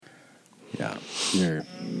Yeah. You're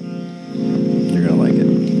going to like it.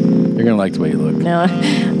 You're going to like the way you look. No,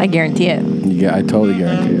 I guarantee it. Yeah, I totally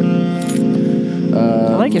guarantee it.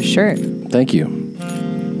 I like your shirt. Thank you.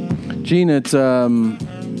 Gene, it's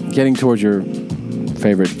getting towards your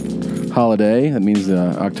favorite holiday. That means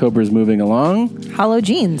October is moving along. Hollow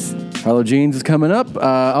Jeans. Hollow Jeans is coming up.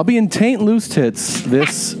 I'll be in Taint Loose Tits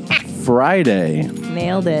this Friday.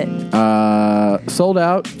 Nailed it. Sold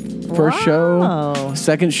out. First show.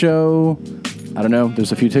 Second show. I don't know.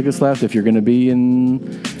 There's a few tickets left. If you're going to be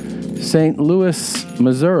in St. Louis,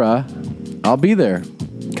 Missouri, I'll be there.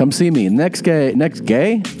 Come see me. Next gay.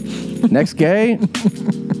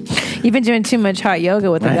 You've been doing too much hot yoga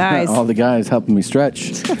with the guys. All the guys helping me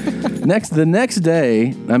stretch. The next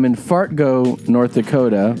day, I'm in Fartgo, North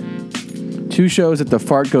Dakota. 2 shows at the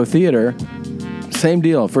Fartgo Theater. Same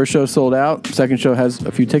deal. First show sold out. Second show has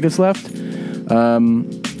a few tickets left.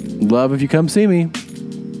 Love if you come see me.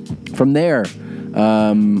 From there,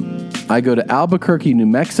 I go to Albuquerque, New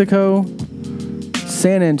Mexico,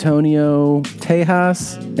 San Antonio,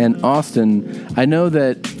 Tejas, and Austin. I know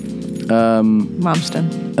that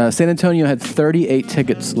Momston. San Antonio had 38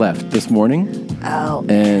 tickets left this morning. Oh,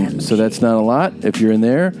 and so that's not a lot if you're in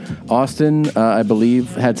there. Austin, I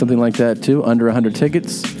believe, had something like that too, under 100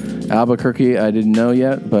 tickets. Albuquerque, I didn't know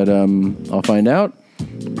yet, but I'll find out.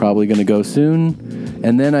 Probably going to go soon.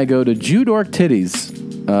 And then I go to Judork Titties,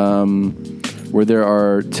 where there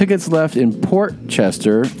are tickets left in Pork Chest,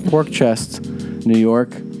 New York.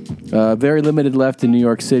 Very limited left in New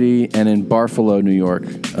York City and in Barfalo, New York.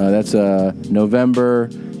 That's November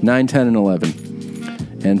 9, 10, and 11.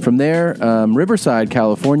 And from there, Riverside,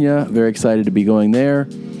 California. Very excited to be going there.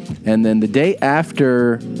 And then the day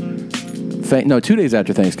after, 2 days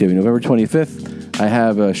after Thanksgiving, November 25th, I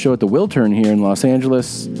have a show at the Wiltern here in Los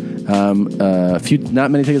Angeles.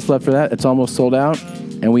 Not many tickets left for that. It's almost sold out.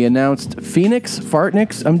 And we announced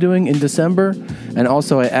Fartnix I'm doing in December. And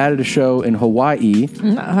also I added a show in Hawaii.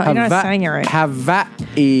 You're not saying it right.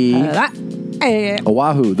 Hawaii.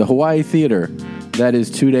 Oahu, the Hawaii Theater. That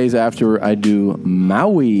is 2 days after I do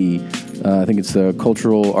Maui. I think it's the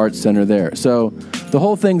Cultural Arts Center there. So the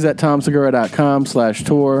whole thing's at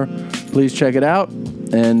tomsegura.com/tour. Please check it out.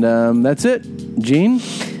 And that's it. Gene?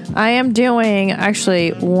 I am doing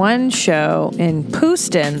actually one show in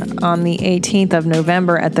Houston on the 18th of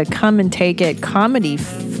November at the Come and Take It Comedy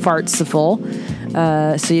Fartsival.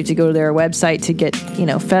 So you have to go to their website to get,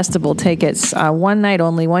 festival tickets. One night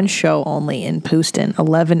only, one show only in Houston,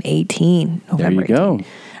 11/18 November. There you go. 18th.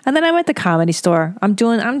 And then I'm at the Comedy Store. I'm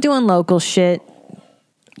doing local shit.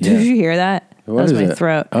 Yeah. Did you hear that? What that was is my it?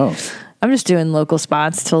 throat. Oh. I'm just doing local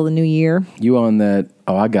spots till the new year. You on that?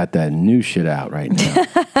 Oh, I got that new shit out right now.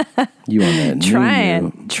 You on that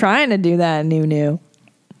new? Trying to do that new.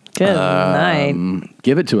 Good night.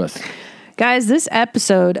 Give it to us. Guys, this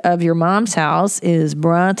episode of Your Mom's House is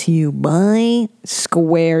brought to you by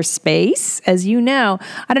Squarespace. As you know,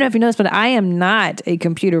 I don't know if you know this, but I am not a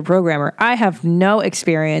computer programmer. I have no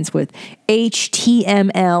experience with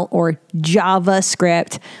HTML or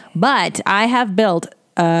JavaScript, but I have built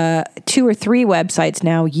 2 or 3 websites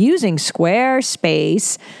now using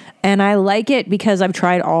Squarespace. And I like it because I've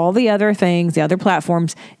tried all the other things, the other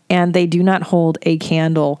platforms, and they do not hold a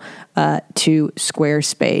candle to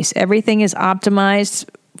Squarespace. Everything is optimized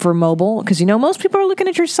for mobile because, most people are looking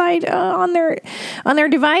at your site on their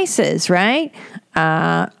devices, right?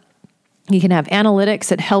 You can have analytics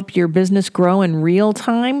that help your business grow in real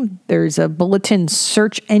time. There's a built-in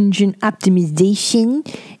search engine optimization,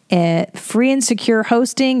 free and secure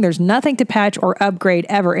hosting. There's nothing to patch or upgrade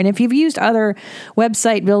ever. And if you've used other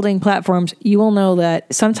website building platforms, you will know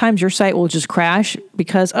that sometimes your site will just crash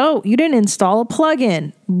because, you didn't install a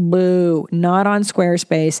plugin. Boo. Not on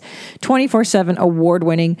Squarespace. 24/7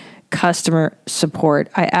 award-winning customer support.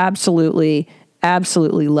 I absolutely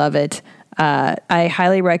love it. I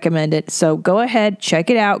highly recommend it. So go ahead, check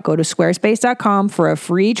it out. Go to squarespace.com for a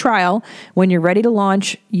free trial. When you're ready to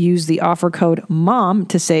launch, use the offer code MOM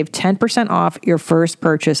to save 10% off your first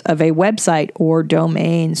purchase of a website or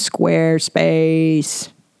domain. Squarespace.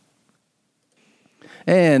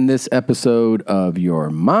 And this episode of Your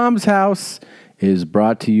Mom's House is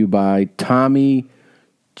brought to you by Tommy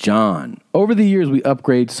John. Over the years, we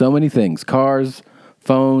upgrade so many things: cars,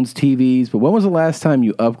 phones, TVs. But when was the last time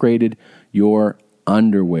you upgraded your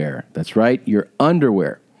underwear? That's right, your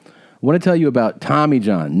underwear. I want to tell you about Tommy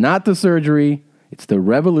John, not the surgery. It's the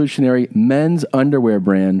revolutionary men's underwear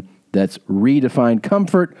brand that's redefined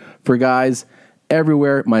comfort for guys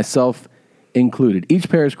everywhere, myself included. Each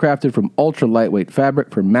pair is crafted from ultra lightweight fabric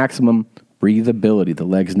for maximum breathability. The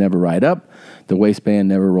legs never ride up. The waistband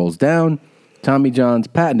never rolls down. Tommy John's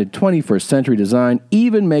patented 21st century design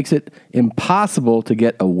even makes it impossible to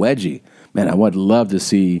get a wedgie. Man, I would love to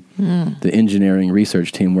see the engineering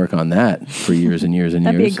research team work on that for years and years and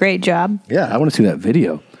That'd years. be a great job. Yeah, I want to see that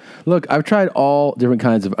video. Look, I've tried all different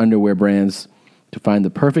kinds of underwear brands to find the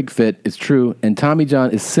perfect fit. It's true, and Tommy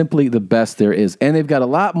John is simply the best there is. And they've got a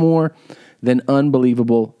lot more than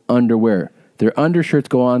unbelievable underwear. Their undershirts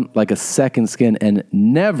go on like a second skin and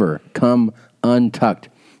never come untucked.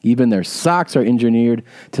 Even their socks are engineered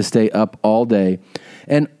to stay up all day.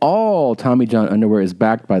 And all Tommy John underwear is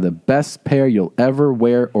backed by the best pair you'll ever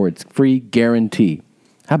wear or its free guarantee.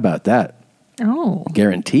 How about that? Oh.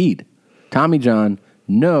 Guaranteed. Tommy John,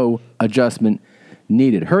 no adjustment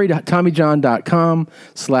needed. Hurry to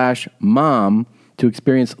TommyJohn.com/mom to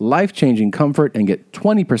experience life-changing comfort and get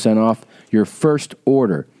 20% off your first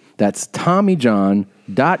order. That's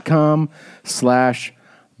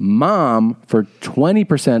TommyJohn.com/mom for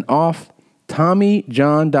 20% off.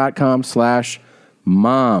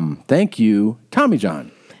 TommyJohn.com/mom. Thank you, Tommy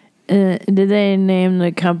John. Did they name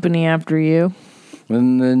the company after you?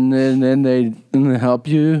 And then they help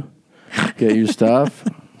you get your stuff.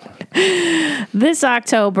 This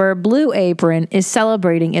October, Blue Apron is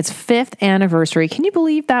celebrating its 5th anniversary. Can you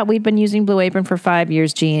believe that? We've been using Blue Apron for 5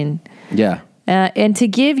 years, Gene. Yeah. And to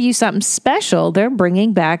give you something special, they're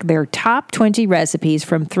bringing back their top 20 recipes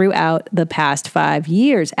from throughout the past 5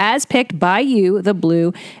 years, as picked by you, the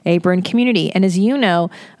Blue Apron community. And as you know,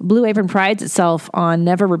 Blue Apron prides itself on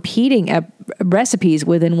never repeating recipes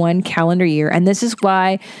within one calendar year. And this is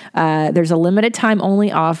why there's a limited time only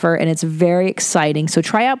offer, and it's very exciting. So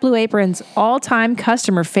try out Blue Apron's all-time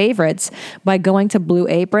customer favorites by going to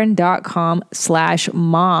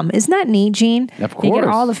blueapron.com/mom. Isn't that neat, Gene? Of course. You get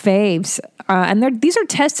all the faves. And these are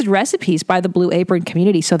tested recipes by the Blue Apron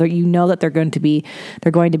community, so that you know that they're going to be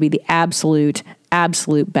the absolute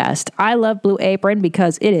best. I love Blue Apron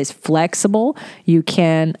because it is flexible. You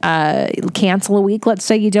can cancel a week, let's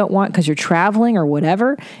say you don't want because you're traveling or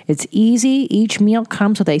whatever. It's easy. Each meal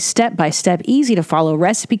comes with a step-by-step, easy-to-follow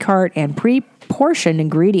recipe card and pre-portioned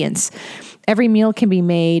ingredients. Every meal can be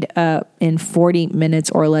made in 40 minutes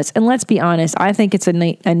or less. And let's be honest, I think it's a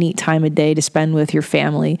neat time of day to spend with your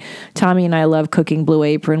family. Tommy and I love cooking Blue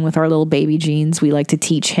Apron with our little baby Jeans. We like to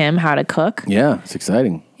teach him how to cook. Yeah, it's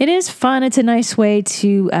exciting. It is fun. It's a nice way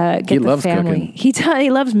to get He the loves family. cooking. He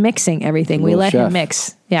loves mixing everything. We let chef. him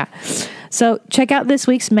mix. Yeah. So check out this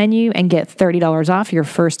week's menu and get $30 off your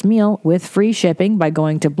first meal with free shipping by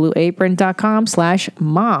going to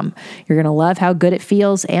blueapron.com/mom. You're going to love how good it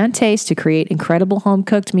feels and tastes to create incredible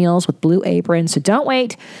home-cooked meals with Blue Apron. So don't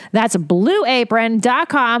wait. That's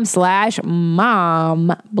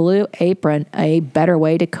blueapron.com/mom. Blue Apron, a better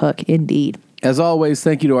way to cook indeed. As always,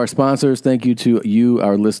 thank you to our sponsors. Thank you to you,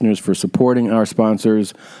 our listeners, for supporting our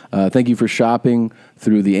sponsors. Thank you for shopping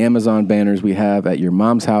through the Amazon banners we have at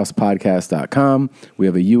yourmomshousepodcast.com. We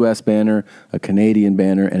have a U.S. banner, a Canadian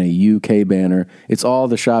banner, and a U.K. banner. It's all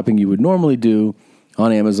the shopping you would normally do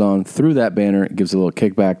on Amazon through that banner. It gives a little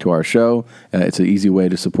kickback to our show. It's an easy way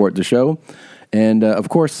to support the show. And, of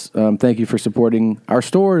course, thank you for supporting our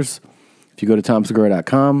stores. If you go to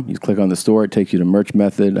tomsegura.com, you click on the store. It takes you to Merch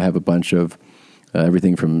Method. I have a bunch of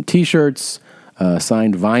everything from T-shirts,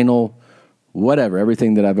 signed vinyl, whatever.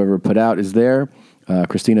 Everything that I've ever put out is there.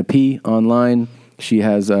 Christina P. online. She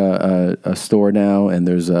has a store now, and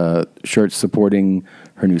there's shirts supporting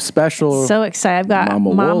her new special. So excited. I've got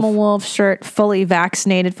Mama Wolf shirt, fully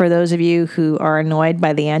vaccinated for those of you who are annoyed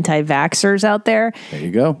by the anti-vaxxers out there. There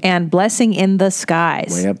you go. And Blessing in the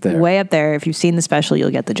Skies. Way up there. Way up there. If you've seen the special,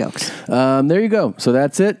 you'll get the jokes. There you go. So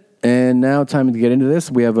that's it. And now time to get into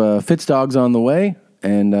this. We have Fitz Dogs on the way.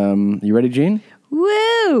 And you ready, Gene?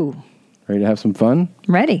 Woo! Ready to have some fun?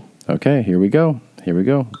 Ready. Okay, here we go. Here we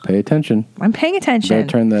go. Pay attention. I'm paying attention. Better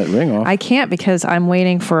turn that ring off. I can't because I'm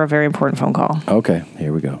waiting for a very important phone call. Okay,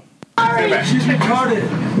 here we go. She's retarded.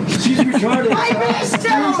 She's retarded. I missed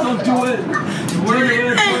him. Please don't do it.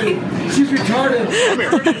 She's retarded.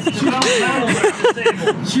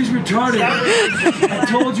 She's retarded. I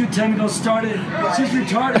told you, Tammy, don't start it. She's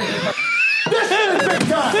retarded. This is big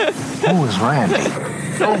time. Who is Randy?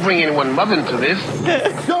 Don't bring anyone mother into this.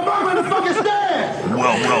 Your mom in the fucking stand.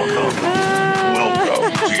 Welcome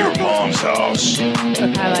to your mom's house I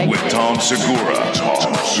like with it. Tom Segura.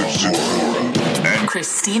 And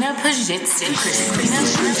Christina Pajitsin.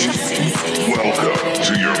 welcome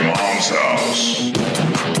to your mom's house.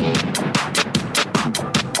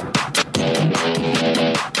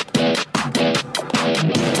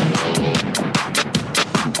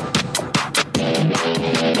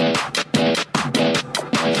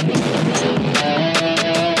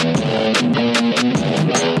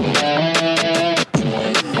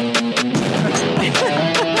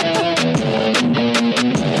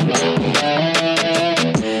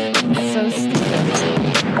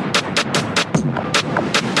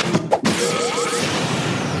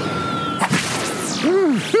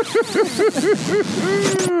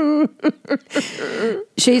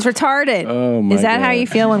 She's retarded. Oh, my Is that how God. you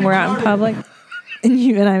feel when we're out in public?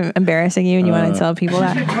 And I'm embarrassing you, and you want to tell people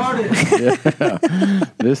that?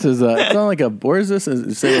 This is it's on like a. Where's this?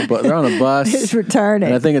 They're on a bus. It's retarded.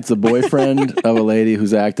 And I think it's the boyfriend of a lady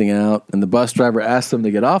who's acting out, and the bus driver asks them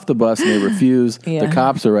to get off the bus, and they refuse. Yeah. The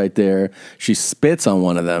cops are right there. She spits on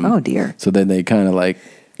one of them. Oh, dear. So then they kind of like,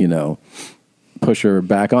 push her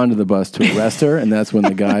back onto the bus to arrest her, and that's when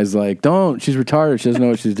the guy's like, "Don't! She's retarded. She doesn't know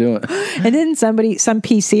what she's doing." And then some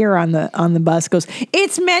PCer on the bus goes,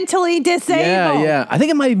 "It's mentally disabled." Yeah. I think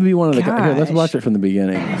it might even be one of the guys. Here, let's watch it from the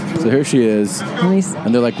beginning. So here she is,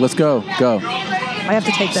 and they're like, "Let's go." I have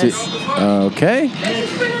to take this. Okay.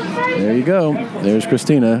 There you go. There's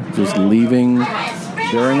Christina just leaving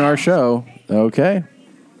during our show. Okay.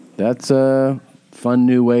 That's a fun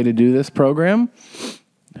new way to do this program.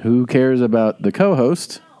 Who cares about the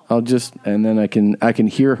co-host? And then I can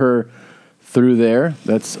hear her through there.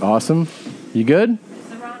 That's awesome. You good? It's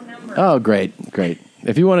the wrong number. Oh, great.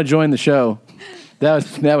 If you want to join the show, that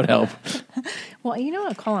would help. Well, you know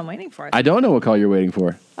what call I'm waiting for. I don't know what call you're waiting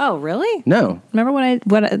for. Oh, really? No. Remember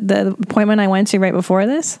the appointment I went to right before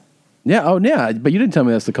this? Yeah. Oh, yeah. But you didn't tell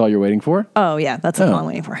me that's the call you're waiting for. Oh, yeah. That's the call I'm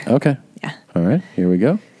waiting for. Okay. Yeah. All right. Here we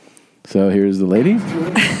go. So here's the lady.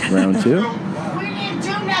 Round 2.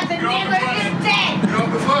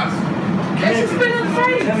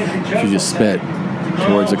 She just spit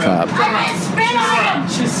towards a cop.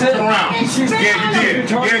 She's sitting around. She's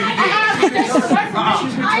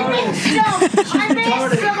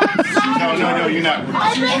No, you're not.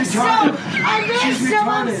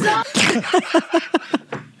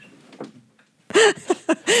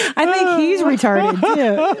 I think he's retarded too.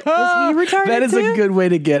 Is he retarded That is too? a good way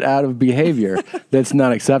to get out of behavior that's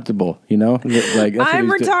not acceptable, Like that's what I'm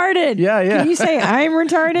he's retarded. Yeah. Can you say I'm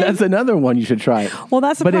retarded? That's another one you should try. Well,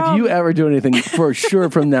 that's the But problem. if you ever do anything for sure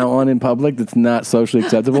from now on in public that's not socially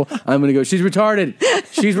acceptable, I'm going to go, she's retarded.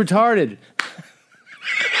 She's retarded.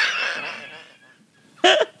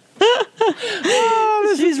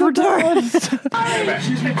 She's retarded.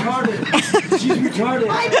 She's retarded. She's retarded.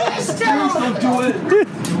 I missed her. Don't do it.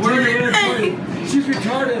 She's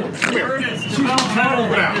retarded. She's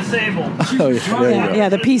retarded. Disabled. Oh, yeah, there you go. Yeah,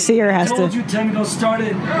 the PCer has I told to. you 10 minutes started.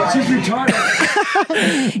 She's retarded.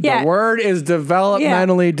 Yeah. The word is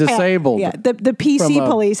developmentally disabled. Yeah, the PC From a-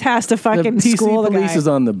 police has to The fucking PC school the police guy. is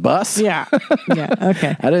on the bus? Yeah.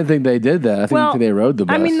 Okay. I didn't think they did that. I think they rode the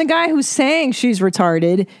bus. I mean, the guy who's saying she's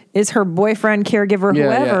retarded is her boyfriend, caregiver, Yeah,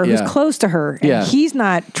 whoever, yeah. who's close to her. And Yeah. he's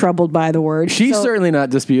not troubled by the word. She's so- certainly not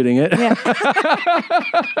disputing it. Yeah.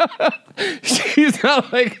 She's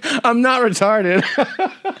not like, I'm not retarded.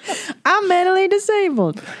 I'm mentally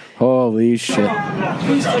disabled. Holy shit.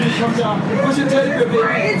 Please tell me come down. Where's your teddy bear, baby?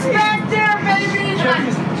 It's back there, baby.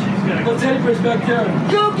 The teddy bear's back there.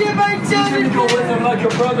 Go get my He's teddy gonna go with bear, him like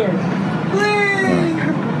your brother.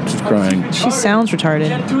 please. She's crying. She sounds retarded.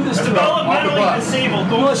 Can't do this to her. Developmentally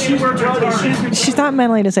disabled. Well, Don't say she's the word retarded. retarded. She's not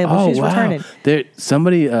mentally disabled. Oh, She's wow. retarded.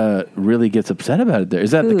 Somebody really gets upset about it there.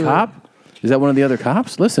 Is that Who? the cop? Is that one of the other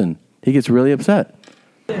cops? Listen, he gets really upset.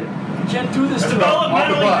 Can't do this to her.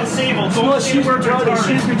 Developmentally disabled. Well, Don't say she's the word retarded.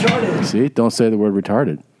 She's retarded. retarded. See? Don't say the word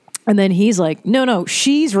retarded. And then he's like, no,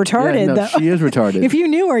 she's retarded. Yeah, no, she is retarded. If you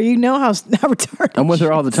knew her, you know how retarded I'm with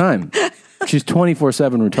her all the time. She's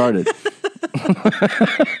 24/7 retarded.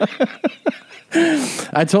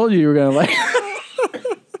 I told you were going to like...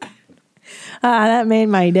 that made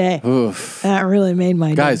my day. Oof. That really made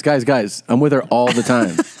my day. Guys. I'm with her all the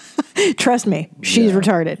time. Trust me, she's Yeah.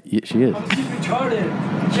 retarded. Yeah, she is. She's retarded.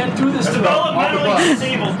 Can't do this to her. Developmentally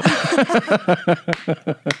disabled.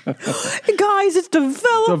 Guys, it's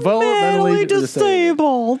developmentally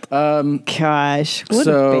disabled. Gosh, what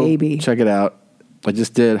so, a baby. Check it out. I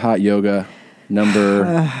just did hot yoga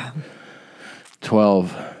number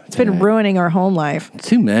 12. It's been ruining our home life.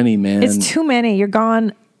 Too many, man. It's too many. You're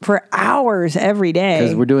gone for hours every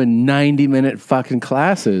Because day. we're doing 90-minute fucking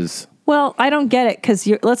classes. Well, I don't get it because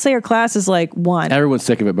let's say your class is like one. Everyone's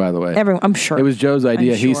sick of it, by the way. Everyone, I'm sure. It was Joe's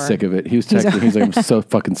idea. I'm He's sure. sick of it. He was texting. He's like, I'm so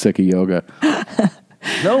fucking sick of yoga.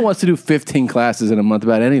 No one wants to do 15 classes in a month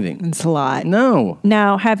about anything. It's a lot. No.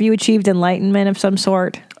 Now, have you achieved enlightenment of some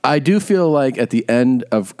sort? I do feel like at the end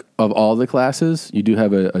of all the classes, you do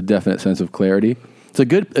have a definite sense of clarity. It's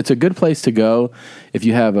a good place to go if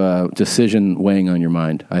you have a decision weighing on your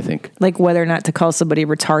mind, I think. Like whether or not to call somebody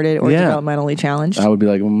retarded or Yeah. developmentally challenged? I would be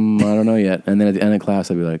like, I don't know yet. And then at the end of class,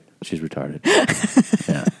 I'd be like, she's retarded.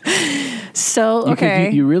 Yeah. So, You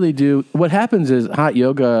okay. you really do. What happens is hot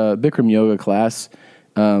yoga, Bikram yoga class,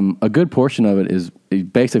 a good portion of it is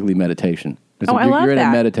basically meditation. I love you're in that.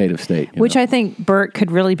 a meditative state. Which I think Bert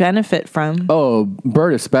could really benefit from. Oh,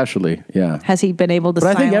 Bert especially, yeah. Has he been able to But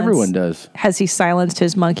I silence? think everyone does. Has he silenced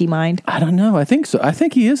his monkey mind? I don't know. I think so. I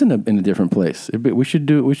think he is in a different place. We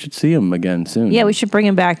should see him again soon. Yeah, we should bring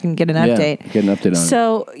him back and get an update. Get an update on it.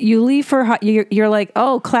 So you leave for you're like,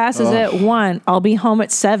 oh, class is at 1. I'll be home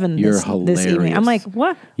at 7 You're this hilarious. evening. I'm like,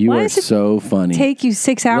 what? You Why are does it so funny. take you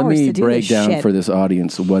 6 hours Let me to do break this down shit? for this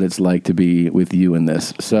audience what it's like to be with you in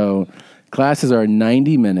this. So classes are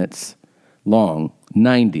 90 minutes long.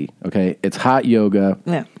 90, okay? It's hot yoga.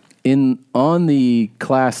 Yeah. On the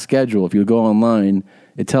class schedule, if you go online,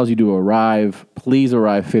 it tells you to please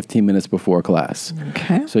arrive 15 minutes before class.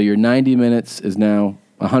 Okay. So your 90 minutes is now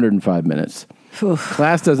 105 minutes.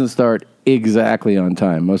 Class doesn't start exactly on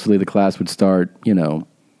time. Mostly the class would start,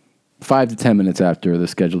 5 to 10 minutes after the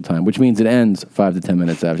scheduled time, which means it ends 5 to 10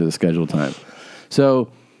 minutes after the scheduled time.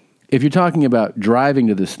 So if you're talking about driving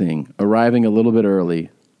to this thing, arriving a little bit early,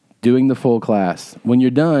 doing the full class, when you're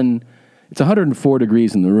done, it's 104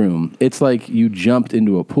 degrees in the room. It's like you jumped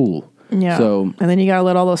into a pool. Yeah. So and then you got to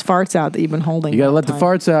let all those farts out that you've been holding. you got to all let the time.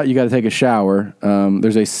 farts out. You got to take a shower.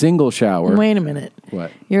 There's a single shower. Wait a minute.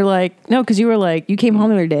 What? You're like, no, because you were like, you came home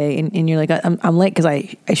the other day and you're like, I'm late because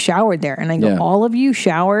I showered there. And I go, Yeah. all of you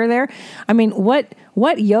shower there? I mean, what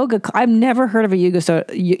yoga? I've never heard of a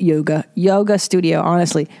yoga studio,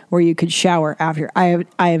 honestly, where you could shower after. I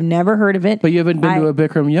have never heard of it. But you haven't been to a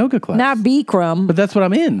Bikram yoga class. Not Bikram. But that's what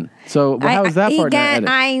I'm in. So how is that part not Again, edit?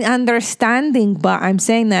 I understanding, but I'm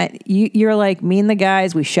saying that you're like, me and the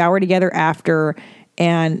guys, we shower together after.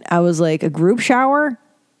 And I was like, a group shower?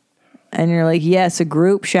 And you're like, yes, a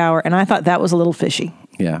group shower. And I thought that was a little fishy.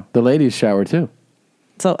 Yeah. The ladies shower too.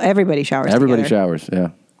 So everybody showers Everybody together. showers, yeah.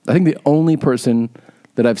 I think the only person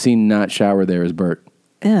that I've seen not shower there is Bert.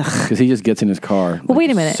 Ugh. Because he just gets in his car. Well, wait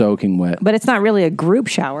a minute. Soaking wet. But it's not really a group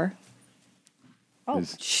shower. Oh,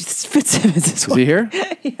 she's Fitzsimmons as Is well. he here?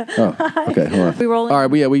 Oh, okay. Hold on. We rolling? All right.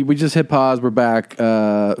 We just hit pause. We're back.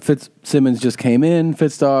 Fitzsimmons just came in.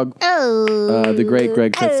 Fitzdog. Oh. The great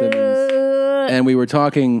Greg Fitzsimmons. And we were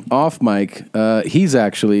talking off mic. He's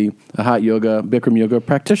actually a hot Bikram yoga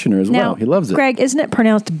practitioner as well. He loves it. Greg, isn't it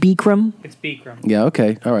pronounced Bikram? It's Bikram. Yeah,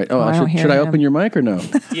 okay. All right. I don't hear should I him. open your mic or no?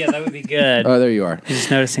 Yeah, that would be good. Oh, there you are. I'm just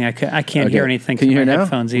noticing I can't hear anything Can through you hear my now?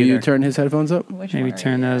 headphones Will either. you turn his headphones up? Maybe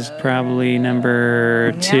turn those probably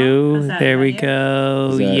number 2. There we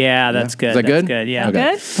go. that- Yeah, that's yeah? good. Is that That's good? good. Yeah.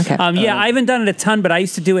 Okay. Good? Okay. Yeah, I haven't done it a ton, but I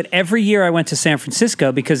used to do it every year I went to San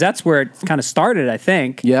Francisco because that's where it kind of started, I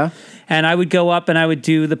think. Yeah. And I would go up and I would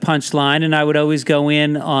do the punchline, and I would always go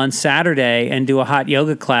in on Saturday and do a hot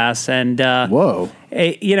yoga class. And Whoa.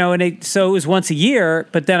 so it was once a year.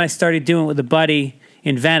 But then I started doing it with a buddy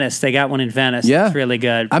in Venice. They got one in Venice. Yeah. It's really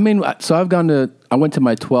good. I mean, so I went to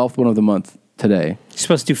my 12th one of the month today. You're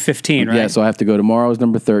supposed to do 15, right? Yeah, so I have to go tomorrow is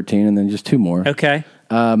number 13 and then just 2 more. Okay.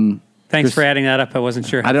 Thanks for adding that up. I wasn't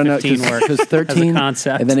sure how I don't know 15 worked. because 13 as a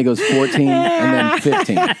concept. and then it goes 14 and then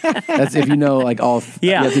 15. That's if you know like all.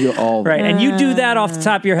 Yeah. You have to do all. Right, and you do that off the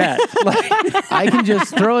top of your head. I can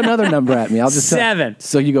just throw another number at me. I'll just 7.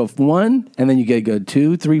 So you go 1 and then you go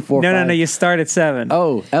 2, 3, 4, 5. No, you start at 7.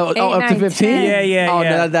 Oh, up 9, to 15? 10. Yeah. Oh,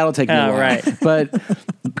 no, that'll take me a Oh, while. right. But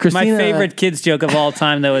Christina, My favorite kids joke of all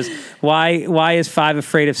time, though, is why is 5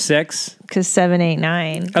 afraid of 6? Because 7, 8,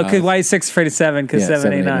 9. Okay, why is 6 afraid of 7? Because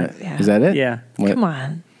 7, 8, 9. Yeah. Is that it? Yeah. What? Come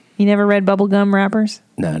on. You never read bubblegum wrappers?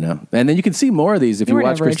 No. And then you can see more of these if you were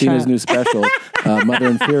watch never a Christina's child. new special, Mother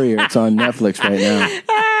Inferior. It's on Netflix right now.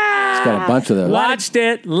 It's got a bunch of those. Watched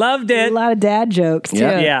it, loved A it. lot of dad jokes, too.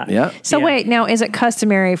 Yeah. Yeah. So Yeah. wait, now is it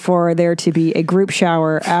customary for there to be a group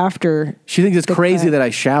shower after? She thinks it's crazy class. that I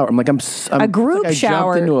shower. I'm like, I'm A group I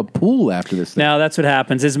shower. jumped into a pool after this thing. No, that's what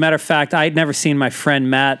happens. As a matter of fact, I'd never seen my friend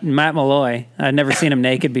Matt Malloy. I'd never seen him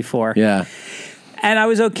naked before. Yeah. And I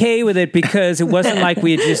was okay with it because it wasn't like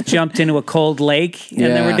we had just jumped into a cold lake and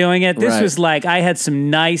then Yeah, we're doing it. This right. was like I had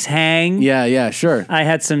some nice hang. Yeah, sure. I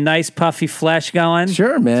had some nice puffy flesh going.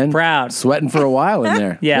 Sure, man. Proud. Sweating for a while in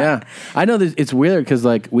there. Yeah. I know that it's weird because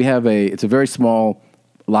like it's a very small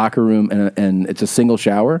locker room and it's a single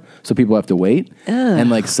shower, so people have to wait.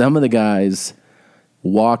 And like some of the guys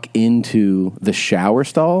walk into the shower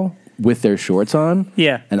stall with their shorts on.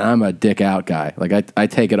 Yeah. And I'm a dick out guy. Like I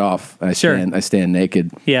take it off. I stand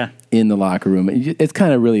naked. Yeah. In the locker room. It's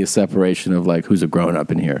kind of really a separation of like who's a grown up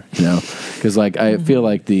in here, you know? Because like I feel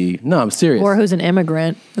like I'm serious. Or who's an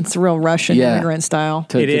immigrant? It's real Russian Yeah. immigrant style.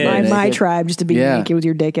 To It get is. My naked. tribe, just to be Yeah. naked with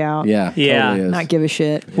your dick out. Yeah. Yeah. Totally is. Not give a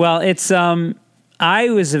shit. Well, it's I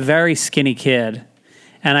was a very skinny kid,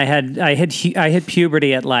 and I hit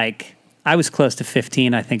puberty at like I was close to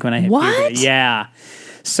 15, I think, when I hit What? puberty. Yeah.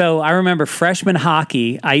 So I remember freshman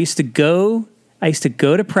hockey. I used to go I used to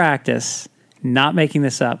go to practice, not making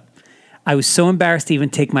this up. I was so embarrassed to even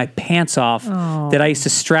take my pants off that I used to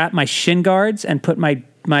strap my shin guards and put my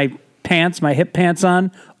pants, my hip pants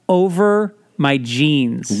on over my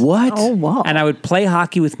jeans. What? Oh, wow. And I would play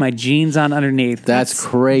hockey with my jeans on underneath. That's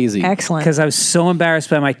crazy. Excellent. Because I was so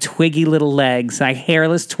embarrassed by my twiggy little legs, my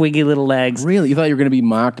hairless, twiggy little legs. Really? You thought you were going to be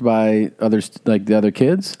mocked by others, like the other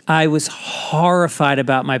kids? I was horrified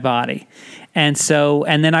about my body. And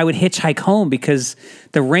then I would hitchhike home because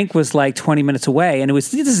the rink was like 20 minutes away. And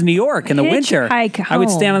this is New York in the winter. Hitchhike I would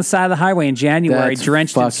home. stand on the side of the highway in January, That's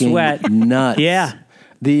drenched in fucking sweat. nuts. Yeah.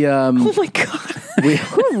 Oh my God.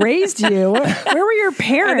 Who raised you? Where were your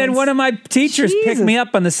parents? And then one of my teachers picked me up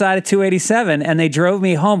on the side of 287 and they drove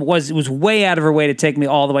me home. It was way out of her way to take me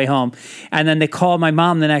all the way home. And then they called my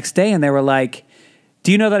mom the next day and they were like,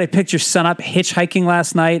 do you know that I picked your son up hitchhiking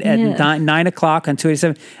last night at 9 o'clock on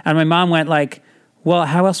 287? And my mom went like, well,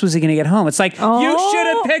 how else was he going to get home? It's like, you should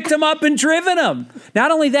have picked him up and driven him.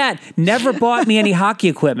 Not only that, never bought me any hockey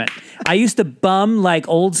equipment. I used to bum like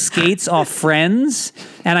old skates off friends.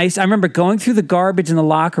 And I remember going through the garbage in the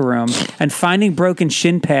locker room and finding broken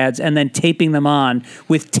shin pads and then taping them on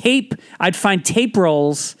with tape. I'd find tape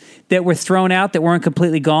rolls that were thrown out that weren't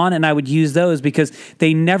completely gone. And I would use those because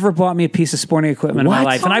they never bought me a piece of sporting equipment in my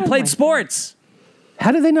life. And I played sports.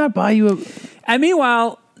 How did they not buy you a... And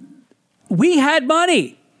meanwhile, we had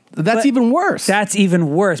money. That's even worse. That's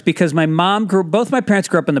even worse because both my parents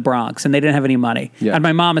grew up in the Bronx and they didn't have any money. Yeah. And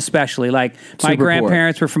my mom especially. Like my Super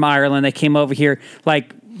grandparents were from Ireland. They came over here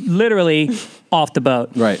like literally off the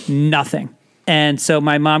boat. Right. Nothing. And so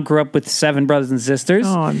my mom grew up with 7 brothers and sisters.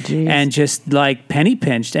 Oh, geez. And just like penny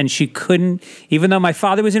pinched. And she couldn't, even though my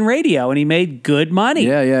father was in radio and he made good money.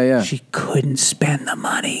 Yeah. She couldn't spend the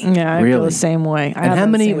money. Yeah, I feel Really? the same way. And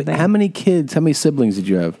how many kids, how many siblings did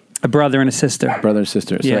you have? A brother and a sister. Brother and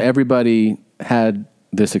sister. Yeah. So everybody had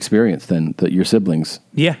this experience then, that your siblings.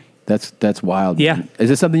 Yeah. That's wild. Yeah. Is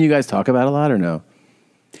this something you guys talk about a lot or no?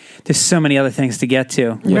 There's so many other things to get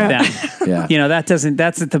to with Yeah. them. Yeah. You know, that's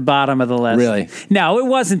at the bottom of the list. Really? No, it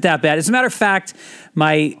wasn't that bad. As a matter of fact,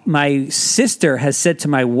 my sister has said to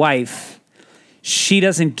my wife, she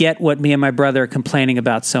doesn't get what me and my brother are complaining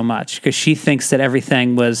about so much because she thinks that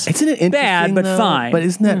everything was Isn't it interesting, bad, but though? fine. But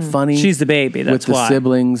isn't that funny? She's the baby, that's with why. the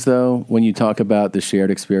siblings, though, when you talk about the shared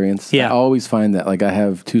experience. Yeah. I always find that, like, I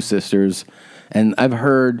have 2 sisters, and I've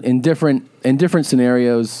heard in different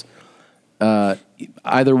scenarios,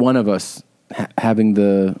 either one of us having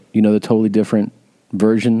the totally different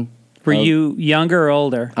version. Were you younger or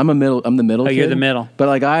older? I'm the middle kid. You're the middle. But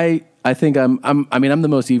like I think I'm the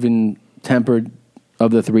most even tempered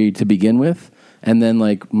of the 3 to begin with, and then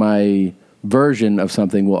like my version of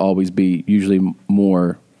something will always be usually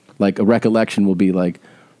more like a recollection will be like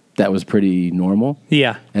that was pretty normal.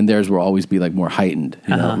 Yeah. And theirs will always be like more heightened,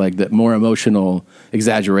 like the more emotional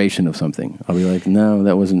exaggeration of something. I'll be like, no,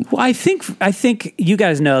 that wasn't. Well, I think you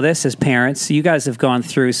guys know this as parents. You guys have gone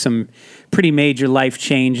through some pretty major life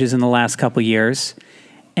changes in the last couple years.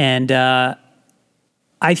 And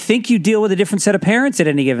I think you deal with a different set of parents at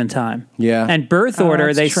any given time. Yeah. And birth order,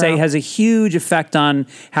 that's they true. say, has a huge effect on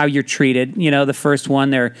how you're treated. You know, the first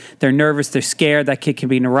one, they're nervous, they're scared. That kid can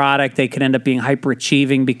be neurotic. They could end up being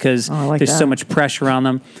hyperachieving because there's so much pressure on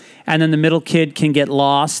them. And then the middle kid can get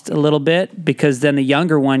lost a little bit because then the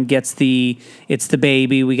younger one gets it's the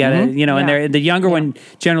baby. We got to, and the younger one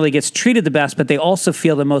generally gets treated the best, but they also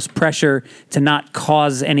feel the most pressure to not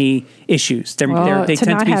cause any issues. They to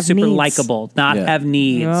tend not to be have super needs. likable, not have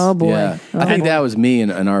needs. Oh, boy. Yeah. I think that was me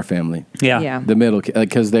in our family. Yeah. The middle kid,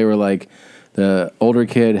 because they were like, the older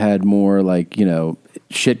kid had more like,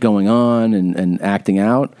 shit going on and acting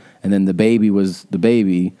out. And then the baby was the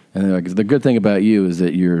baby. And they're like, the good thing about you is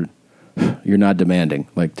that you're not demanding.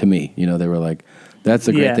 Like to me, they were like, that's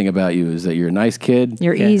the great thing about you is that you're a nice kid.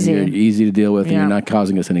 You're easy. You're easy to deal with and Yeah. you're not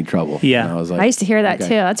causing us any trouble. Yeah. And I was like, I used to hear that okay.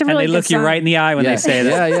 too. That's a really And they good look you sign. right in the eye when they say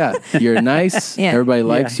that. Yeah. You're nice. Yeah. Everybody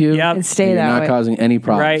likes you. Yep. And stay You're that not way. causing any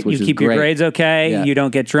problems. Right, Which you is keep great. your grades okay. Yeah. You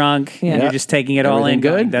don't get drunk. Yeah. You're just taking it all Everything in.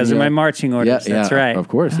 good? Going, those are my marching orders. Yeah, That's right. Of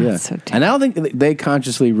course, yeah. so terrible. And I don't think they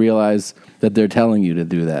consciously realize that they're telling you to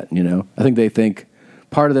do that. I think they think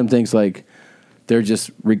part of them thinks like they're just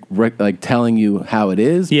like telling you how it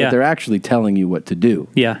is, Yeah. but they're actually telling you what to do.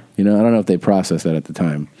 Yeah. I don't know if they process that at the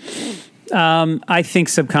time. I think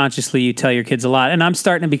subconsciously you tell your kids a lot. And I'm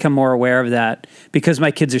starting to become more aware of that because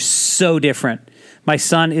my kids are so different. My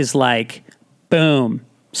son is like, boom,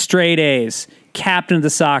 straight A's, captain of the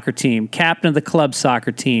soccer team, captain of the club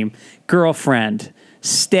soccer team, girlfriend,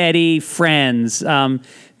 steady friends,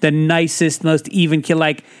 the nicest, most even kid.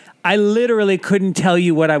 Like, I literally couldn't tell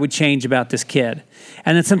you what I would change about this kid.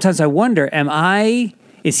 And then sometimes I wonder,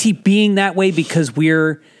 is he being that way because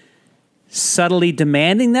we're subtly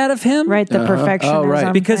demanding that of him? Right, the perfectionism. Oh,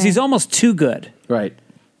 right. Because he's almost too good. Right.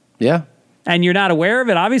 Yeah. And you're not aware of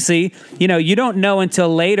it. Obviously, you don't know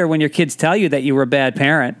until later when your kids tell you that you were a bad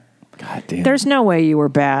parent. God damn. There's no way you were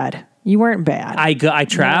bad. You weren't bad. I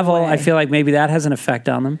travel. No way. I feel like maybe that has an effect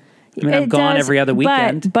on them. I mean, I'm It gone does, every other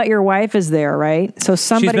weekend. But your wife is there, right? So She's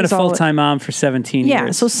somebody's been a full-time mom for 17 Yeah,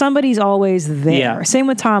 years. so somebody's always there. Yeah. Same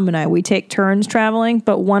with Tom and I. We take turns traveling,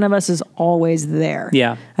 but one of us is always there.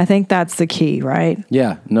 Yeah. I think that's the key, right?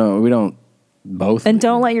 Yeah. No, we don't both. And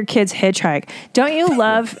don't let your kids hitchhike. Don't you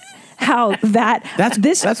love how that's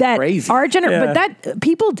crazy. Our but that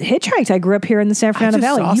people hitchhiked. I grew up here in the San Fernando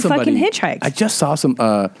Valley. You fucking hitchhiked. I just saw some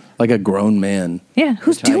like a grown man. Yeah,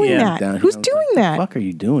 who's doing that? down here. Who's I was doing like, that? The fuck are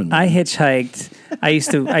you doing, man? I hitchhiked. I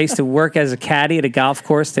used to work as a caddy at a golf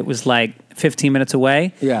course that was like 15 minutes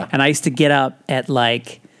away. Yeah. And I used to get up at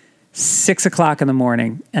like 6 o'clock in the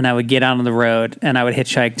morning, and I would get out on the road, and I would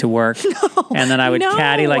hitchhike to work, and then I would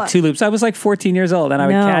caddy like 2 loops. I was like 14 years old, and I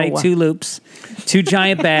would caddy 2 loops, 2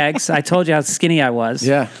 giant bags. I told you how skinny I was.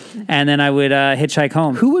 Yeah. And then I would hitchhike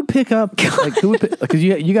home. Who would pick up? Like who would? Because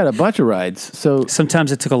you got a bunch of rides. So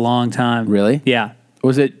Sometimes it took a long time. really, Yeah.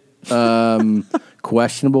 was it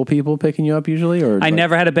questionable people picking you up usually, or I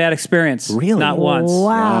never had a bad experience. Really? Not once.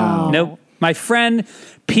 Wow. Nope. My friend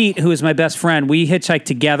Pete, who is my best friend, we hitchhiked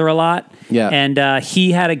together a lot. Yeah. And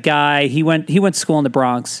he had a guy. He went to school in the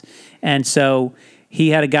Bronx, and so he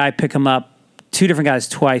had a guy pick him up. 2 different guys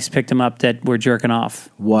twice picked him up that were jerking off.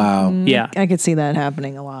 Wow. Yeah. I could see that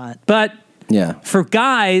happening a lot. But Yeah. for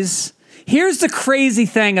guys, here's the crazy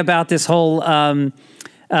thing about this whole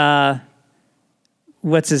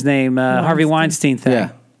what's his name? Harvey Weinstein thing.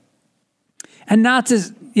 Yeah. And not to,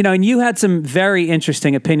 and you had some very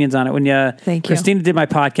interesting opinions on it when Thank you. Christina did my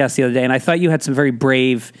podcast the other day, and I thought you had some very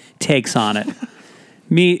brave takes on it.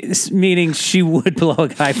 Meaning she would blow a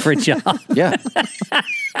guy for a job. Yeah.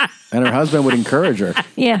 And her husband would encourage her.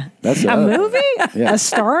 Yeah. That's a movie? Yeah. A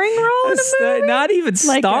starring role in a movie? Not even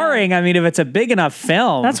Like starring. I mean, if it's a big enough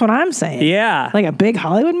film. That's what I'm saying. Yeah. Like a big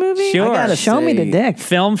Hollywood movie? Sure. I gotta show me the dick.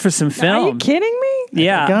 Film for some film. Are you kidding me?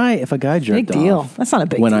 Yeah. If a guy jerked Big deal. off That's not a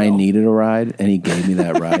big when deal. I needed a ride and he gave me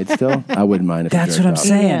that ride still, I wouldn't mind if That's he what jerked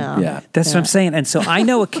I'm off. saying. Yeah. That's what I'm saying. And so I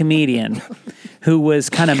know a comedian who was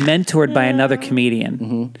kind of mentored by another comedian.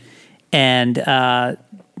 Mm-hmm. And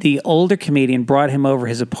the older comedian brought him over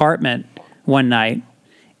his apartment one night,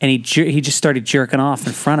 and he just started jerking off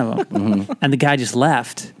in front of him. Mm-hmm. And the guy just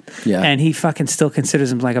left. Yeah. And he fucking still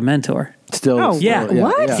considers him like a mentor. Still. Oh, Yeah.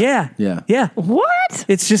 What? Yeah. Yeah. Yeah. What?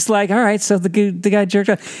 It's just like, all right, so the guy jerked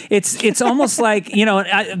off. It's almost like,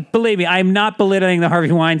 believe me, I'm not belittling the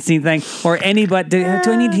Harvey Weinstein thing or anybody. Do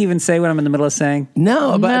I need to even say what I'm in the middle of saying?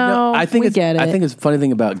 No, but No, I think we it's, get I it. think it's a funny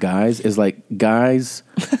thing about guys is like guys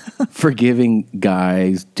forgiving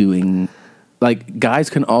guys doing, like guys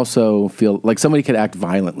can also feel like somebody could act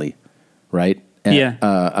violently, right? And, Yeah.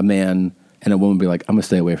 A man and a woman be like, I'm gonna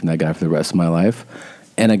stay away from that guy for the rest of my life,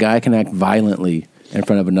 and a guy can act violently in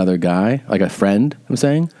front of another guy, like a friend. I'm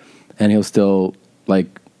saying, and he'll still like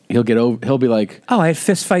he'll be like, Oh, I had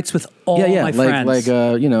fist fights with all yeah, my like friends.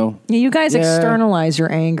 You guys Yeah. externalize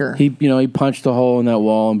your anger. he punched a hole in that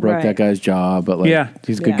wall and broke Right. that guy's jaw, but like Yeah.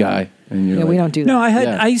 he's a good guy. And you're yeah, like, we don't do that. No,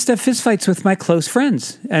 Yeah. I used to have fist fights with my close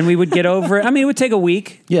friends, and we would get over it. I mean, it would take a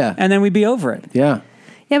week. Yeah. And then we'd be over it. Yeah.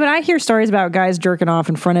 Yeah, but I hear stories about guys jerking off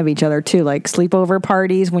in front of each other too, like sleepover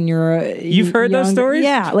parties when you're. You've heard those younger. stories?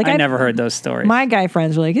 Yeah, like I never heard those stories. My guy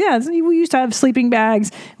friends were like, yeah, we used to have sleeping bags.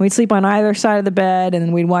 And we'd sleep on either side of the bed, and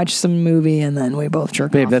then we'd watch some movie, and then we both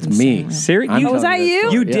jerk Babe, off. that's and me. sing. Serious? I'm was telling that you?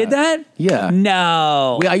 this You story. did that? Yeah.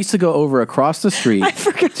 No. I used to go over across the street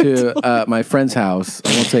to my friend's house.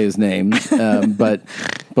 I won't say his name, but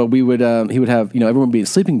we would he would have everyone would be in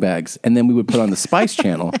sleeping bags, and then we would put on the Spice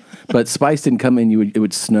channel. But Spice didn't come in. It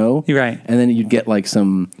would snow. You're right. And then you'd get like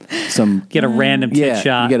some Get a random tit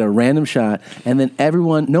shot. You get a random shot, and then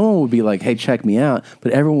no one would be like, "Hey, check me out,"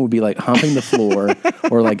 but everyone would be like humping the floor,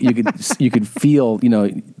 or like you could feel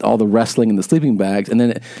all the wrestling in the sleeping bags, and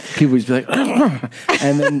then people would just be like,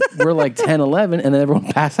 and then we're like 10, 11, and then everyone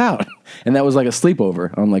pass out, and that was like a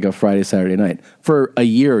sleepover on like a Friday, Saturday night for a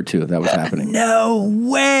year or two. That was happening No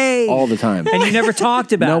way. all the time. And you never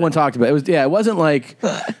talked about No it. one talked about it. It wasn't like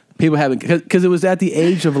people having, because it was at the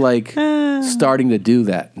age of like starting to do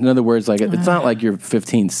that. In other words, like it's not like you're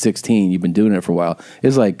 15, 16, you've been doing it for a while.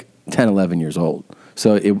 It's like 10, 11 years old.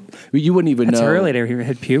 So you wouldn't even That's know. early to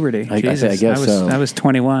hit puberty. I guess so. I was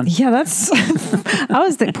 21. Yeah, that's. I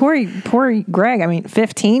was the poor Greg. I mean,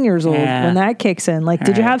 15 years old when that kicks in. Like,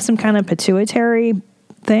 did you have some kind of pituitary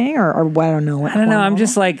thing, or what? I don't know. I don't know. I'm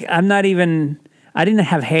just like I didn't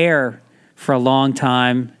have hair for a long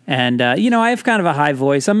time, and I have kind of a high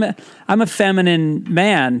voice. I'm a feminine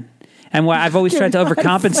man. And I've always tried to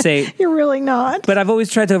overcompensate. You're really not. But I've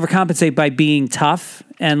always tried to overcompensate by being tough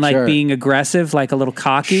and like being aggressive, like a little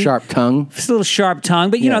cocky. Sharp tongue. Just a little sharp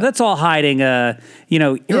tongue. But, that's all hiding,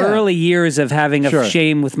 early years of having a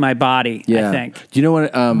shame with my body, I think. Do you know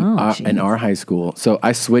what, in our high school, so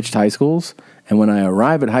I switched high schools. And when I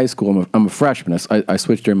arrive at high school, I'm a freshman. I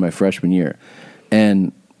switched during my freshman year.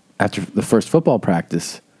 And after the first football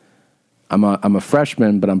practice, I'm a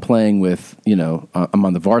freshman, but I'm playing with, I'm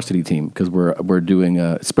on the varsity team because we're doing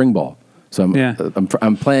a spring ball. So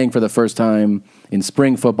I'm playing for the first time in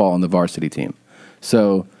spring football on the varsity team.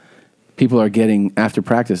 So people are after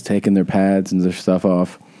practice, taking their pads and their stuff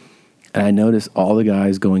off. And I notice all the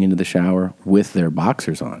guys going into the shower with their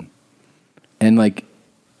boxers on. And like,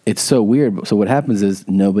 it's so weird. So what happens is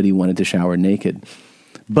nobody wanted to shower naked.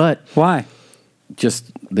 But why?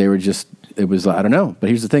 It was, I don't know. But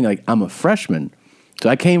here's the thing, like, I'm a freshman. So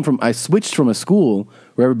I switched from a school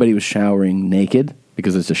where everybody was showering naked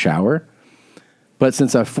because it's a shower. But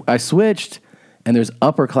since I switched and there's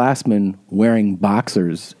upperclassmen wearing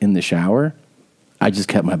boxers in the shower, I just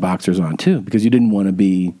kept my boxers on too because you didn't want to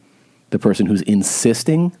be the person who's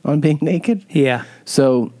insisting on being naked. Yeah.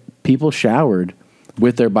 So people showered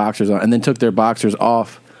with their boxers on and then took their boxers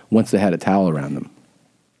off once they had a towel around them.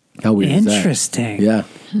 How weird is that? Interesting. Yeah.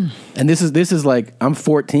 And this is like, I'm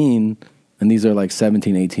 14, and these are like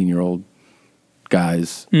 17, 18-year-old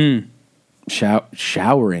guys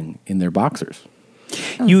showering in their boxers.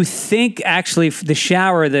 You think, actually, the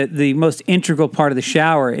shower, the most integral part of the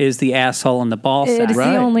shower is the asshole and the ball sack. It's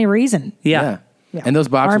the only reason. Yeah. Yeah. And those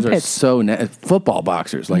boxers Armpits. are so football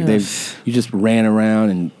boxers. Like you just ran around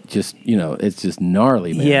and just, it's just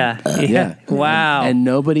gnarly, man. Yeah. Wow. And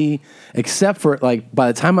nobody, except for like,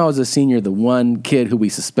 by the time I was a senior, the one kid who we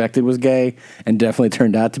suspected was gay and definitely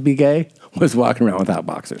turned out to be gay was walking around without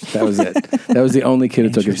boxers. That was it. That was the only kid who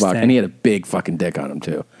took his boxer. And he had a big fucking dick on him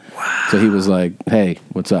too. Wow. So he was like, hey,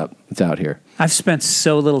 what's up? It's out here. I've spent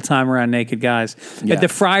so little time around naked guys. Yeah. At the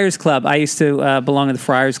Friars Club, I used to belong to the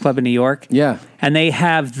Friars Club in New York. Yeah. And they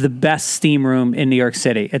have the best steam room in New York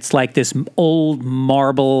City. It's like this old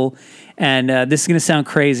marble, and this is going to sound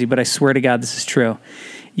crazy, but I swear to God this is true.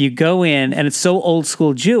 You go in, and it's so old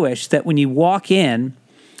school Jewish that when you walk in,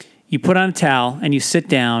 you put on a towel and you sit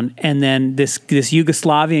down, and then this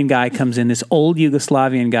Yugoslavian guy comes in, this old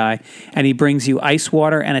Yugoslavian guy, and he brings you ice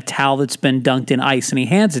water and a towel that's been dunked in ice, and he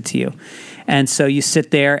hands it to you. And so you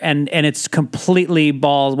sit there, and it's completely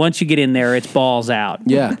balls. Once you get in there, it's balls out.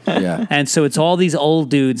 Yeah, yeah. And so it's all these old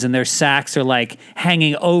dudes, and their sacks are like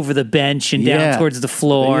hanging over the bench and down towards the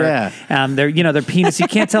floor. Yeah. Their penis. You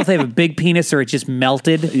can't tell if they have a big penis or it's just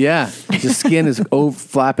melted. Yeah. The skin is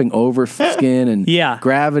flapping over skin, and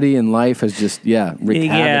gravity and life has just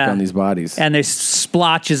wreaked havoc on these bodies. And there's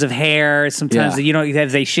splotches of hair. Sometimes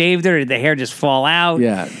have they shaved it or did the hair just fall out?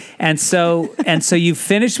 Yeah. And so you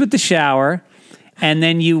finish with the shower, and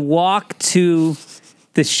then you walk to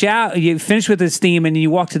the shower. You finish with the steam, and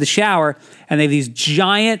you walk to the shower, and they have these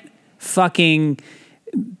giant fucking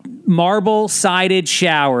marble-sided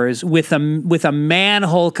showers with a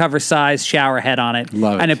manhole cover size shower head on it.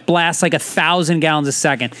 Love it. And it blasts like 1,000 gallons a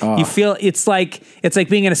second. Oh. You feel it's like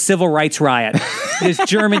being in a civil rights riot. There's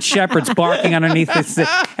German shepherds barking underneath this,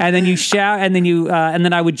 and then you shower, and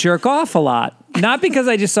then I would jerk off a lot. Not because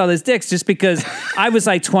I just saw those dicks, just because I was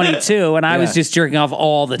like 22 and I was just jerking off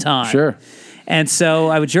all the time. Sure. And so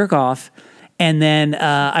I would jerk off, and then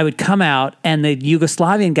I would come out, and the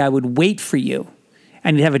Yugoslavian guy would wait for you.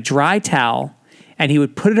 And he'd have a dry towel, and he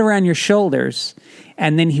would put it around your shoulders,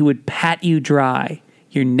 and then he would pat you dry.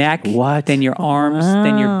 Your neck, then your arms,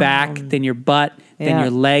 then your back, then your butt, then your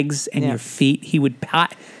legs, and your feet. He would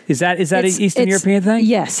pat. Is that an Eastern European thing?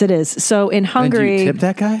 Yes, it is. So in Hungary... And do you tip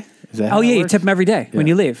that guy? You tip him every day when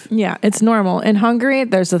you leave. Yeah, it's normal. In Hungary,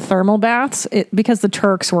 there's the thermal baths because the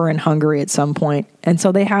Turks were in Hungary at some point. And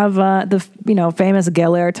so they have the famous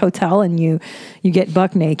Gellert Hotel, and you get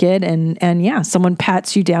buck naked, and someone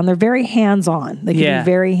pats you down. They're very hands-on. They can be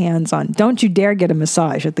very hands-on. Don't you dare get a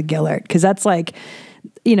massage at the Gellert, because that's like,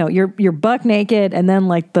 you're buck naked, and then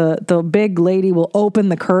like the big lady will open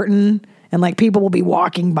the curtain, and like people will be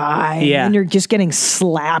walking by, and you're just getting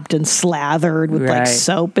slapped and slathered with like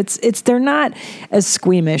soap. They're not as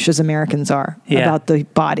squeamish as Americans are about the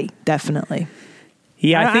body, definitely.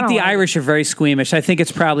 Yeah, I I think don't the like it. Irish are very squeamish. I think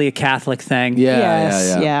it's probably a Catholic thing.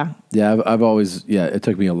 Yes, yeah. Yeah, I've always, it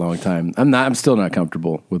took me a long time. I'm still not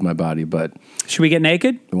comfortable with my body, but Should we get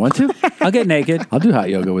naked? you want to? I'll get naked. I'll do hot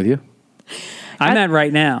yoga with you. I'm at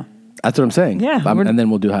right now That's what I'm saying. Yeah, And then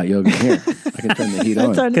we'll do hot yoga in here. I can turn the heat on.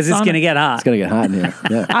 because it's going to get hot. It's going to get hot in here.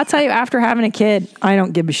 Yeah. I'll tell you, after having a kid, I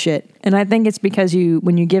don't give a shit. And I think it's because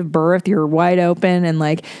when you give birth, you're wide open. And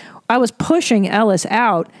like, I was pushing Ellis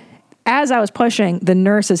out. As I was pushing, the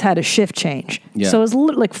nurses had a shift change. Yeah. So it was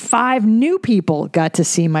like 5 new people got to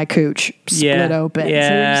see my cooch split open. So you're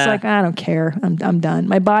just like, I don't care. I'm done.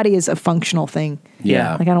 My body is a functional thing.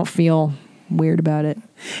 Yeah. Like, I don't feel weird about it.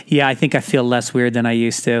 Yeah, I think I feel less weird than I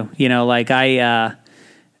used to. You know, like I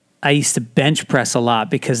used to bench press a lot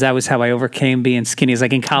because that was how I overcame being skinny. It's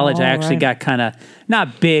like in college, I actually got kind of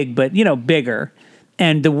not big, but bigger.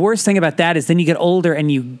 And the worst thing about that is then you get older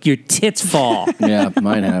and your tits fall. Yeah,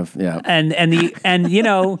 mine have. Yeah. And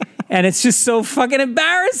it's just so fucking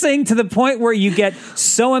embarrassing to the point where you get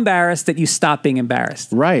so embarrassed that you stop being embarrassed.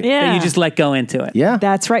 Right. Yeah. That you just let go into it. Yeah.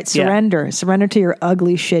 That's right. Yeah. Surrender to your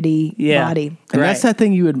ugly, shitty body. And Right. that's that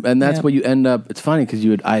thing that's what you end up. It's funny because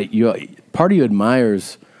part of you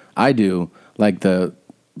admires. I do like the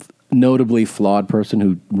notably flawed person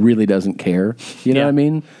who really doesn't care. You know Yeah. what I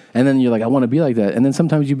mean? And then you're like, I want to be like that. And then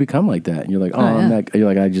sometimes you become like that, and you're like, I'm not. You're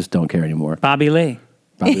like, I just don't care anymore. Bobby Lee.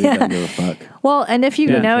 Probably doesn't give a fuck. Well, and if you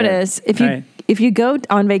notice, if you go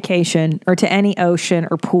on vacation or to any ocean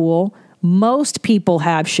or pool, most people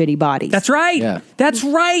have shitty bodies. That's right. Yeah. That's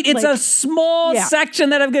right. It's Like, a small yeah.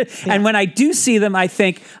 section that I'm good. And when I do see them, I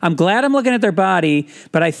think, I'm glad I'm looking at their body,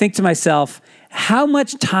 but I think to myself, how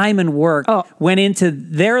much time and work went into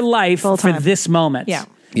their life Full for time. this moment? Yeah.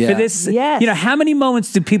 Yeah. For this, Yes. how many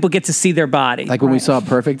moments do people get to see their body? Like when we saw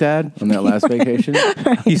Perfect Dad on that last vacation.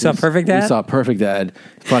 You saw Perfect Dad? We saw Perfect Dad,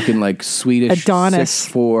 fucking like Swedish, Adonis.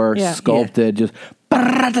 6'4", Yeah. sculpted, just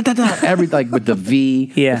every like with the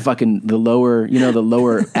V, Yeah. the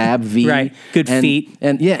lower ab V, Right. Good feet.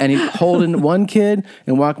 and he's holding one kid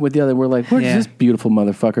and walking with the other. We're like, where does Yeah. this beautiful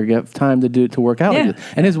motherfucker get time to work out? Yeah. Like this?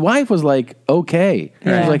 And his wife was like, okay, she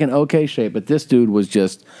was like in okay shape, but this dude was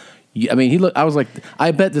just. I mean, he looked. I was like,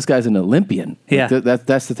 I bet this guy's an Olympian. Yeah. Like,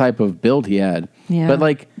 that's the type of build he had. Yeah. But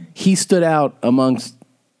like, he stood out amongst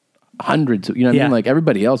hundreds. You know what I Yeah. mean? Like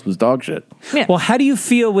everybody else was dog shit. Yeah. Well, how do you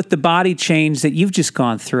feel with the body change that you've just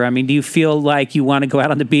gone through? I mean, do you feel like you want to go out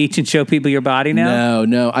on the beach and show people your body now?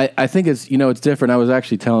 No. I think it's it's different. I was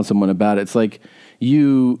actually telling someone about it. It's like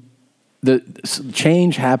the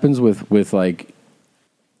change happens with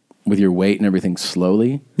your weight and everything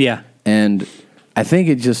slowly. Yeah. And I think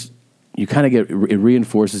it just you kind of it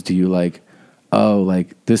reinforces to you like, oh,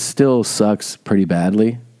 like this still sucks pretty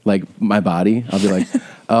badly. Like my body, I'll be like,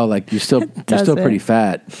 oh, like you're still pretty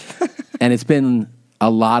fat, and it's been a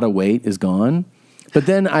lot of weight is gone. But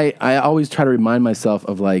then I always try to remind myself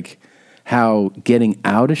of like how getting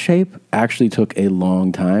out of shape actually took a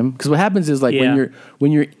long time. Because what happens is like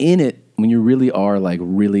when you're in it, when you really are like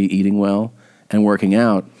really eating well and working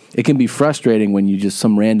out, it can be frustrating when you just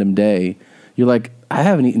some random day you're like, I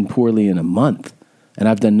haven't eaten poorly in a month, and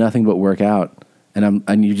I've done nothing but work out,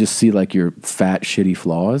 and you just see like your fat, shitty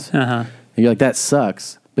flaws, and you're like, that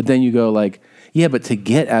sucks. But then you go like, yeah, but to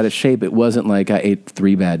get out of shape, it wasn't like I ate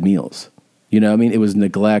 3 bad meals. You know what I mean? It was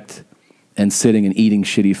neglect and sitting and eating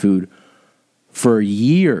shitty food for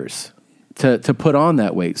years to put on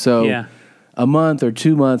that weight. So a month or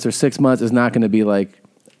 2 months or 6 months is not going to be like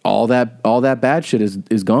all that bad shit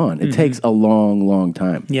is gone. It takes a long, long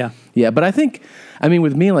time. Yeah. But I mean,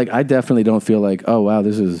 with me, like I definitely don't feel like, oh wow,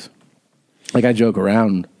 this is like I joke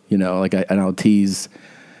around, and I'll tease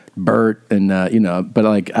Bert and but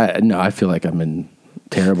like I feel like I'm in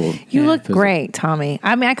terrible. You look great, Tommy.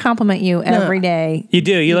 I mean, I compliment you every day. You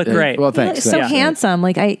do. You look great. Well, You look thanks. so handsome.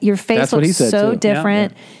 Like your face That's what he looks said, so too.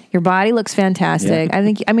 different. Your body looks fantastic.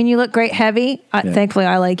 Yeah. I mean, you look great heavy. Thankfully,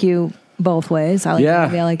 I like you both ways. I like you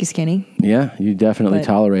heavy. I like you skinny. Yeah, you definitely But-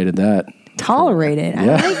 tolerated that. Tolerate it. I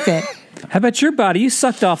liked it. How about your body? You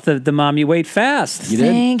sucked off the mom you weighed fast. You did?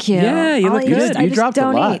 Thank you. Yeah, you look good. I You just dropped a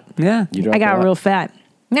don't lot. eat. Yeah. You dropped I got a lot. real fat.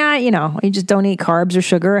 Nah, you just don't eat carbs or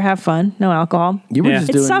sugar. Have fun. No alcohol. You were Yeah. just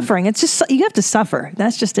It's doing suffering. It's just you have to suffer.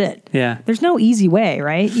 That's just it. Yeah. There's no easy way,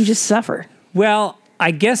 right? You just suffer. Well,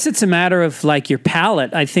 I guess it's a matter of like your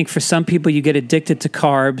palate. I think for some people you get addicted to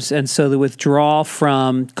carbs, and so the withdrawal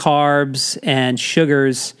from carbs and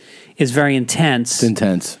sugars is very intense. It's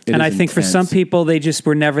intense. It And is I think for intense. some people they just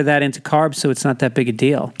were never that into carbs, so it's not that big a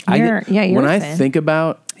deal. You're when a I fan. think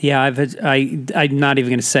about Yeah, I'm not even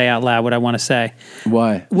going to say out loud what I want to say.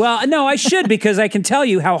 Why? Well, no, I should because I can tell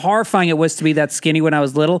you how horrifying it was to be that skinny when I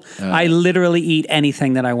was little. I literally eat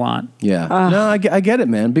anything that I want. Yeah. No, I get it,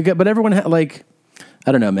 man. But everyone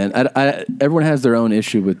I don't know, man. Everyone has their own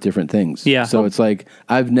issue with different things. Yeah. So it's like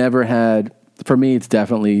I've never had. For me, it's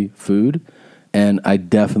definitely food, and I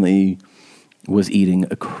definitely was eating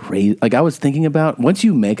a crazy. Like I was thinking about once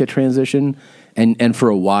you make a transition, and for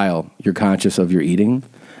a while you're conscious of your eating,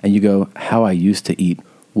 and you go, how I used to eat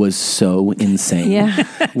was so insane. Yeah.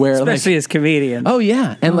 Where Especially as comedians. Oh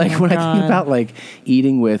yeah, and like when I think about like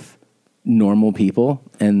eating with normal people,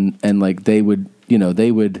 and like they would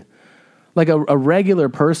like a regular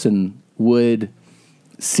person would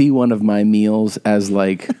see one of my meals as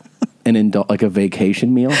like like a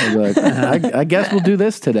vacation meal. They'd be like, I guess we'll do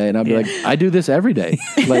this today, and I'd be like, I do this every day.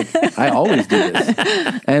 Like I always do this,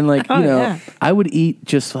 and like I would eat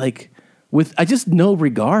just like. With I just no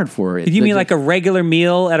regard for it. You mean like a regular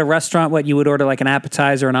meal at a restaurant? What you would order like an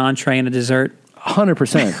appetizer, an entree, and a dessert?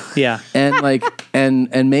 100%. Yeah, and like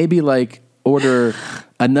and maybe like order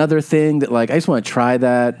another thing that like I just want to try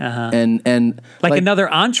that and like another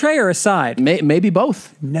entree or a side? Maybe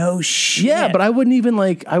both. No shit. Yeah, but I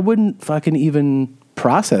wouldn't fucking even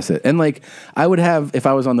process it. And like I would have if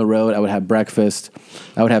I was on the road, I would have breakfast.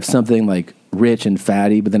 I would have something like rich and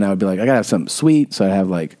fatty, but then I would be like I gotta have something sweet, so I'd have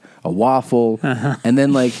like a waffle, and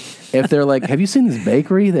then like if they're like, have you seen this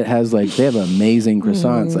bakery that has like they have amazing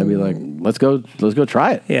croissants? I'd be like, let's go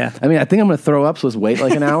try it. Yeah. I mean, I think I'm gonna throw up, so let's wait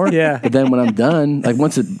like an hour. Yeah. But then when I'm done, like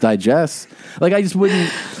once it digests, like I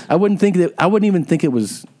wouldn't even think it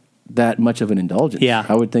was that much of an indulgence. Yeah.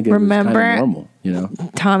 I would think it was kind of normal. You know,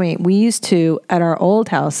 Tommy, we used to at our old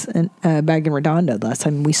house back in Redondo. Last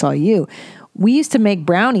time we saw you, we used to make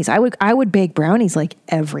brownies. I would bake brownies like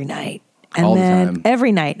every night. And all then the time.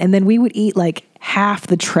 every night. And then we would eat like half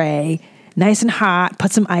the tray, nice and hot,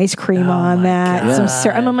 put some ice cream on that, some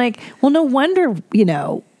syrup. And I'm like, well, no wonder,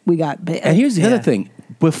 we got big. And here's the other thing.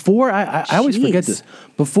 Before, I always forget this.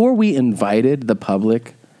 Before we invited the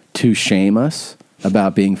public to shame us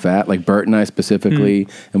about being fat, like Bert and I specifically,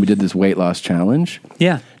 and we did this weight loss challenge.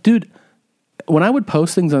 Yeah. Dude, when I would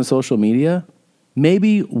post things on social media,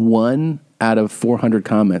 maybe 1 out of 400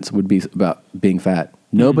 comments would be about being fat.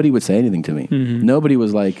 Nobody would say anything to me. Nobody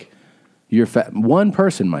was like, you're fat. One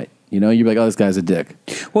person might. You'd be like, oh, this guy's a dick.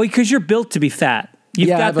 Well, because you're built to be fat. You've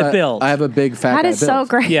got the build. I have a big fat That guy is build. so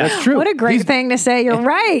great. Yeah. That's true. What a great thing to say. You're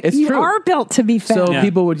right. It's you true. are built to be fat. So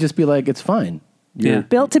people would just be like, it's fine. Yeah.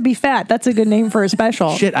 Built to be fat. That's a good name for a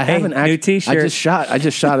special. Shit, I haven't new actually. t-shirt. I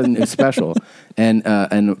just shot a new special, and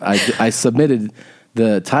I submitted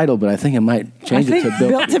the title, but I think I might change it to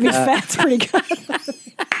Built to be Fat's pretty good.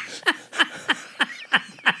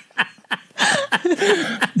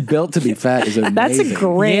 Built to be fat is amazing. That's a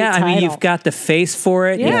great I mean, title. you've got the face for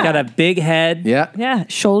it. Yeah. You've got a big head. Yeah. Yeah,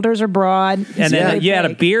 shoulders are broad. And then you add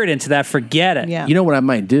a beard into that, forget it. Yeah. You know what I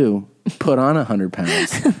might do? Put on 100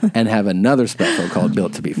 pounds and have another special called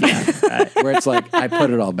Built to be Fat, right. Where it's like I put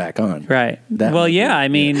it all back on. Right. That Well, might yeah, be- I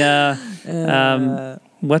mean,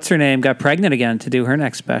 what's her name? Got pregnant again to do her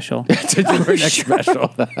next special. to do her next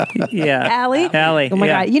special. Yeah. Allie? Allie. Oh my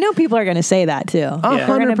yeah. God. People are going to say that too. Yeah. They're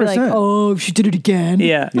going to be like, 100%. oh, she did it again.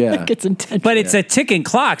 Yeah. Yeah. Like it's intentional. But it's a ticking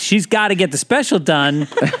clock. She's got to get the special done.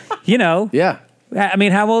 Yeah. I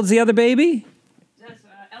mean, how old's the other baby?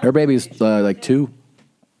 Her baby's like 2.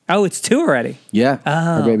 Oh, it's 2 already. Yeah.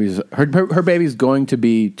 Her baby's going to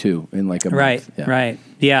be 2 in like a month. Right. Yeah. Right.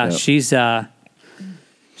 Yeah. Yep.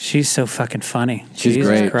 She's so fucking funny. She's Jesus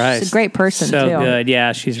great. Christ. She's a great person, so too. good.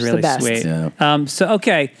 Yeah, she's really the best. sweet. Yeah.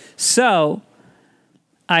 So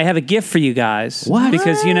I have a gift for you guys. What?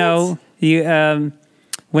 Because you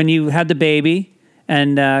when you had the baby,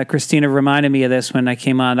 and Christina reminded me of this when I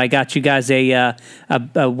came on. I got you guys a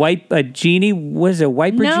genie. What is it?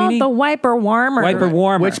 Wiper genie? the wiper warmer. Wiper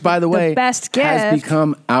warmer. Which, by the way, best has gift.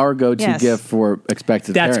 become our go-to Yes. gift for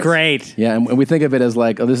expected That's parents. great. Yeah, and we think of it as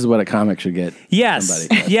like, oh, this is what a comic should get. Yes,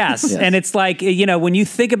 somebody. yes. And it's like, when you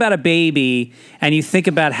think about a baby and you think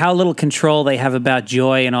about how little control they have about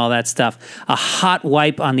joy and all that stuff, a hot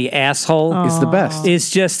wipe on the asshole It's the best. is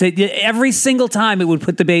just, every single time it would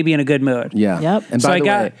put the baby in a good mood. Yeah. Yep. And So by I the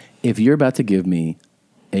got- way, if you're about to give me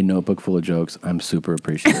a notebook full of jokes, I'm super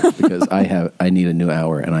appreciative because I need a new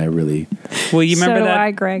hour, and I really. Well, you remember So do that?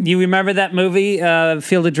 I, Greg. You remember that movie,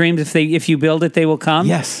 Field of Dreams? If you build it, they will come.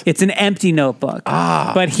 Yes. It's an empty notebook.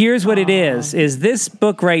 But here's what it is this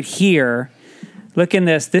book right here. Look in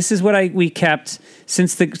this. This is what we kept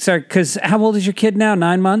since because how old is your kid now?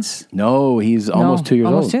 9 months? No, he's almost 2 years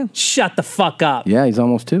almost old. 2. Shut the fuck up. Yeah, he's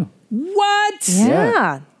almost 2. What?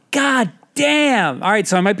 Yeah. God damn. All right,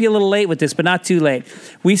 so I might be a little late with this, but not too late.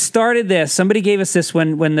 We started this. Somebody gave us this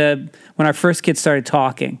when our first kids started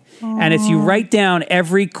talking. And it's you write down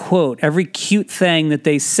every quote, every cute thing that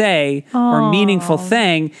they say or meaningful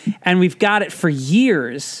thing, and we've got it for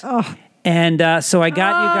years. And so I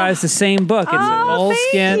got you guys the same book. It's an old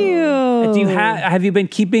skin. You. Do you have you been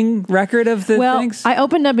keeping record of the things? I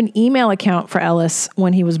opened up an email account for Ellis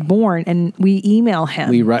when he was born, and we email him.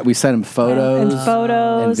 We send him photos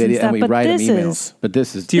and video, stuff, and we but write him this emails. is- But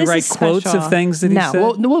this is Do you this write is quotes special. of things that he No. said?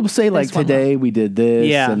 well, we'll say like This one today we did this,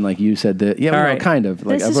 Yeah. and like you said that. Yeah, All well, right. kind of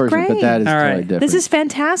like This a is version, but great. that is All totally right. different. This is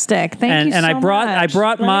fantastic. Thank you so I brought much.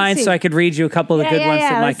 Let me mine see. so I could read you a couple of the good ones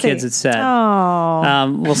that my let's kids see. had said.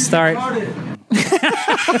 Oh. We'll start.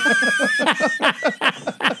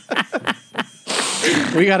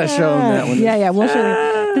 we got to show him that one. Yeah, we'll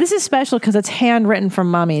show you. This is special because it's handwritten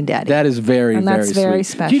from mommy and daddy. That is very, And that's very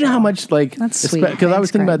sweet. Do you know special. how much like That's sweet. Because I was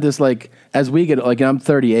Thanks, thinking Greg. about this like as we get like I'm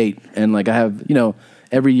 38 and like I have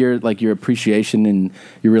every year like your appreciation and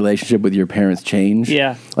your relationship with your parents change.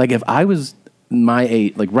 Yeah. Like if I was my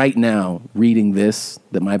age, like right now, reading this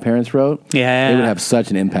that my parents wrote, Yeah. it would have such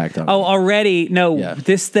an impact on me. Oh, already? No, Yeah.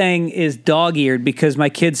 this thing is dog-eared because my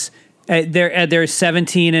kids, they're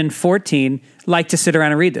 17 and 14, like to sit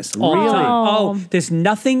around and read this all the Really? time. Oh, there's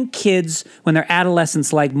nothing kids, when they're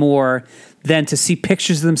adolescents, like more than to see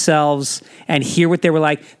pictures of themselves and hear what they were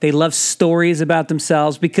like. They love stories about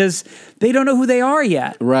themselves because they don't know who they are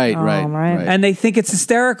yet. Right. And they think it's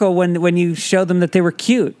hysterical when you show them that they were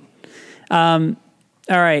cute. All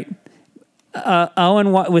right.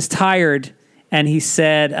 Owen was tired, and he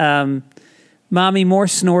said, Mommy, more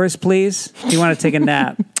snores, please. Do you want to take a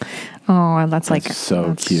nap? Oh, that's like so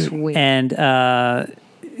that's cute. Sweet. And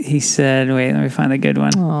he said, wait, let me find a good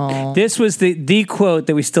one. This was the quote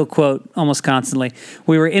that we still quote almost constantly.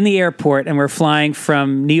 We were in the airport, and we're flying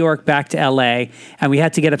from New York back to L.A., and we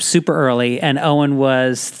had to get up super early, and Owen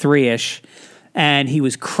was 3-ish, and he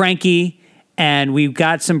was cranky. And we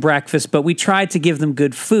got some breakfast, but we tried to give them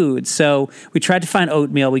good food. So we tried to find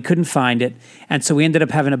oatmeal. We couldn't find it. And so we ended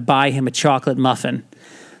up having to buy him a chocolate muffin.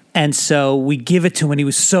 And so we give it to him, and he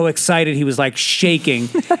was so excited. He was like shaking.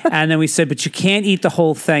 And then we said, but you can't eat the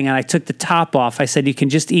whole thing. And I took the top off. I said, you can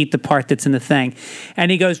just eat the part that's in the thing.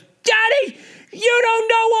 And he goes, Daddy, you don't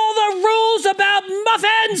know all the rules about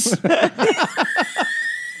muffins.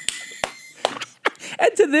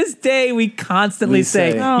 And to this day, we constantly We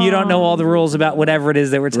say, say, you don't know all the rules about whatever it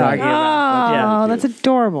is that we're talking about. Yeah. Oh, that's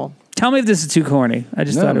adorable. Tell me if this is too corny. I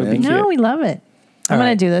just No, thought it would be man. cute. No, we love it. I'm All going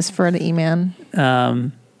right. to do this for the E-Man.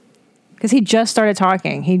 Because he just started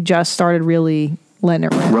talking. He just started really letting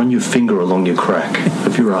it rip. Run your finger along your crack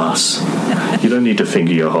of your ass. You don't need to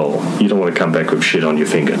finger your hole. You don't want to come back with shit on your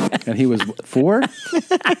finger. And he was 4?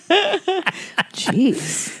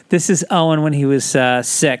 Jeez. This is Owen when he was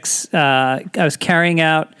 6. I was carrying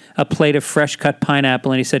out a plate of fresh cut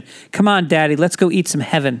pineapple, and he said, come on, Daddy, let's go eat some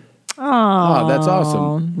heaven. Oh, that's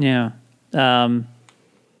awesome. Yeah.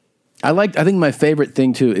 I think my favorite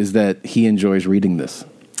thing too is that he enjoys reading this.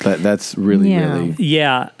 That's really, Yeah. really.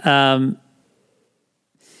 Yeah.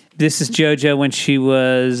 This is JoJo when she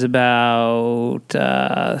was about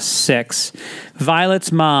 6.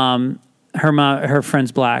 Violet's mom, her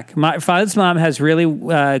friend's black. Violet's mom has really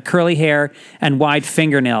curly hair and wide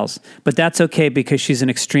fingernails, but that's okay because she's an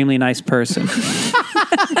extremely nice person.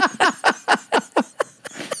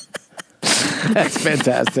 That's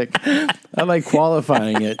fantastic. I like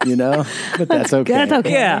qualifying it, but that's okay. That's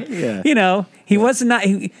okay. Yeah. Yeah. He was not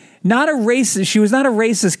a racist. She was not a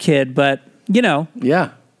racist kid, but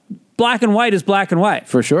Yeah, black and white is black and white.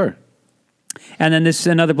 for sure. And then this is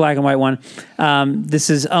another black and white one. This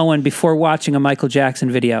is Owen before watching a Michael Jackson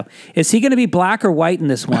video. Is he going to be black or white in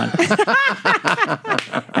this one?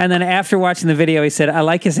 And then after watching the video, he said, I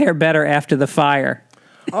like his hair better after the fire.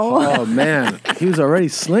 Oh man, he was already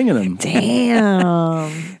slinging them.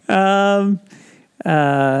 Damn.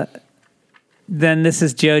 Then this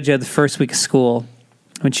is JoJo the first week of school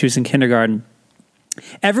when she was in kindergarten.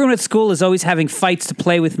 Everyone at school is always having fights to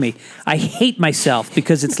play with me. I hate myself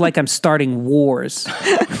because it's like I'm starting wars.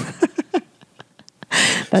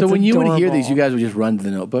 That's So when you would hear adorable. these, you guys would just run to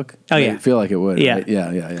the notebook. Oh, I yeah. feel like it would. Yeah. Right?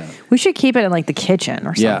 Yeah. We should keep it in like the kitchen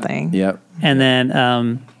or Yeah. something. Yeah. And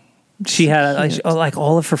then she had like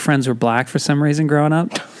all of her friends were black for some reason growing up.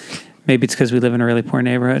 Maybe it's because we live in a really poor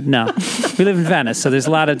neighborhood. No, we live in Venice, so there's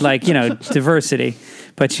a lot of diversity.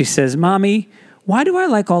 But she says, Mommy, why do I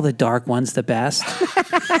like all the dark ones the best?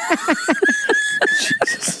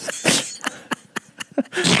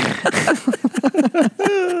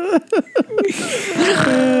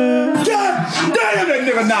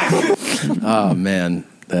 Oh man,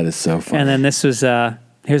 That is so funny. And then this was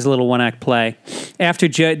here's a little one-act play. After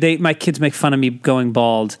my kids make fun of me going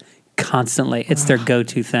bald constantly. It's their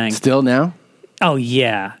go-to thing. Still now? Oh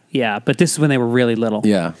yeah. But this is when they were really little.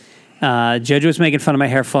 Yeah. Jojo was making fun of my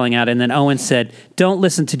hair falling out, and then Owen said, "Don't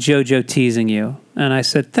listen to Jojo teasing you." And I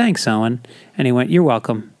said, "Thanks, Owen." And he went, "You're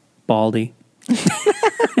welcome, Baldy."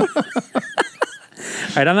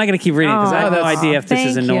 All right, I'm not going to keep reading because I have no idea if this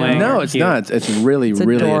is thank you. annoying. No, or it's cute. not. It's really, It's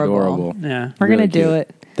really adorable. adorable. Yeah. We're going to Really do cute.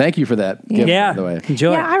 it. Thank you for that. gift, Yeah. by the way.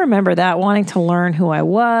 Enjoy. Yeah, I remember that, wanting to learn who I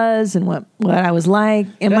was and what I was like.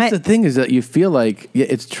 That's the thing is that you feel like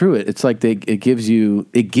it's true. It's like it gives you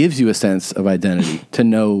a sense of identity to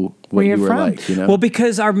know what Where you you're were from. like. You know. Well,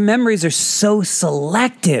 because our memories are so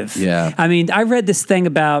selective. Yeah. I mean, I read this thing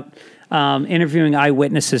about interviewing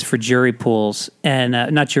eyewitnesses for jury pools and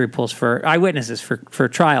not jury pools, for eyewitnesses for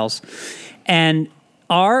trials. And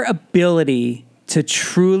our ability to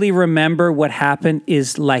truly remember what happened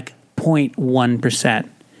is like 0.1%.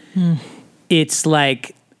 It's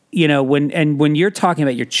like, when you're talking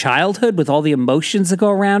about your childhood with all the emotions that go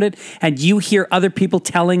around it, and you hear other people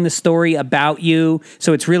telling the story about you,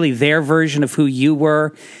 so it's really their version of who you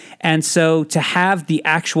were. And so to have the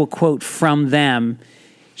actual quote from them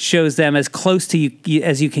shows them as close to you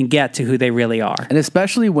as you can get to who they really are. and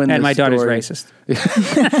especially when And the my daughter's story-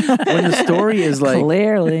 racist. when the story is like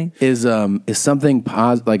Clearly. is something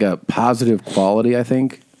like a positive quality, I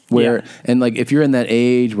think. Where Yeah. and like if you're in that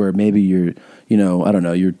age where maybe you're I don't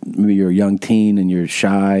know, maybe you're a young teen and you're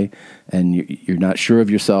shy and you're not sure of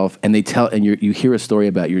yourself, and they tell and you hear a story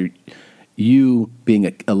about you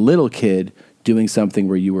being a little kid doing something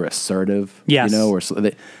where you were assertive, Yes.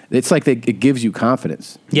 it's like it gives you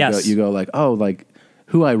confidence. Yes. You go like, oh, like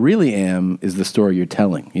who I really am is the story you're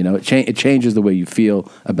telling. It changes the way you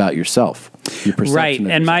feel about yourself, your perception. Right. of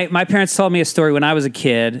And yourself. my parents told me a story when I was a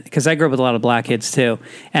kid, because I grew up with a lot of black kids too.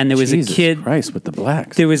 And there was Jesus a kid. Christ with the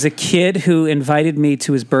blacks. There was a kid who invited me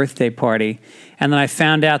to his birthday party, and then I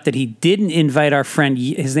found out that he didn't invite our friend.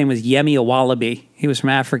 His name was Yemi Awalabi. He was from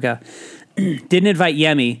Africa. Didn't invite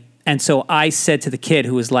Yemi, and so I said to the kid,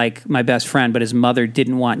 who was like my best friend, but his mother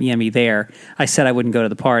didn't want Yemi there, I said I wouldn't go to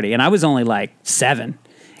the party, and I was only like 7.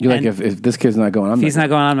 You're like, And if this kid's not going, if he's not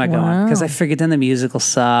going, I'm not going, Wow. because I figured then the music will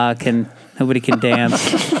suck and nobody can dance.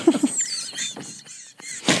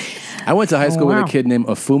 I went to high school wow. with a kid named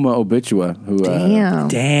Afuma Obichua, who, Damn.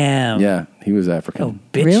 Damn. yeah, he was African.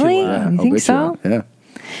 Obichua. Really? Yeah, You think Obichua. so? Yeah.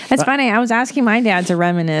 It's funny. I was asking my dad to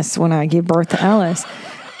reminisce when I gave birth to Ellis.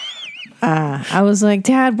 I was like,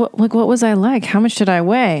 Dad, what was I like? How much did I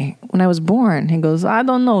weigh when I was born? He goes, I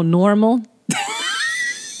don't know, normal.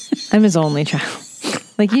 I'm his only child.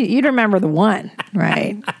 Like you'd remember the one,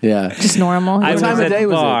 right? Yeah. Just normal. I What was time at of day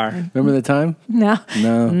was bar. it? Remember the time? No.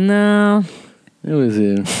 No. It was,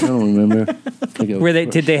 I don't remember.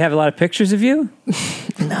 Did they have a lot of pictures of you?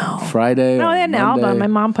 Friday? No, or they had an Monday? album. My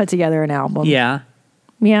mom put together an album. Yeah.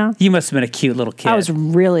 Yeah. You must have been a cute little kid. I was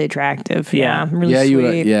really attractive. Yeah. Yeah.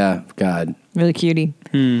 Really Yeah, sweet. God. Really cutie.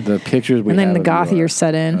 The pictures we And then have the of goth you years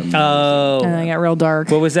set in. And Oh. I got real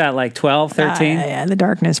dark. What was that, like 12, 13? Yeah, the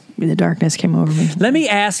darkness came over me. Let me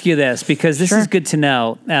ask you this, because this Sure. is good to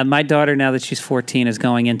know. My daughter, now that she's 14, is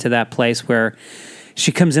going into that place where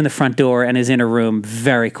she comes in the front door and is in her room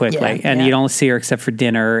very quickly. Yeah, and yeah. you don't see her except for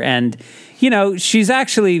dinner. And, she's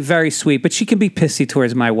actually very sweet, but she can be pissy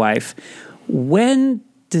towards my wife. When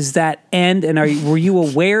does that end? And were you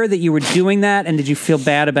aware that you were doing that? And did you feel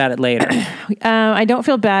bad about it later? I don't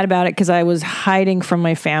feel bad about it because I was hiding from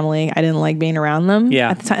my family. I didn't like being around them.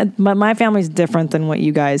 Yeah. At the time, my family's different than what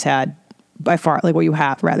you guys had, by far, like what you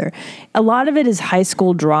have, rather. A lot of it is high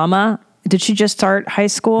school drama. Did she just start high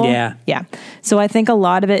school? Yeah. Yeah. So I think a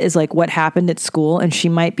lot of it is like what happened at school, and she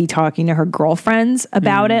might be talking to her girlfriends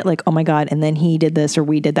about it. Like, oh my God, and then he did this or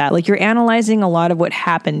we did that. Like you're analyzing a lot of what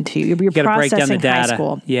happened to you. You're gotta break down the processing high data.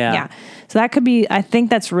 school. Yeah. Yeah. So that could be, I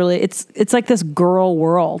think that's really, it's like this girl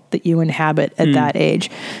world that you inhabit at that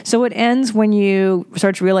age. So it ends when you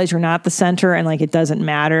start to realize you're not the center and like it doesn't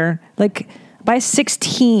matter. Like by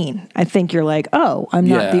 16, I think you're like, oh, I'm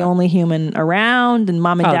not Yeah. the only human around, and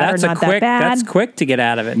mom and dad are not that bad. That's quick to get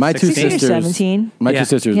out of it. My two 16. You're sisters. 17. My Yeah. two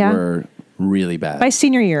sisters Yeah. were really bad. By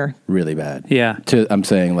senior year. Really bad. Yeah. I'm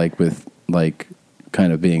saying like with like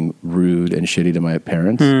kind of being rude and shitty to my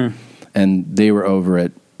parents, and they were over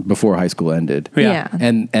it before high school ended. Yeah.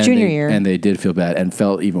 And Junior they, year. and they did feel bad and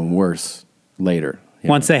felt even worse later.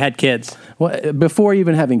 Once they had kids. Well, before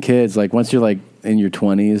even having kids, like once you're like in your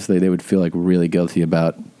 20s, they would feel like really guilty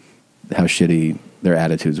about how shitty their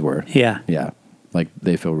attitudes were. Yeah. Yeah. Like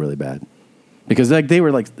they feel really bad because like they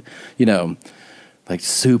were like, like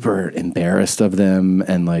super embarrassed of them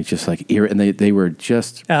and like just like and they were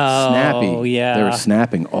just snappy. Yeah. They were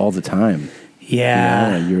snapping all the time.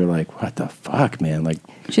 Yeah. And you were like, what the fuck, man? Like,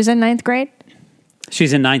 She's in 9th grade?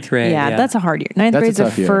 She's in 9th grade. Yeah, that's a hard year. 9th grade's the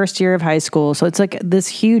first year of high school. So it's like this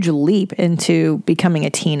huge leap into becoming a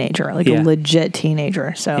teenager, like a legit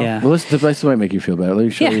teenager. So well, this might make you feel better. Let me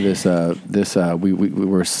show you this. We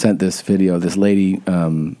were sent this video. This lady,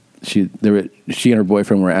 she and her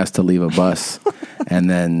boyfriend were asked to leave a bus, and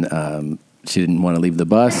then she didn't want to leave the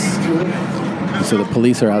bus. And so the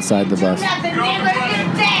police are outside the bus.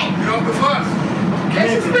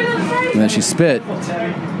 And then she spit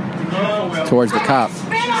towards the cop.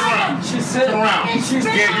 She's sitting around. She's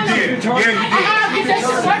retarded.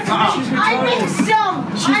 I mixed them.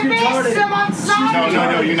 I'm sorry.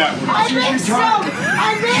 No, you're not. I mixed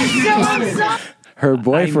them. Her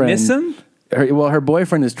boyfriend. I miss him? Her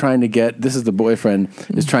boyfriend is trying to get, this is the boyfriend,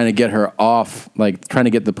 is trying to get her off, like trying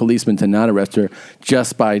to get the policeman to not arrest her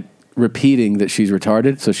just by repeating that she's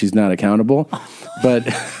retarded, so she's not accountable. But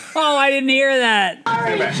oh, I didn't hear that.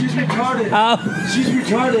 She's retarded. Oh. She's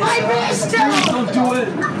retarded. I missed him. Please don't do it.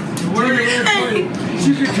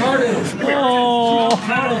 She's retarded. Oh.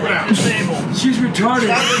 She's retarded.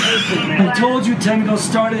 I told you 10 minutes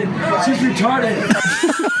started. She's retarded.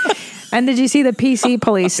 And did you see the PC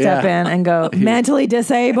police step in and go, mentally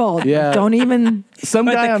disabled? Yeah. Don't even. some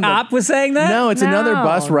But guy the cop was saying that? No, it's another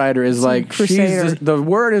bus rider is like, the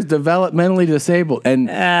word is developmentally disabled. And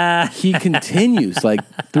he continues like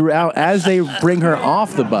throughout as they bring her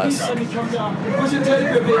off the bus. Where's your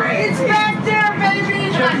teddy bear, baby? It's back there, baby.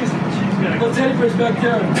 The teddy bear's back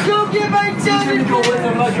there. Go get my She's gonna teddy go with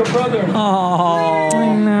bear. him like your brother. Oh.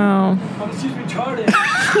 I know. She's retarded.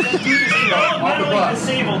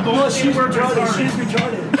 No, she's retarded. She's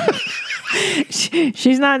retarded.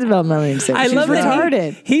 She's not developmentally disabled. She's love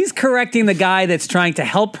retarded. that he's correcting the guy that's trying to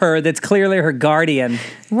help her, that's clearly her guardian.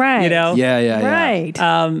 Right. You know? Yeah. Right.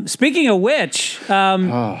 Speaking of which,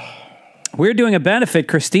 we're doing a benefit,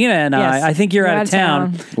 Christina and Yes. I think you're out of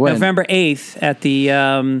town. When? November 8th at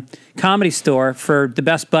the Comedy Store for the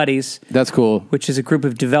Best Buddies. That's cool. Which is a group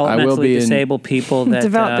of developmentally disabled people that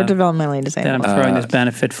They're developmentally disabled. that I'm throwing this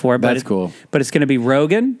benefit for. But That's cool. But it's going to be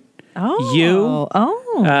Rogan, you,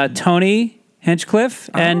 Tony Hinchcliffe,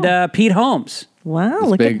 and Pete Holmes. Wow,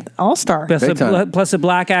 look big. at All-Star. Plus a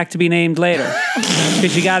black act to be named later.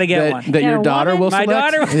 Because you got to get one. That your daughter will My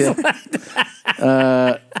select? daughter will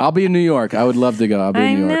select. I'll be in New York. I would love to go. I'll be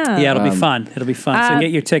in New York. know. Yeah, it'll be fun. It'll be fun. So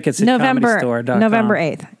get your tickets at comedystore.com. November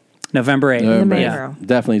 8th. November 8th. In the main Yeah. room.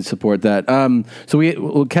 Definitely support that. So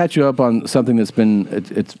we'll catch you up on something that's been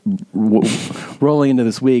it's rolling into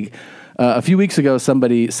this week. A few weeks ago,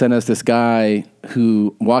 somebody sent us this guy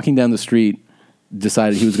who, walking down the street,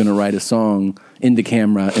 decided he was going to write a song into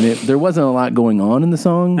camera, and there wasn't a lot going on in the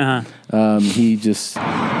song. He just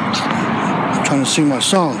trying to sing my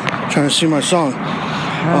song.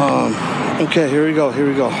 Okay, here we go.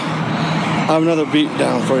 I have another beat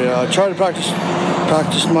down for you. I try to practice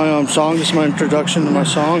my song. This is my introduction to my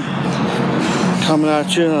song. Coming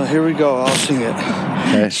at you. Here we go. I'll sing it.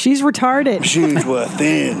 okay. She's retarded. Machines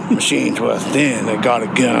within. I got a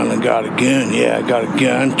gun. Yeah, I got a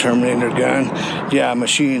gun. Terminator gun. Yeah,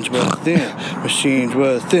 machines within.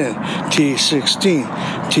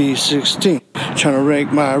 T16. Trying to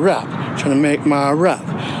rank my rap. Trying to make my rap.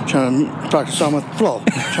 Trying to practice on my flow.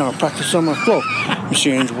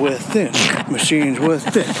 Machines within. I'm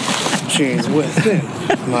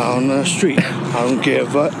out on the street. I don't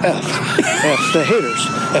give a F. F the haters.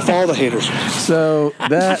 F all the haters. So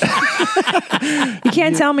that You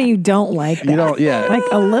can't tell me you don't like that. you don't. Yeah, Like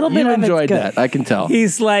a little bit You of enjoyed it's good. that. I can tell.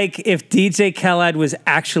 He's like if DJ Khaled was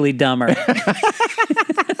actually dumber.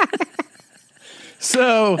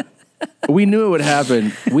 So we knew it would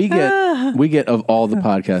happen. We get of all the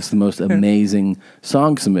podcasts the most amazing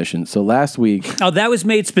song submissions. So last week, Oh, that was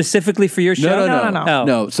made specifically for your show? No. Oh.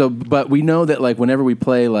 no. So, but we know that like whenever we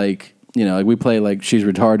play like we play like She's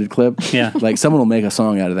Retarded clip. Yeah. Like someone will make a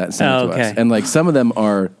song out of that and send it to us, and like some of them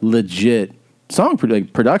are legit song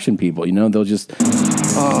production people. They'll just.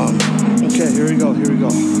 Okay, here we go. I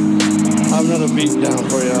have another beat down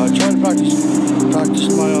for you. I try to practice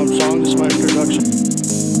my song. This is my introduction.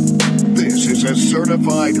 This is a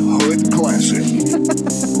certified hood classic.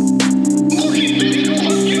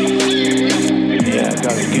 Yeah, I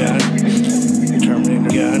got a gun. Terminator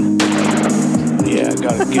gun. Yeah, I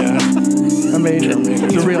got a gun. I mean,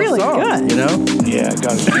 it's a real really song. good. Yeah, I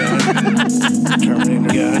got a gun.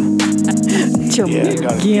 Terminator gun. Yeah, I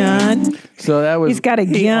got a gun. So that was. He's got a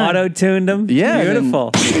He gun. auto-tuned him. Yeah,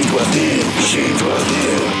 Beautiful. Machines within.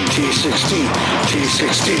 T16,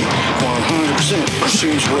 100%.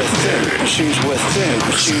 Machines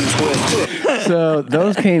within. So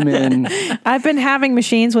those came in. I've been having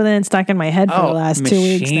Machines Within stuck in my head for the last 2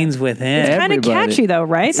 weeks. Machines Within. It's kind of catchy though,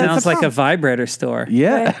 right? Sounds like a vibrator store.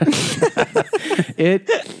 Yeah.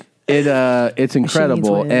 It's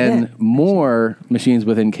incredible, and more Machines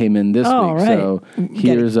Within came in this week. Right. So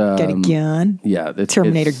here's get a gun. Yeah,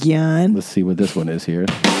 Terminator gun. Let's see what this one is here.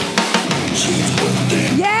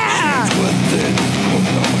 Yeah.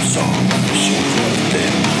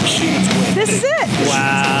 This is it.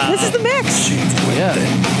 Wow. This is the mix. Yeah.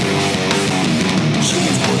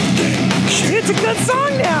 It's a good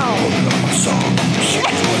song now.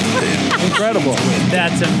 Incredible.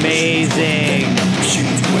 That's amazing.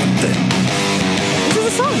 This is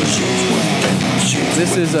a song.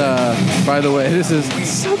 This is by the way, this is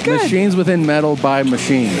so good. Machines Within Metal by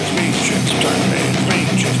Machine.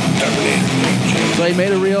 So he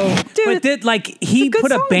made a real. Dude, But he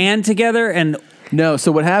put a band together and. No,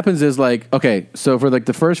 so what happens is so for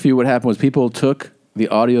the first few, what happened was people took the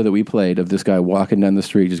audio that we played of this guy walking down the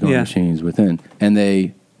street just going Machines Within, and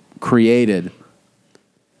they created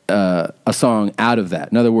a song out of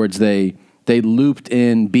that. In other words, they looped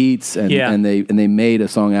in beats and they made a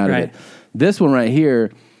song out of it. This one right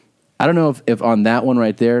here, I don't know if on that one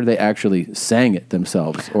right there they actually sang it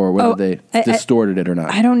themselves or whether they distorted it or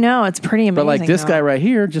not. I don't know. It's pretty amazing. But this guy right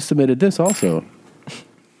here just submitted this also.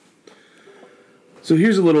 So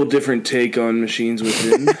here's a little different take on Machines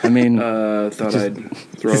Within. I mean, thought I'd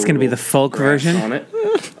throw. Is this going to be the folk version on it?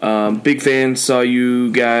 Big fan. Saw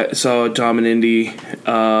Tom and Indy,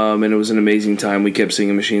 and it was an amazing time. We kept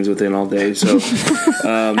singing Machines Within all day. So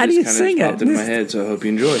how do you sing it? Popped into my head. So I hope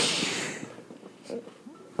you enjoy.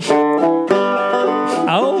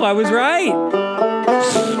 Oh, I was right.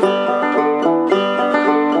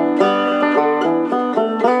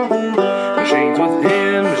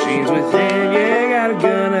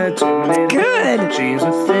 Good. Machines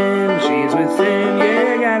within,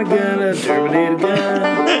 yeah, got a gun, a Terminator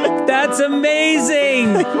gun. That's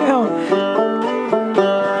amazing.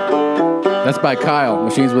 That's by Kyle.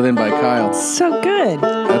 Machines Within by Kyle. So good.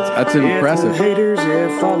 That's impressive. If the haters,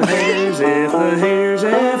 if all the haters, if the haters,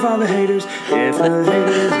 if all the haters, if the haters,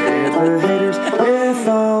 if the haters, if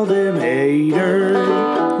all them haters.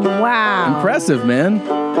 Wow. Impressive, man.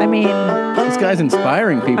 I mean, this guy's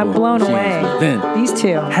inspiring people. I'm blown away. These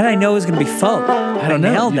two. How did I know it was going to be folk? I don't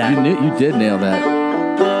know. Nailed that. You did nail that.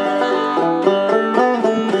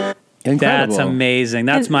 Incredible. That's amazing.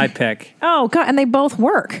 That's my pick. Oh, God. And they both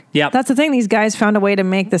work. Yep. That's the thing. These guys found a way to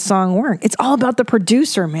make the song work. It's all about the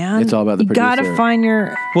producer, man. It's all about the You producer. got to find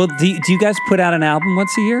your... Well, do you guys put out an album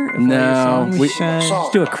once a year? No. We should. Let's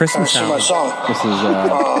do a Christmas album. My song. This is...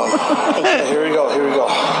 Okay, here we go.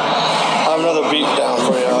 I have another beat down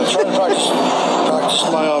for you. I try to practice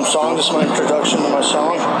my song. This is my introduction to my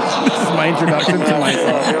song. This is my introduction to my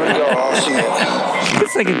song. Here we go. I'll sing it.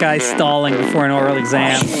 It's like a guy stalling before an oral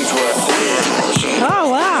exam. Oh,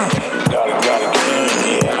 wow. Got it,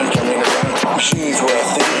 yeah. I'm coming around. Machines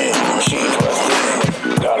within.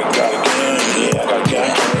 Got it, yeah. Got a gun.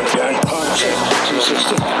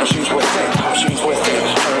 100%. Machines within.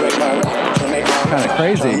 Kind of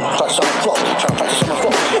crazy. Practice on the floor.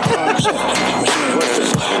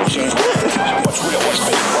 Machines within. What's real, what's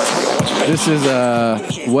fake, This is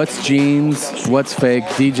What's Jeans, What's Fake,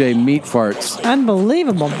 DJ Meat Farts.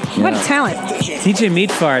 Unbelievable. What a talent. DJ Meat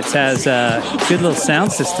Farts has a good little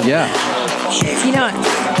sound system. Yeah. You know,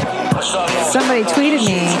 somebody tweeted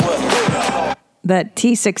me that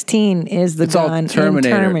T16 is the It's all gun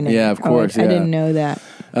Terminator. in Terminator. Yeah, of course, I yeah. didn't know that.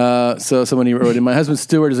 So somebody wrote in, my husband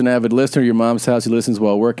Stuart is an avid listener. Your mom's house, he listens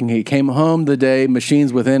while working. He came home the day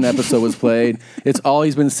Machines Within episode was played. It's all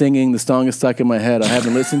he's been singing. The song is stuck in my head. I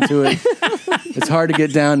haven't listened to it. It's hard to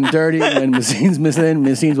get down and dirty, and Machines Within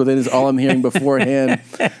is all I'm hearing beforehand.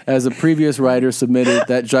 As a previous writer submitted,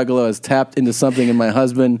 that juggalo has tapped into something in my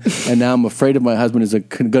husband, and now I'm afraid of my husband is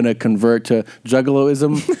going to convert to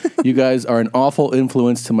juggaloism. You guys are an awful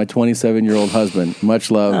influence to my 27-year-old husband.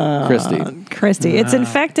 Much love, Christy. Christy, it's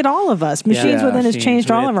infected all of us. Machines Within has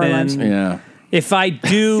changed all of our lives. Yeah. If I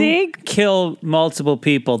do kill multiple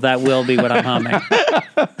people, that will be what I'm humming.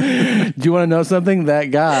 Do you want to know something? That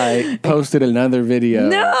guy posted another video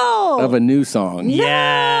of a new song.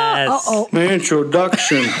 Yes. Uh-oh. My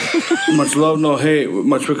introduction. Much love, no hate.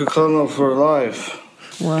 Much we could call for life.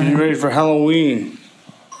 Getting ready for Halloween.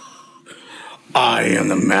 I am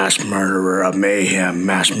the mass murderer of mayhem.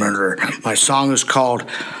 Mass murderer. My song is called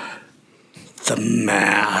The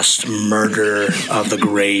Mass Murder of the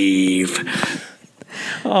Grave.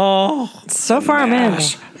 Oh. So far, I'm in.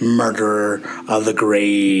 murderer of the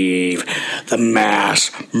grave. The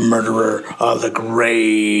mass murderer of the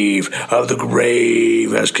grave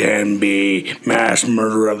as can be. Mass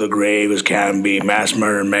murderer of the grave as can be. Mass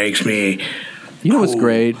murder makes me. You know what's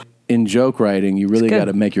great? In joke writing, you really got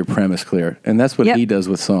to make your premise clear. And that's what he does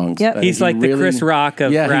with songs. Yep. He's like the Chris Rock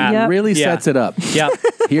of rap. He really sets it up. Yep.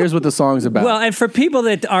 Here's what the song's about. Well, and for people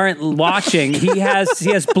that aren't watching, he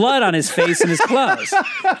has blood on his face and his clothes.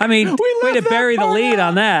 I mean, way to bury the lead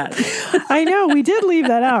on that. I know, we did leave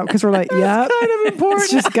that out because we're like, yeah, kind of important.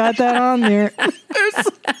 it's just got that on there. There's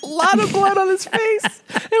a lot of blood on his face,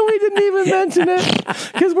 and we didn't even mention it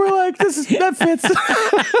because we're like, that fits.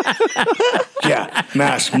 Yeah,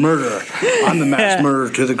 mass murder. I'm the mass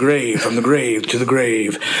murderer to the grave, from the grave to the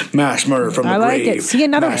grave. Mass murder from the grave. I like it. See,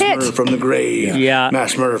 another mass hit. Murder from the grave. Yeah.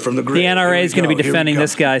 Mass murder from the grave. The NRA is going to be defending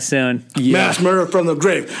this guy soon. Yeah. Mass murder from the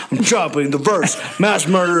grave. I'm chopping the verse. Mass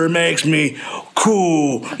murderer makes me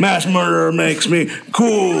cool. Mass murderer makes me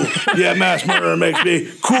cool. Yeah, mass murderer makes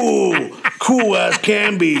me cool. Cool as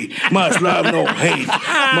can be. Much love, no hate.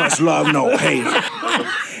 Much love, no hate.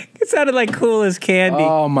 It sounded like cool as candy.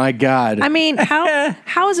 Oh my God! I mean,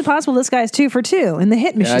 how is it possible this guy's 2 for 2 in the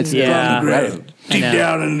hit machine? Deep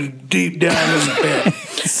down in the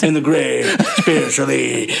pit, in the grave,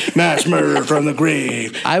 spiritually, mass murder from the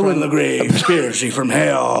grave, from the grave, spiritually from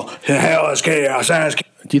hell. Hell is chaos.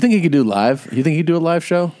 Do you think he could do live? Do you think he'd do a live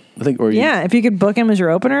show? I think, if you could book him as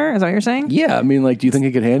your opener, is that what you're saying? Yeah, I mean, like, do you think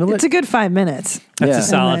he could handle it? It's a good 5 minutes. That's a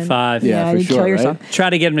solid 5. Yeah, for you sure. kill yourself. Right?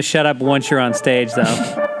 Try to get him to shut up once you're on stage,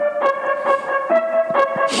 though.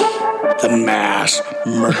 The mass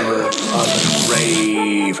murderer of the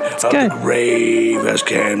grave, good. the grave as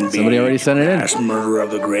can be. Somebody already sent it in. Mass murderer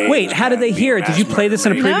of the grave. Wait, how did they hear it? Did you play this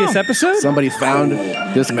in a previous episode? Somebody found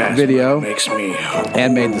this video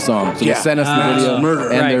and made the song. So they sent us the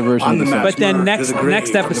video and their version of the song. But then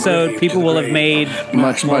next episode, people will have made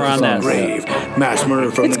much more on that. Mass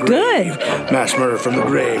murder from the grave. Mass murder from the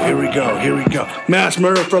grave. Here we go. Mass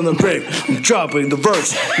murder from the grave. I'm chopping the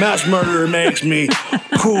verse. Mass murderer makes me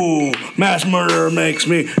cool. Mass murderer makes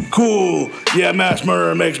me cool. Yeah, mass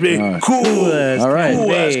murderer makes me cool. All right.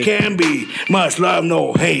 Cool as can be. Much love,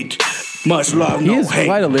 no hate. Much love, no hate. He is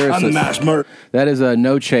quite a lyricist. I'm the mass murderer. That is a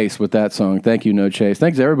No Chase with that song. Thank you, No Chase.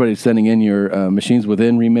 Thanks to everybody sending in your Machines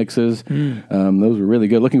Within remixes. Those were really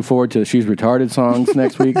good. Looking forward to She's Retarded songs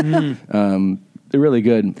next week. They're really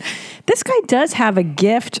good. This guy does have a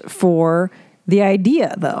gift for the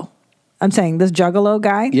idea, though. I'm saying this Juggalo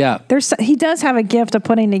guy. Yeah. He does have a gift of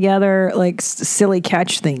putting together like silly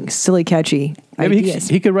catchy Maybe ideas.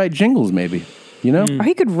 he could write jingles, maybe. You know? Or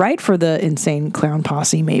he could write for the Insane Clown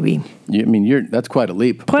Posse, maybe. I mean, that's quite a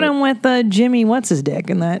leap. Put him with Jimmy, what's his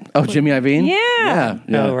dick, and that. Oh, Jimmy Iovine? Yeah.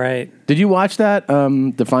 Oh, right. Did you watch that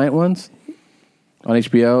Defiant Ones on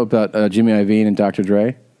HBO about Jimmy Iovine and Dr.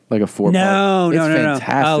 Dre? Like a 4-part. No. It's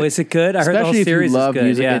fantastic. Oh, is it good? I heard the whole Especially series if you love is good.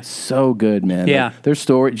 music. Yeah. It's so good, man. Yeah. Like, their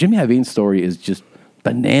story, Jimmy Iovine's story is just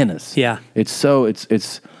bananas. Yeah. It's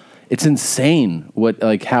insane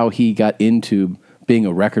how he got into being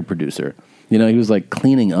a record producer. You know, he was like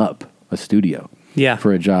cleaning up a studio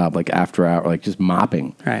for a job, like after hour, like just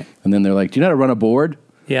mopping. Right. And then they're like, do you know how to run a board?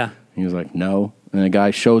 Yeah. And he was like, no. And the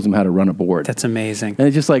guy shows him how to run a board. That's amazing. And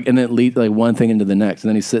it's just like, and it leads like one thing into the next. And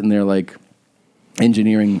then he's sitting there like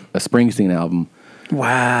engineering a Springsteen album.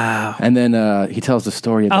 Wow. And then he tells the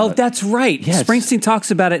story about... Oh, that's right. Yeah, Springsteen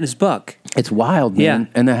talks about it in his book. It's wild, man. Yeah.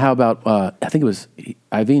 And then how about, I think it was,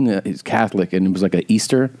 Ivine is Catholic, and it was like an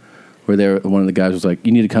Easter, where one of the guys was like,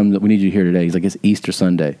 you need to come, we need you here today. He's like, it's Easter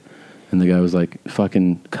Sunday. And the guy was like,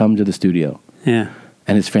 fucking come to the studio. Yeah.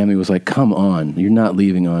 And his family was like, come on, you're not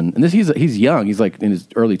leaving on... And he's young, he's like in his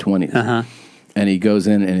early 20s. Uh-huh. And he goes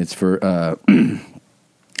in, and it's for,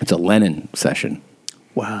 it's a Lennon session.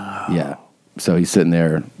 Wow. Yeah. So he's sitting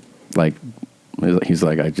there, like, he's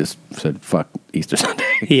like, I just said, fuck Easter Sunday.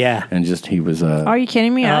 Yeah. And he was... Are you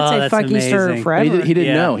kidding me? I'd say that's fuck Easter amazing. forever. He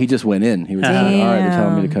didn't know. He just went in. He was like, all right, they're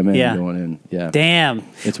telling me to come in. Yeah. I'm going in. Yeah. Damn.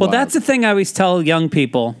 It's well, wild. that's the thing I always tell young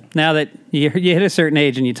people. Now that you hit a certain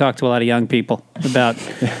age and you talk to a lot of young people about,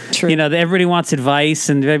 everybody wants advice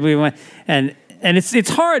and and it's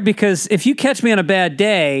hard because if you catch me on a bad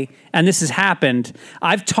day and this has happened,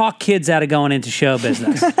 I've talked kids out of going into show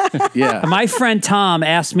business. Yeah. My friend Tom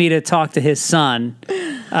asked me to talk to his son,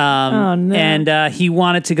 and he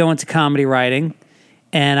wanted to go into comedy writing,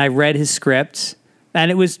 and I read his script, and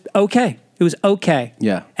it was okay. It was okay.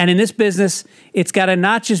 Yeah. And in this business, it's got to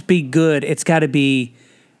not just be good, it's got to be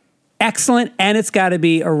excellent, and it's got to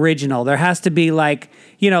be original. There has to be like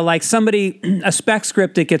somebody, a spec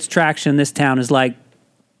script that gets traction in this town is like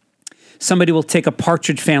somebody will take a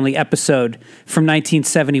Partridge Family episode from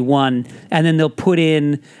 1971 and then they'll put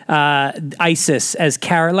in ISIS as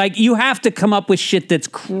character. Like, you have to come up with shit that's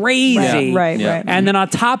crazy. Right. And then on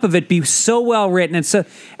top of it, be so well written.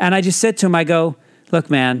 And I just said to him, I go, look,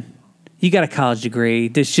 man, you got a college degree.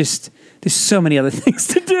 There's so many other things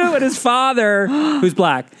to do. And his father, who's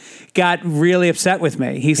black, got really upset with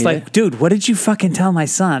me. He's like, dude, what did you fucking tell my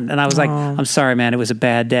son? And I was like, I'm sorry, man. It was a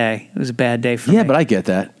bad day. It was a bad day for me. Yeah, but I get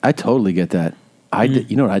that. I totally get that. I did,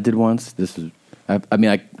 you know what I did once?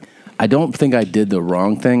 I don't think I did the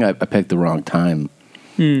wrong thing. I picked the wrong time.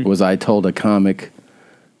 Was I told a comic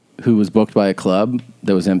who was booked by a club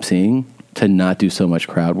that was emceeing to not do so much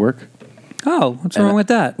crowd work. Oh, what's wrong with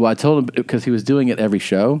that? Well, I told him because he was doing it every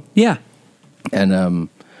show. Yeah. And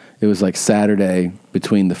it was like Saturday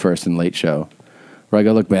between the first and late show, where I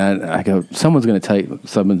go, look, man, someone's going to tell you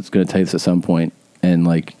this at some point, and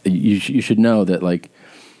like you should know that like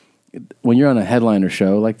when you're on a headliner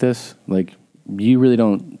show like this, like you really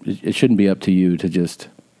don't. It shouldn't be up to you to just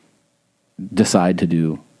decide to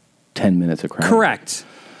do 10 minutes of crowd. Correct.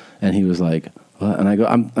 And he was like, well, and I go,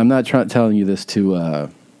 I'm not telling you this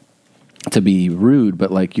to be rude,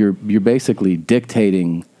 but like you're basically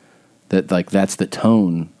dictating that like that's the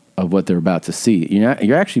tone of what they're about to see.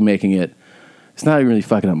 You're actually making it. It's not even really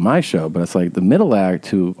fucking up my show, but it's like the middle act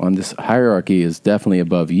who on this hierarchy is definitely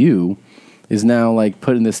above you is now like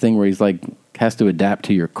put in this thing where he's like has to adapt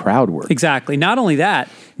to your crowd work. Exactly. Not only that,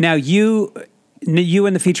 now you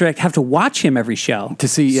and the feature act have to watch him every show to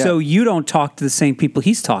see. Yeah. So you don't talk to the same people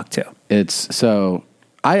he's talked to. It's so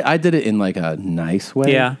I did it in like a nice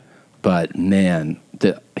way. Yeah. But man,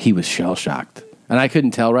 he was shell shocked, and I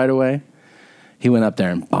couldn't tell right away. He went up there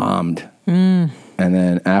and bombed, and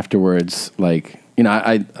then afterwards, like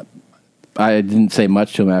I didn't say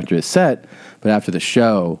much to him after his set, but after the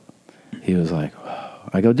show, he was like, oh.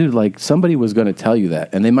 I go, dude, like somebody was going to tell you that,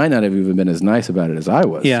 and they might not have even been as nice about it as I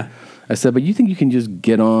was. Yeah, I said, but you think you can just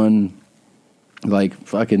get on, like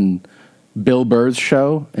fucking Bill Burr's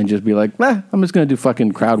show and just be like, I'm just going to do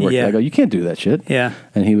fucking crowd work. Yeah. I go, you can't do that shit. Yeah.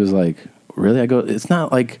 And he was like, really? I go, it's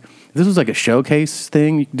not like, if this was like a showcase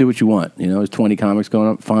thing, you can do what you want. There's 20 comics going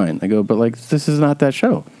up, fine. I go, but like, this is not that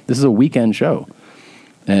show. This is a weekend show.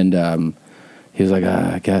 And he was like,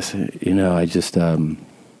 I guess, I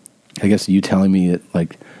guess you telling me it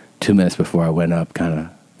like 2 minutes before I went up kind of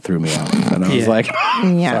threw me off. And I was like,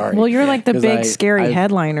 sorry. Well, you're like the big scary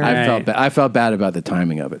headliner. I felt bad about the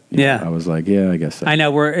timing of it. I was like, I guguess so. I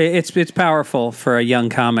know it's powerful for a young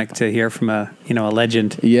comic to hear from a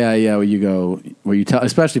legend. Yeah. Where you tell,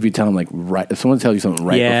 especially if you tell them like right, if someone tells you something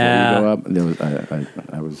right before you go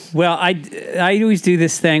up. I was. Well, I always do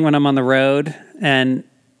this thing when I'm on the road, and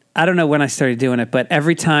I don't know when I started doing it, but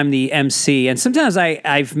every time the MC, and sometimes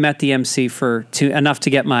I've met the MC for enough to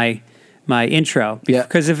get my intro. Yeah.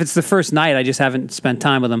 Because if it's the first night, I just haven't spent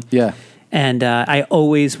time with him. Yeah. And I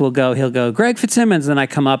always will go, he'll go, Greg Fitzsimmons, and then I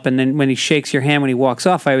come up, and then when he shakes your hand when he walks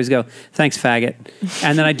off, I always go, thanks, faggot.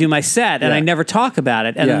 And then I do my set, and I never talk about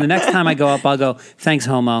it. And then the next time I go up, I'll go, thanks,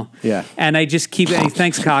 homo. Yeah. And I just keep it,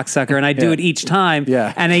 thanks, cocksucker, and I do it each time.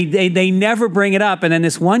 Yeah. And they never bring it up. And then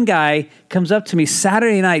this one guy comes up to me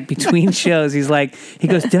Saturday night between shows. He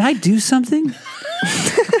goes, did I do something?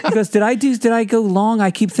 He goes, did I go long?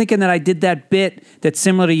 I keep thinking that I did that bit that's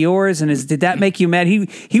similar to yours, and did that make you mad?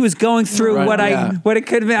 He was going through what it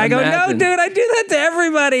could have been. I go, no, dude, I do that to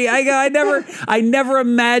everybody. I go, I never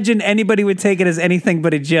imagined anybody would take it as anything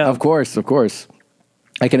but a joke. Of course.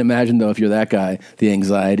 I can imagine though, if you're that guy, the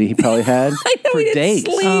anxiety he probably had for days.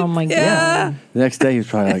 Sleep. Oh my God. Yeah. The next day he was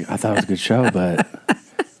probably like, I thought it was a good show, but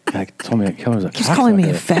guy told me it was a He's calling me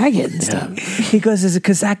a faggot and stuff. He goes, is it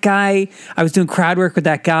because that guy, I was doing crowd work with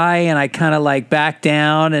that guy, and I kind of like backed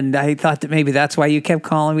down, and I thought that maybe that's why you kept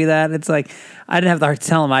calling me that. It's like, I didn't have the heart to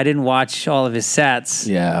tell him I didn't watch all of his sets.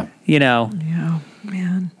 Yeah. Yeah,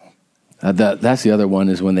 man. That's the other one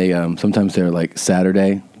is when they, sometimes they're like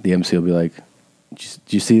Saturday, the MC will be like, did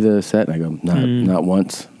you see the set? And I go, not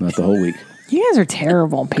once, not the whole week. You guys are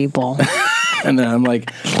terrible people. And then I'm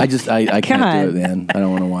like, I can't do it, man. I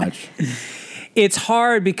don't want to watch. It's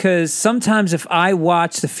hard because sometimes if I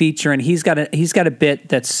watch the feature and he's got a bit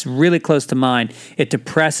that's really close to mine, it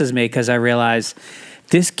depresses me because I realize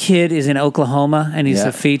this kid is in Oklahoma and he's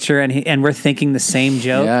a feature and we're thinking the same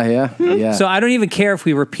joke. Yeah. So I don't even care if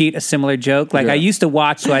we repeat a similar joke. Like I used to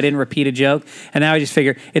watch so I didn't repeat a joke, and now I just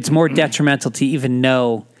figure it's more detrimental to even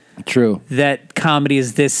know that comedy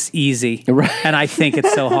is this easy. Right. And I think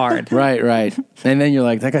it's so hard. Right. And then you're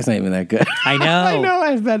like, that guy's not even that good. I know. I know,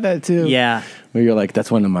 I've had that too. Yeah. Where you're like,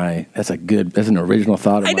 that's an original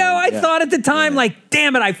thought of I know, mine. I thought at the time, like,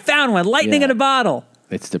 damn it, I found one. Lightning in a bottle.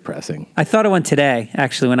 It's depressing. I thought of one today,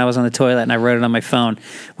 actually, when I was on the toilet, and I wrote it on my phone,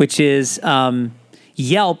 which is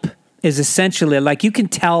Yelp is essentially like you can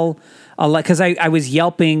tell a lot, because I was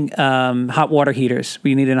Yelping hot water heaters.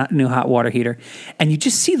 We need a new hot water heater. And you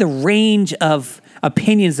just see the range of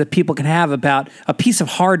opinions that people can have about a piece of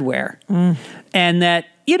hardware. And that,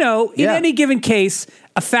 you know, in any given case,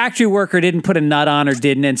 a factory worker didn't put a nut on or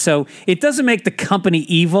didn't. And so it doesn't make the company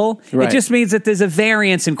evil. Right. It just means that there's a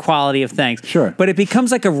variance in quality of things. Sure. But it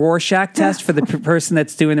becomes like a Rorschach test for the person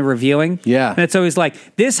that's doing the reviewing. Yeah. And it's always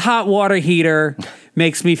like, this hot water heater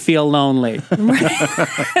makes me feel lonely.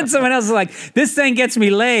 And someone else is like, this thing gets me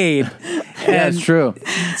laid. Yeah, it's true.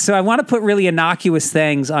 So I want to put really innocuous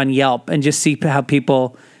things on Yelp and just see how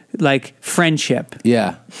people like friendship.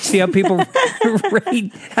 Yeah. See how people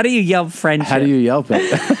rate. How do you Yelp friendship? How do you Yelp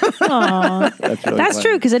it? That's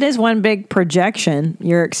true, because it is one big projection,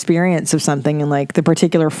 your experience of something and like the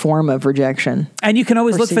particular form of rejection. And you can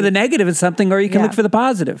always look for the negative in something, or you can look for the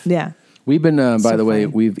positive. Yeah. We've been, by the way,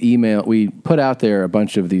 we put out there a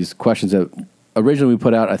bunch of these questions that originally we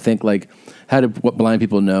put out, I think, like what blind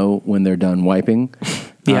people know when they're done wiping.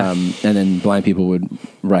 Yeah. And then blind people would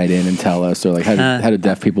write in and tell us, or like how do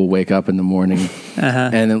deaf people wake up in the morning?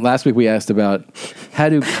 And then last week we asked about how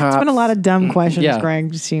do cops... It's been a lot of dumb questions,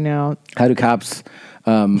 Greg, just so you know. How do cops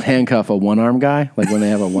handcuff a one-arm guy? Like when they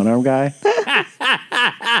have a one-arm guy?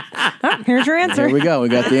 Here's your answer. Here we go. We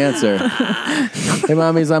got the answer. Hey,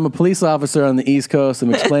 mommies, I'm a police officer on the East Coast.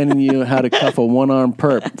 I'm explaining to you how to cuff a one-arm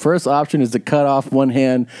perp. First option is to cut off one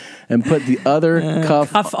hand and put the other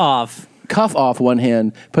cuff off one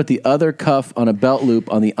hand, put the other cuff on a belt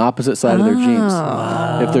loop on the opposite side of their jeans.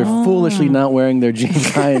 If they're foolishly not wearing their jeans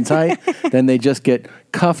high and tight, then they just get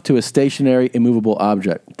cuffed to a stationary, immovable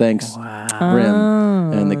object. Thanks, Brim.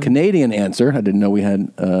 And the Canadian answer, I didn't know we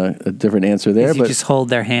had a different answer there. You just hold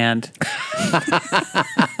their hand.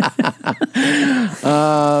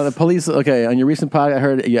 The police, okay, on your recent podcast, I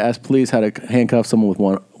heard you asked police how to handcuff someone with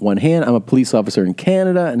one hand. I'm a police officer in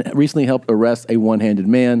Canada and recently helped arrest a one-handed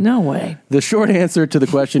man. No way. The short answer to the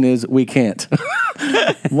question is we can't.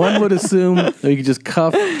 One would assume that you could just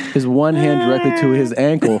cuff his one hand directly to his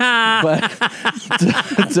ankle, but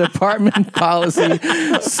department policy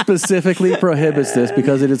specifically prohibits this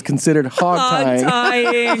because it is considered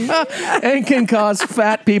hog-tying and can cause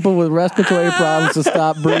fat people with respiratory problems to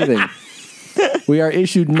stop breathing. We are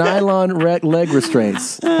issued nylon leg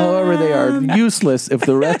restraints. However, they are useless if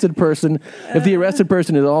the arrested person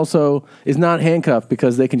is not handcuffed,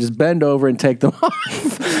 because they can just bend over and take them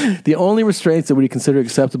off. The only restraints that would be considered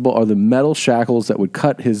acceptable are the metal shackles that would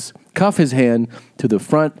cuff his hand to the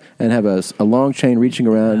front and have a long chain reaching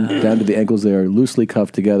around down to the ankles. They are loosely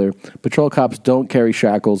cuffed together. Patrol cops don't carry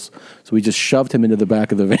shackles, so we just shoved him into the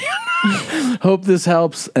back of the van. Hope this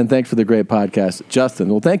helps, and thanks for the great podcast, Justin.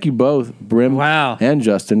 Well, thank you both, Brim and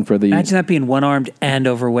Justin, for the... Imagine that being one-armed and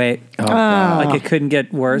overweight. Oh, God. Like it couldn't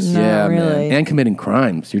get worse. No, yeah, really. man. And committing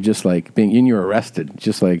crimes. You're just like you're arrested.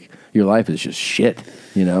 Just like your life is just shit.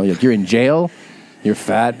 You know, like you're in jail, you're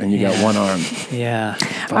fat, and you got one arm. Yeah.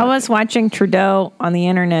 Fuck. I was watching Trudeau on the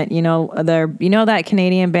internet. You know that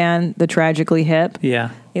Canadian band, The Tragically Hip? Yeah.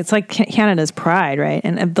 It's like Canada's pride, right?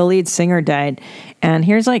 And the lead singer died. And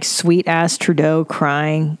here's like sweet ass Trudeau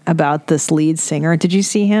crying about this lead singer. Did you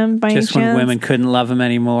see him by any chance? Just when women couldn't love him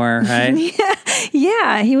anymore, right?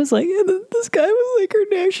 Yeah. He was like, this guy was like our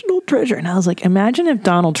national treasure. And I was like, imagine if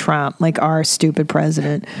Donald Trump, like our stupid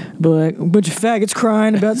president, be like, a bunch of faggots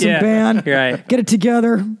crying about some band. Right. Get it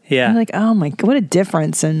together. Yeah. I'm like, oh my God, what a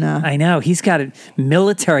difference. And I know. He's got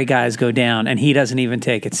military guys go down, and he doesn't even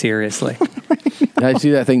take it seriously. Did I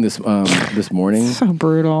see that thing this morning? So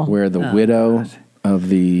brutal. Where the widow of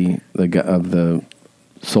the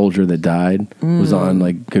soldier that died was on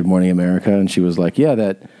like Good Morning America, and she was like, "Yeah,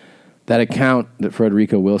 that account that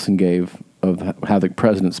Frederico Wilson gave of how the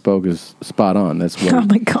president spoke is spot on. That's what." Oh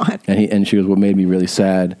my God! And she goes, "What made me really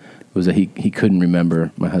sad was that he couldn't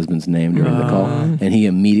remember my husband's name during the call, and he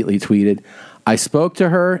immediately tweeted." I spoke to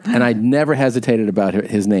her, and I never hesitated about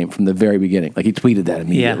his name from the very beginning. Like, he tweeted that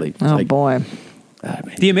immediately. Yeah. Oh, boy.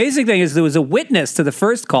 The amazing thing is there was a witness to the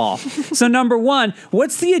first call. So, number one,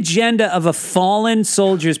 what's the agenda of a fallen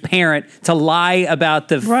soldier's parent to lie about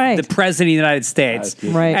the president of the United States?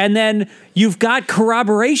 Right. And then you've got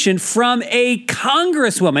corroboration from a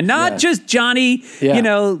congresswoman, not just Johnny,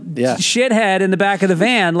 shithead in the back of the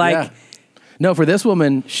van. Like, no, for this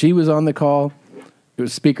woman, she was on the call. It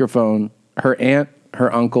was speakerphone. Her aunt,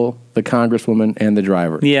 her uncle, the congresswoman, and the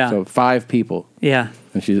driver. Yeah. So 5 people. Yeah.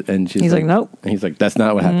 And she's like, nope. And he's like, that's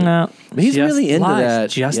not what happened. No. But he's Just really into lies. that.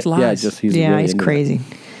 Just lies. lies. He's really he's into crazy.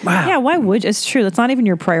 that. Wow. Yeah, why would you? It's true. That's not even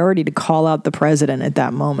your priority to call out the president at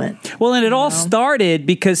that moment. Well, and it all started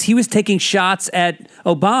because he was taking shots at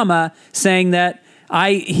Obama saying that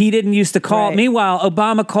he didn't used to call. Right. Meanwhile,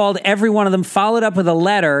 Obama called every one of them, followed up with a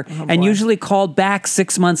letter, and usually called back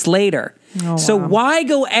 6 months later. So why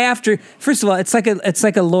go after? First of all, it's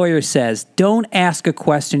like a lawyer says: don't ask a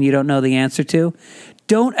question you don't know the answer to.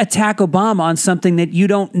 Don't attack Obama on something that you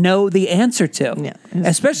don't know the answer to. Yeah.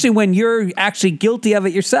 Especially when you're actually guilty of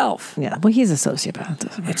it yourself. Yeah, well, he's a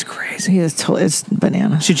sociopath. It's crazy. He is it's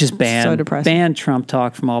bananas. Should just So depressing. ban Trump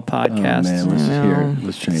talk from all podcasts. Oh, man,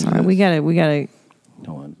 let's change Sorry, this. we gotta.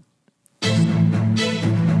 Hold on.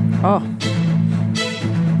 Oh.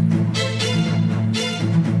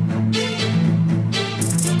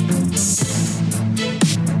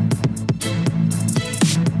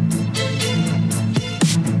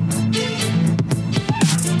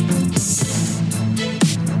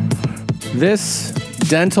 This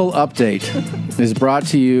dental update is brought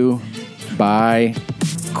to you by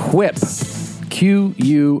Quip.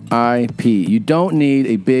 Q-U-I-P. You don't need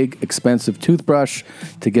a big, expensive toothbrush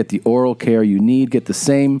to get the oral care you need. Get the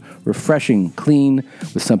same refreshing clean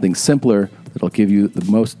with something simpler that'll give you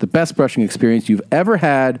the best brushing experience you've ever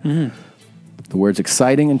had. The words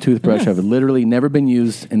exciting and toothbrush have literally never been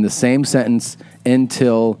used in the same sentence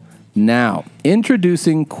until now.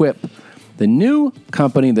 Introducing Quip, the new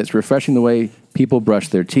company that's refreshing the way people brush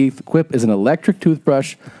their teeth. Quip is an electric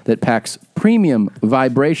toothbrush that packs premium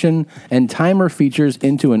vibration and timer features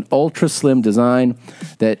into an ultra-slim design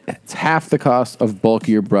that's half the cost of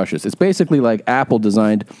bulkier brushes. It's basically like Apple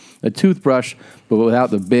designed a toothbrush, but without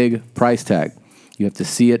the big price tag. You have to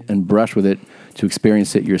see it and brush with it to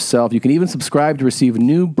experience it yourself. You can even subscribe to receive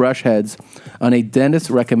new brush heads on a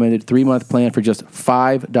dentist-recommended 3-month plan for just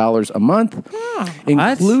 $5 a month,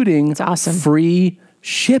 including free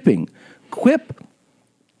shipping. Quip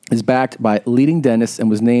is backed by leading dentists and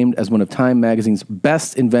was named as one of Time Magazine's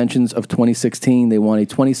best inventions of 2016. They won a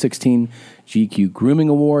 2016 GQ Grooming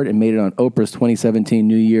Award and made it on Oprah's 2017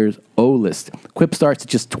 New Year's O list. Quip starts at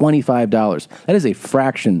just $25. That is a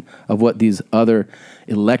fraction of what these other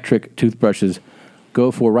electric toothbrushes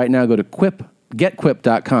go for. Right now, go to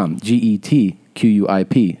getquip.com,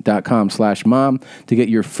 GETQUIP.com/mom to get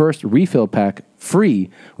your first refill pack free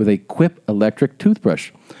with a Quip electric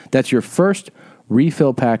toothbrush. That's your first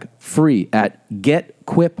refill pack free at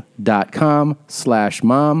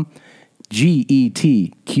getquip.com/mom,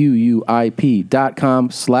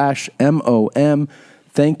 GETQUIP.com/MOM.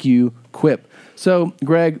 Thank you, Quip. So,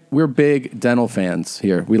 Greg, we're big dental fans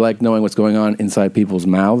here. We like knowing what's going on inside people's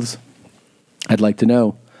mouths. I'd like to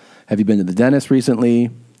know, have you been to the dentist recently?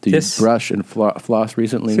 Did you brush and floss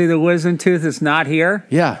recently? See, the wisdom tooth is not here.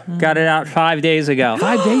 Yeah. Got it out 5 days ago.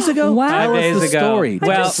 5 days ago? Wow. 5 days the ago. story. I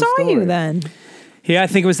just saw you then. Yeah, I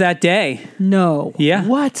think it was that day. No. Yeah.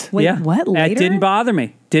 What? Wait, yeah. what? Later? It didn't bother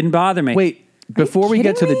me. Wait, before we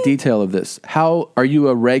get to the detail of this, how are you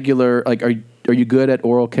a regular, like, are you good at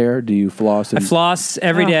oral care? Do you floss? I floss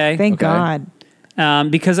every day. Thank God.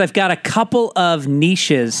 Because I've got a couple of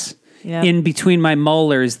niches in between my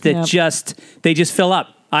molars that they just fill up.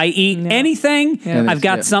 I eat anything, I've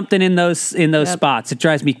got something in those spots. It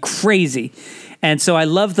drives me crazy. And so I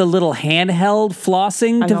love the little handheld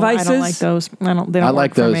flossing devices. I don't like those. They don't like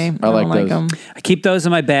work for those. me. I like those. them. I keep those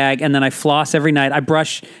in my bag, and then I floss every night. I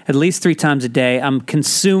brush at least 3 times a day. I'm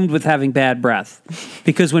consumed with having bad breath.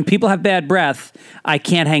 Because when people have bad breath, I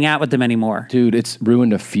can't hang out with them anymore. Dude, it's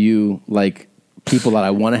ruined a few, like, people that I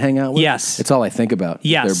want to hang out with. Yes. It's all I think about.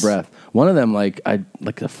 Yes. Their breath. One of them, like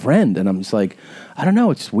a friend, and I'm just like, I don't know,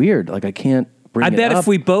 it's weird. Like, I can't bring it up. I bet if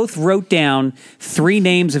we both wrote down 3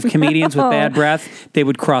 names of comedians with bad breath, they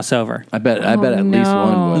would cross over. I bet at least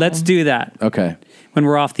one would. Let's do that. Okay. When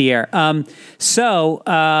we're off the air.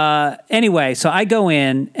 Anyway, so I go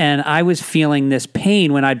in and I was feeling this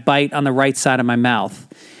pain when I'd bite on the right side of my mouth.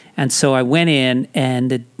 And so I went in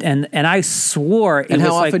and I swore it And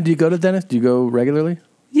was how often do you go to the dentist? Do you go regularly?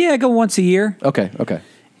 Yeah, I go once a year. Okay.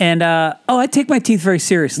 And I take my teeth very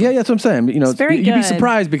seriously. Yeah, that's what I'm saying. You know, It's very you'd be good.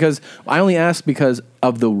 surprised because I only ask because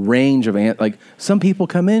of the range of like some people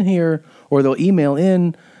come in here or they'll email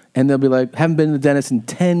in and they'll be like, haven't been to the dentist in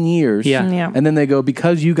 10 years. Yeah. And then they go,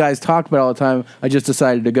 because you guys talked about it all the time, I just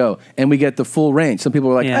decided to go. And we get the full range. Some people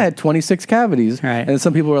are like, I had 26 cavities. Right. And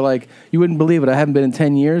some people are like, you wouldn't believe it. I haven't been in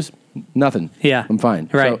 10 years. Nothing. Yeah. I'm fine.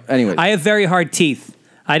 Right. So anyways. I have very hard teeth.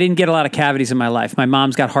 I didn't get a lot of cavities in my life. My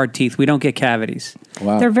mom's got hard teeth. We don't get cavities.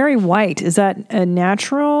 Wow. They're very white. Is that a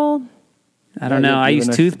natural? I don't know. I use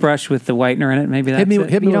toothbrush with the whitener in it. Maybe that's Hit me it.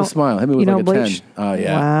 with a smile. Hit me with you like a don't bleach? 10. Oh,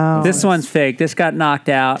 yeah. Wow. This one's fake. This got knocked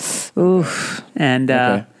out. Oof. And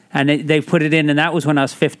Okay. And they put it in, and that was when I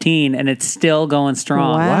was 15, and it's still going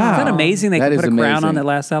strong. Wow. Isn't that amazing? They That can is put a crown amazing. on that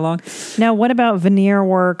lasts that long? Now, what about veneer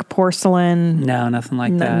work, porcelain? No, nothing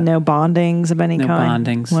like that. No bondings of any No kind?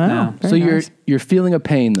 bondings, Wow. no. very So nice. you're feeling a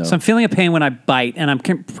pain though. So I'm feeling a pain when I bite, and I'm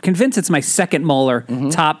convinced it's my second molar,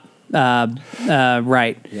 top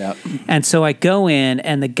right. Yeah. And so I go in,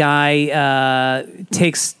 and the guy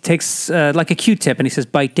takes like a Q-tip, and he says,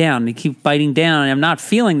 "Bite down." And he keeps biting down, and I'm not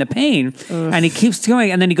feeling the pain. And he keeps going,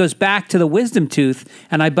 and then he goes back to the wisdom tooth,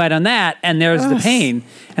 and I bite on that, and there's the pain.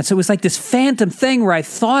 And so it was like this phantom thing where I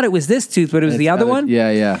thought it was this tooth, but it was the other one.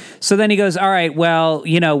 Yeah. So then he goes, "All right, well,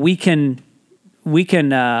 we can."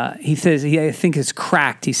 He says, I think it's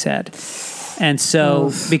cracked. He said. And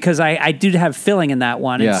so, because I do have filling in that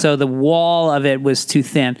one, Yeah. and so the wall of it was too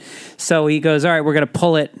thin. So he goes, all right, we're going to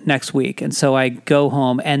pull it next week. And so I go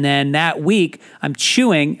home, and then that week I'm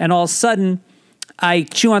chewing, and all of a sudden I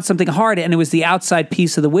chew on something hard, and it was the outside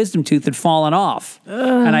piece of the wisdom tooth had fallen off.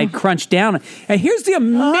 And I crunched down. And here's the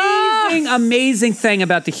amazing thing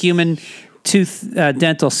about the human tooth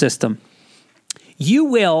dental system. You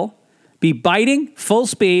will be biting full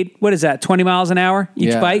speed. What is that? 20 miles an hour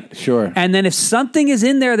each bite? Sure. And then if something is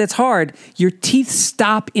in there that's hard, your teeth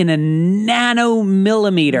stop in a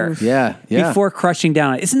nanomillimeter. Yeah. Before crushing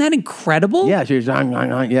down. Isn't that incredible? Yeah. So you're, yeah.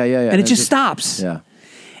 And it just stops. Yeah.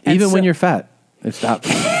 And Even when so- you're fat, it stops.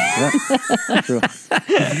 Yeah. True.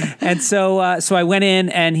 And so I went in,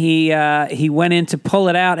 and he went in to pull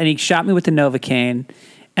it out, and he shot me with the Novocaine.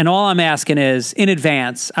 And all I'm asking is, in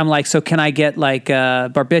advance, I'm like, so can I get like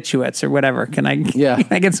barbiturates or whatever? Can I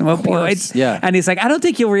get some opioids? Yeah. And he's like, I don't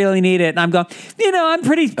think you'll really need it. And I'm going, I'm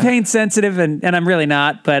pretty pain sensitive, and I'm really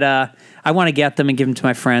not, but I want to get them and give them to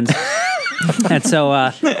my friends. and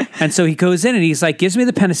so he goes in, and he's like, gives me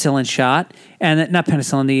the penicillin shot, and not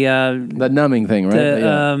penicillin, the numbing thing, right?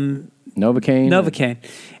 Novocaine.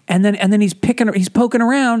 And then he's poking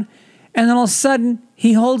around, and then all of a sudden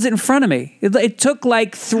he holds it in front of me. It took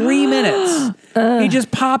like 3 minutes. He just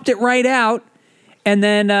popped it right out, and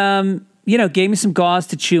then gave me some gauze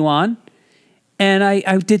to chew on, and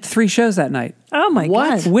I did 3 shows that night. Oh my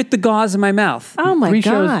God! With the gauze in my mouth. Oh my 3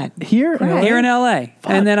 God! shows here in LA.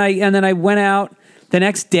 And then I went out the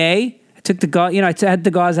next day. I took the gauze. I had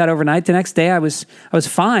the gauze out overnight. The next day I was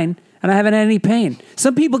fine, and I haven't had any pain.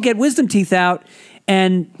 Some people get wisdom teeth out,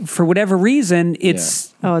 and for whatever reason,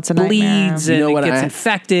 it's a bleeds nightmare. and You know it what gets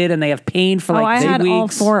infected, and they have pain for like I 2 had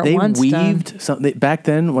weeks. all 4 at They once. weaved something back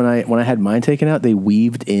then when I had mine taken out. They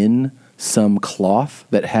weaved in some cloth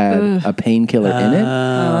that had a painkiller in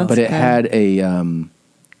it, but it had a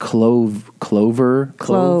clove.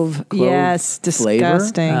 Yes, flavor.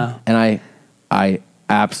 disgusting. And I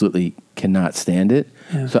absolutely cannot stand it.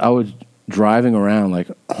 So I was driving around like,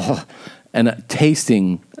 and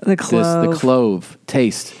tasting The clove. the clove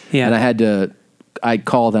taste. Yeah. And I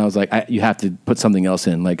called and I was like, you have to put something else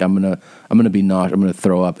in. Like I'm gonna be nauseous. I'm gonna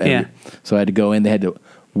throw up. So I had to go in. They had to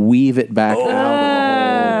weave it back out of the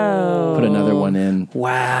hole, put another one in.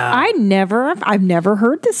 Wow. I've never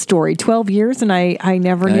heard this story. 12 years, and I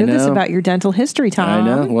never knew this know. about your dental history, Tom. I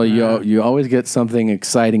know. Well, you always get something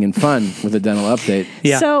exciting and fun with a dental update.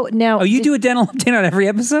 Yeah. So now, you do a dental update on every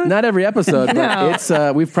episode? Not every episode, but No. it's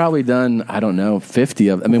we've probably done 50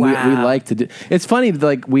 of. I mean, we like to do. It's funny,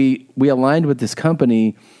 like we aligned with this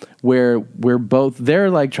company where we're both. They're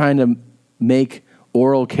like trying to make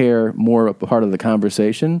oral care more a part of the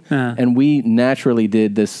conversation, and we naturally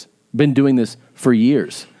did this. Been doing this for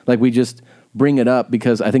years. Like we just bring it up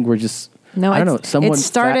because I think we're just. No, I don't know. Someone it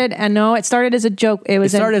started as a joke. It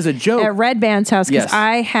started as a joke at Red Band's house because Yes.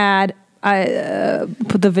 I had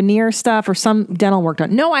put the veneer stuff or some dental work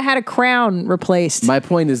done. No, I had a crown replaced. My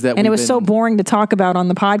point is that, and it was so boring to talk about on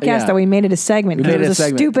the podcast Yeah. that we made it a segment. We Because made it it was a the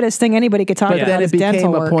segment. stupidest thing anybody could talk But about. then is it became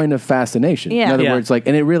dental a work. point of fascination. Yeah. In other Yeah. words, like,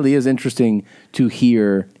 and it really is interesting to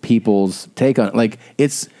hear people's take on it. Like,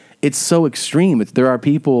 it's so extreme. There are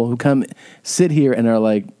people who come sit here and are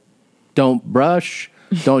like, don't brush,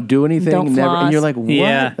 don't do anything, Don't never. floss. And you're like, what?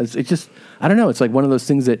 Yeah. It's just, I don't know. It's like one of those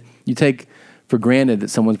things that you take for granted that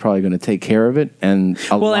someone's probably going to take care of it. And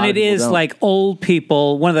And it is like old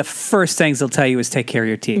people. One of the first things they'll tell you is take care of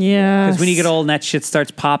your teeth. Yes. Because when you get old and that shit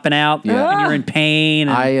starts popping out, and you're in pain.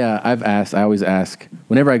 And I always ask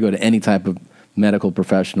whenever I go to any type of medical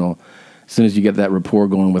professional. As soon as you get that rapport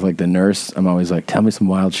going with like the nurse, I'm always like, tell me some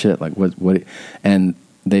wild shit. Like what? And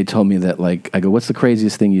they told me that, like, I go, what's the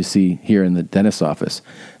craziest thing you see here in the dentist's office?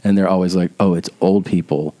 And they're always like, oh, it's old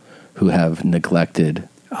people who have neglected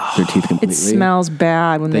their teeth completely. It smells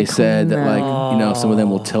bad when they said clean that, them. like, some of them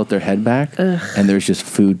will tilt their head back, and there's just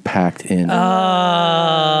food packed in into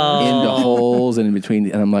holes and in between.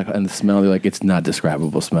 And I'm like, and the smell, they're like, it's not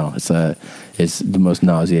describable smell. It's the most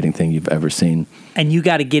nauseating thing you've ever seen. And you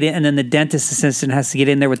got to get in, and then the dentist assistant has to get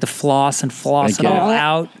in there with the floss and floss it all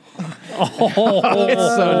out. It's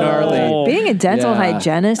so gnarly. Being a dental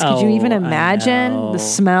hygienist, could you even imagine the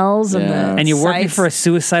smells and you're working for a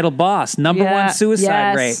suicidal boss. Number one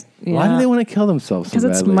suicide rate. Yeah. Why do they want to kill themselves so Because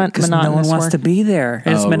it's badly? Because no one wants to be there.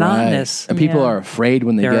 It's monotonous. Right. And people are afraid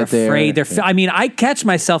when they get there. They're afraid. I mean, I catch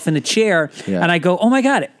myself in the chair and I go, oh my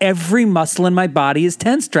God, every muscle in my body is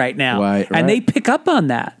tensed right now. Right. And they pick up on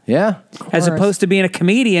that. Yeah. As opposed to being a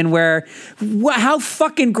comedian where, how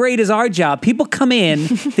fucking great is our job? People come in,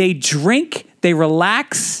 they drink, they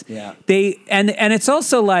relax. Yeah. And it's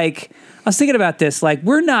also like, I was thinking about this, like,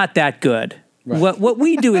 we're not that good. Right. What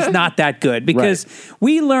we do is not that good because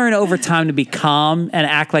we learn over time to be calm and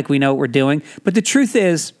act like we know what we're doing. But the truth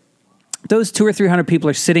is, those 200 or 300 people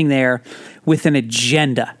are sitting there with an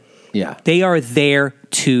agenda. Yeah. They are there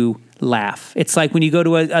to laugh. It's like when you go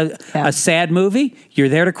to a sad movie, you're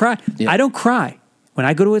there to cry. Yeah. I don't cry. When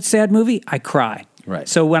I go to a sad movie, I cry. Right.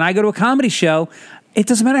 So when I go to a comedy show, it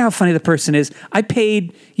doesn't matter how funny the person is. I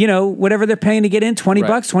paid, whatever they're paying to get in, $20,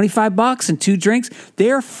 $25, and 2 drinks.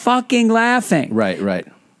 They're fucking laughing. Right.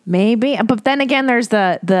 Maybe. But then again, there's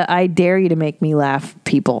the I dare you to make me laugh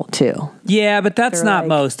people too. Yeah, but that's not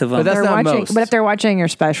most of them. But that's not most. But if they're watching your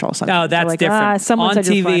special, sometimes that's like, different. Someone On said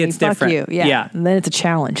you're TV, funny. it's Fuck different. you. Yeah. And then it's a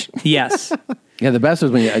challenge. Yes. Yeah, the best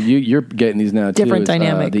is when you're getting these now too. Different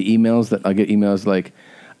dynamic. The emails that I'll get emails like,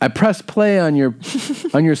 I pressed play on your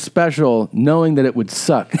special knowing that it would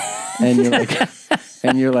suck. And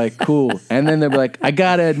you're like, cool. And then they're like, I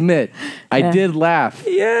gotta admit, I did laugh.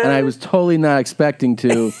 Yeah. And I was totally not expecting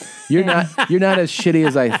to. You're not as shitty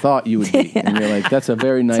as I thought you would be. And you're like, that's a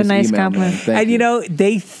very nice email. compliment. Man. Thank you.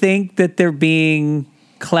 They think that they're being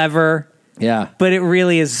clever. Yeah. But it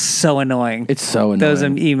really is so annoying. It's so annoying. Those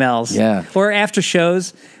emails. Yeah. Or after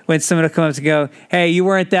shows, when someone will come up to go, hey, you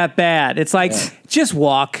weren't that bad. It's like, just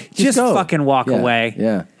walk. Just go. fucking walk away.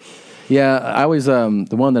 Yeah. Yeah. I always, the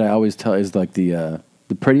one that I always tell is like the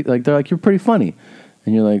pretty, like, they're like, you're pretty funny.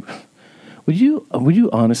 And you're like, would you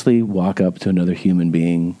honestly walk up to another human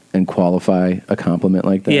being and qualify a compliment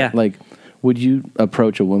like that? Yeah. Like, would you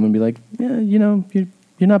approach a woman and be like, yeah,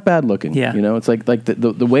 you're not bad looking. Yeah. It's like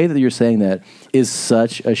the way that you're saying that is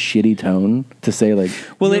such a shitty tone to say like.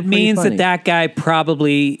 Well, it means that guy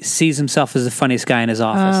probably sees himself as the funniest guy in his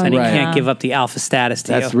office, and he can't give up the alpha status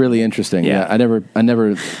to you. That's really interesting. Yeah. I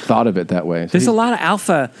never thought of it that way. So there's a lot of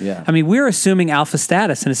alpha. Yeah. I mean, we're assuming alpha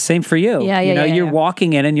status, and it's the same for you. You're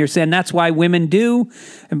walking in, and you're saying that's why women do.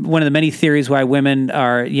 One of the many theories why women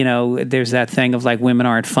are, there's that thing of like women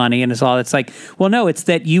aren't funny, and it's all. It's like, well, no, it's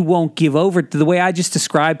that you won't give over. The way I just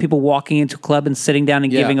described people walking into a club and sitting down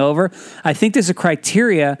and giving over, I think there's a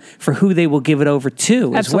criteria for who they will give it over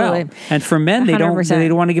to as well. And for men, they don't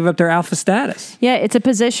want to give up their alpha status. Yeah, it's a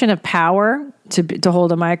position of power to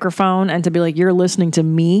hold a microphone and to be like, you're listening to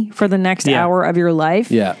me for the next hour of your life.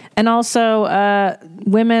 Yeah. And also,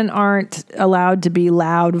 women aren't allowed to be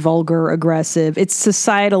loud, vulgar, aggressive. It's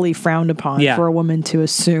societally frowned upon for a woman to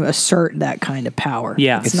assert that kind of power.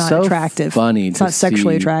 Yeah. It's not so attractive. Funny. It's not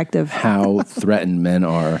sexually attractive. How threatened men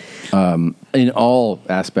are in all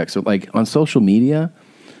aspects. So, like on social media,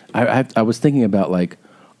 I was thinking about like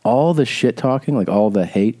all the shit talking, like all the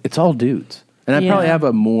hate. It's all dudes, and I probably have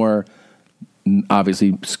a more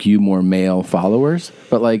obviously skew more male followers,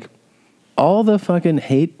 but like all the fucking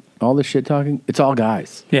hate, all the shit talking, it's all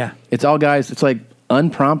guys. Yeah. It's all guys. It's like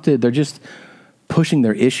unprompted. They're just pushing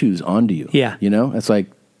their issues onto you. Yeah. It's like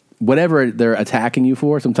whatever they're attacking you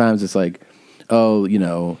for. Sometimes it's like, oh,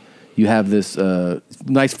 you have this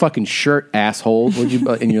nice fucking shirt, asshole.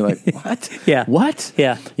 And you're like, what? Yeah. What?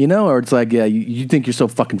 Yeah. Or it's like, yeah, you think you're so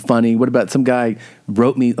fucking funny. What about some guy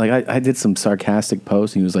wrote me, like I did some sarcastic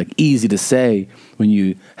post, and he was like, easy to say when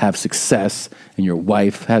you have success and your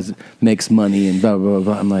wife makes money and blah, blah,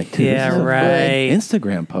 blah. I'm like, dude, this is a big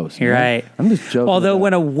Instagram post. You're right. I'm just joking. Although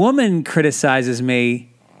when a woman criticizes me,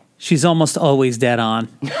 she's almost always dead on.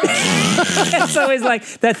 It's always like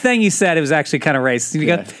that thing you said. It was actually kind of racist. You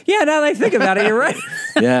go, now that I think about it, you're right.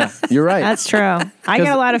 Yeah, you're right. That's true. I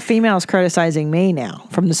get a lot of females criticizing me now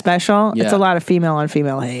from the special. Yeah. It's a lot of female on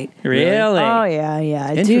female hate. Really? Oh yeah.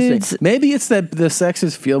 Interesting. Dudes. Maybe it's that the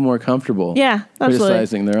sexes feel more comfortable. Yeah, absolutely.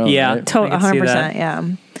 Criticizing their own. Yeah. right? 100%. Yeah.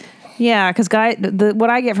 Yeah, because what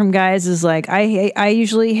I get from guys is like, I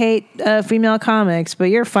usually hate female comics, but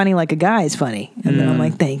you're funny like a guy is funny. And then I'm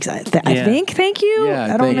like, thanks. I think, thank you.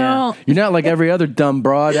 Yeah, I don't know. You're not like every other dumb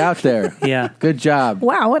broad out there. Yeah. Good job.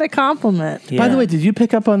 Wow, what a compliment. Yeah. By the way, did you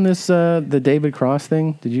pick up on this, the David Cross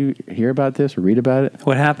thing? Did you hear about this or read about it?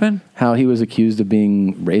 What happened? How he was accused of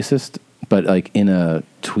being racist, but like in a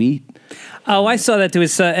tweet. Oh, I saw that there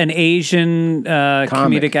was an Asian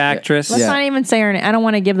comedic actress. Let's not even say her name. I don't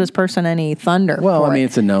want to give this person any thunder. Well, for I mean, it.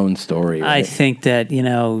 it's a known story. Right? I think that,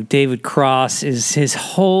 David Cross his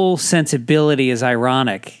whole sensibility is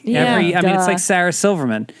ironic. Yeah, it's like Sarah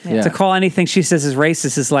Silverman. Yeah. To call anything she says is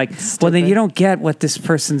racist is like, well, then you don't get what this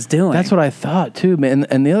person's doing. That's what I thought too, man.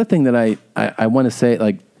 And the other thing that I want to say,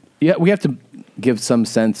 like, yeah, we have to give some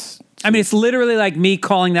sense. I mean, it's literally like me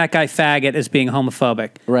calling that guy faggot as being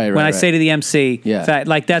homophobic. Right. When I say to the MC, Yeah.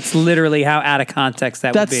 like that's literally how out of context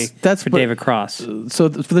that would be for David Cross. So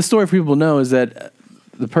for the story for people to know is that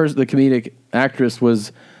the comedic actress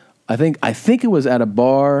was, I think it was at a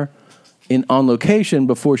bar on location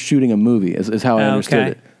before shooting a movie. Is how I understood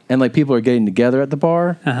it. And like people are getting together at the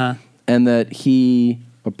bar, and that he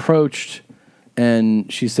approached,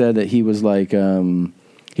 and she said that he was like.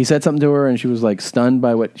 He said something to her, and she was like stunned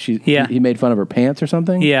by what he made fun of her pants or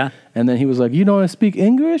something. Yeah. And then he was like, "You don't speak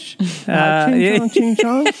English?" Ching chong, ching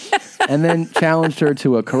chong. And then challenged her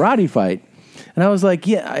to a karate fight. And I was like,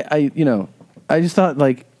 "Yeah, I just thought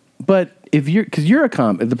like, but if because you're a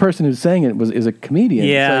the person who's saying it is a comedian.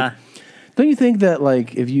 Yeah. It's like, don't you think that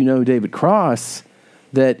like if you know David Cross,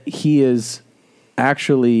 that he is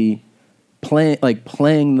actually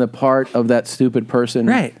playing the part of that stupid person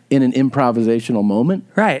in an improvisational moment.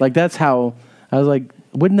 Right. Like that's how I was like,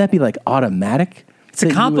 wouldn't that be like automatic? It's a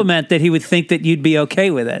compliment that he would think that you'd be okay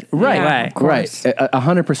with it. Right. Yeah, Right.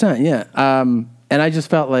 100%. Yeah. And I just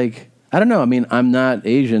felt like, I don't know. I mean, I'm not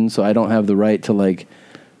Asian, so I don't have the right to like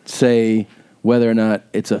say whether or not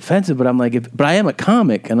it's offensive, but I'm like, but I am a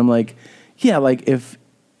comic, and I'm like, yeah, like if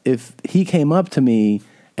he came up to me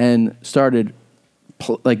and started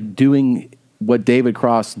like doing what David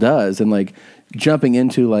Cross does and like jumping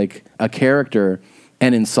into like a character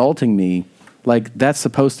and insulting me, like that's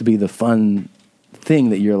supposed to be the fun thing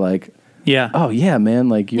that you're like, oh yeah, man,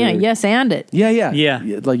 like you're, yes, and it. Yeah.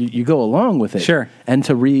 Like you go along with it. Sure. And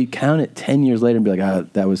to recount it 10 years later and be like, oh,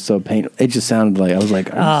 that was so painful. It just sounded like, I was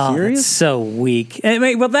like, are you serious? It's so weak. I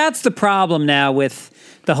mean, well, that's the problem now with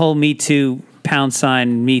the whole Me Too,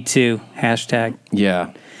 #Me Too hashtag.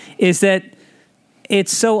 Yeah. Is that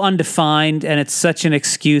it's so undefined, and it's such an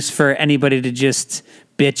excuse for anybody to just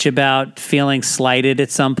bitch about feeling slighted at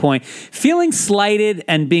some point. Feeling slighted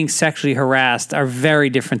and being sexually harassed are very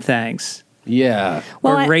different things. Yeah.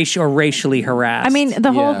 Well, or racially harassed. I mean,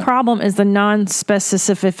 the whole problem is the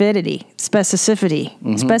specificity.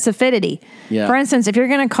 Yeah. For instance, if you're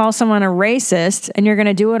going to call someone a racist and you're going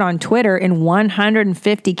to do it on Twitter in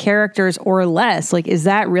 150 characters or less, like, is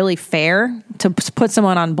that really fair to put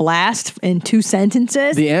someone on blast in 2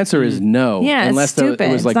 sentences? The answer is no. Yeah, unless it's stupid.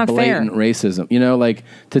 it was like It's not blatant fair. racism. You know, like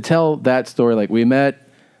to tell that story, like we met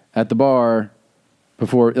at the bar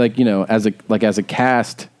before, like, you know, as a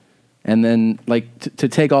cast. And then, like, to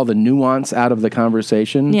take all the nuance out of the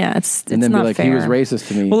conversation. Yeah, it's and then not be like, fair. he was racist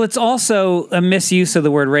to me. Well, it's also a misuse of the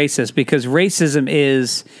word racist, because racism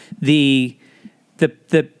is the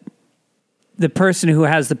person who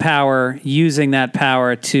has the power using that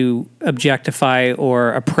power to objectify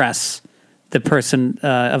or oppress the person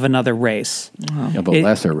of another race. Of a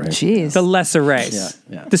lesser race. Jeez. The lesser race.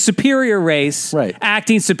 Yeah. The superior race,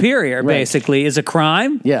 acting superior, basically, is a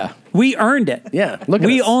crime. Yeah. We earned it. Yeah. Look at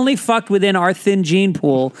We us. only fucked within our thin gene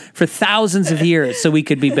pool for thousands of years so we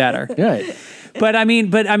could be better. Right. But I mean,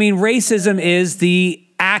 racism is the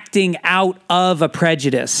acting out of a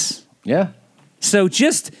prejudice. Yeah. So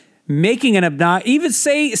just making an even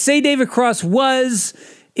say David Cross was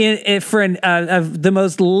the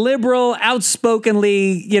most liberal,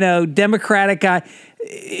 outspokenly, Democratic guy.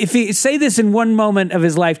 If he say this in one moment of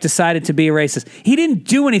his life decided to be a racist, he didn't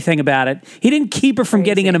do anything about it. He didn't keep her from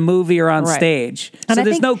getting in a movie or on stage. And so I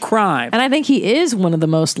there's think- no crime. And I think he is one of the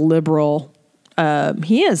most liberal.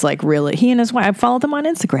 He is like really. He and his wife. I followed them on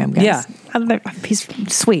Instagram, guys. Yeah. He's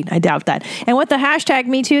sweet. I doubt that. And with the hashtag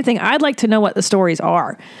Me Too thing, I'd like to know what the stories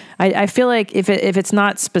are. I feel like if it's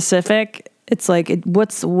not specific, it's like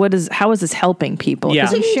how is this helping people? Yeah.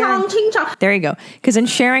 'Cause in sharing- there you go. Because in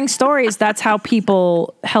sharing stories, that's how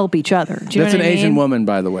people help each other. Do you That's know an what I Asian mean? woman,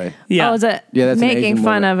 by the way. Oh, is it? Yeah, that's an making Asian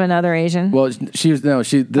fun woman. of another Asian. Well, this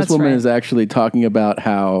That's woman right. is actually talking about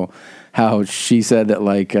how how she said that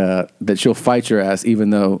that she'll fight your ass even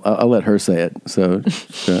though I'll let her say it. So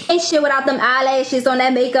ain't shit without them eyelashes on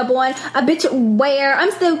that makeup on. A bitch wear.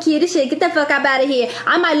 I'm still cute as shit. Get the fuck up out of here.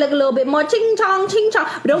 I might look a little bit more ching chong,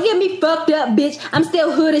 but don't get me fucked up, bitch. I'm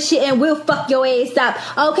still hood as shit and we'll fuck your ass up.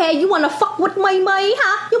 Okay, you wanna fuck with my money,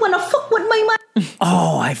 huh? You wanna fuck with my money?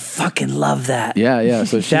 Oh, I fucking love that. Yeah.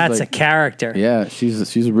 So that's a character. Yeah,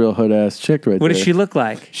 she's a real hood ass chick right there. What does she look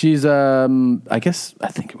like? She's I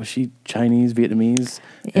think was she Chinese, Vietnamese?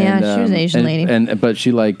 Yeah, she was an Asian lady. But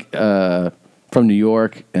she from New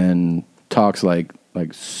York and talks like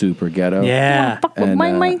super ghetto. Yeah. Fuck with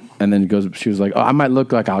my. And then she was like, oh, I might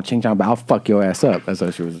look like I'll ching chong, but I'll fuck your ass up. That's how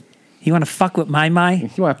she was. You want to fuck with my? You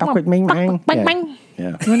want to fuck with me, man?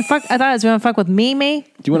 Yeah. You want to fuck? I thought it was you want to fuck with me? Do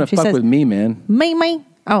you want to fuck with me, man? Me?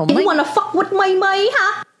 Oh, you want to fuck with my,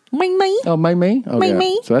 huh? Me? Oh, my. Oh, me, yeah.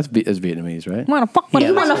 me. So that's Vietnamese, right? Want to fuck with?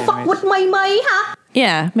 You want to fuck with my, huh?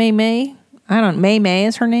 Yeah, May. I don't. May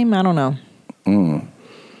is her name. I don't know. You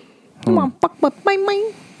want to fuck with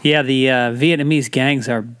my? Yeah, the Vietnamese gangs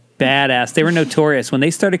are badass. They were notorious when they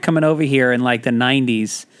started coming over here in like the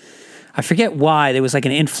 90s. I forget why. There was like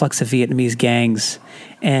an influx of Vietnamese gangs.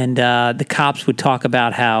 And the cops would talk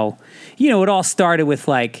about how, it all started with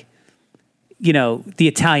like, the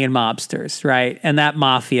Italian mobsters, right? And that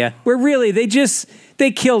mafia, where really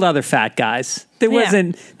they killed other fat guys. There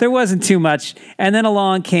wasn't too much. And then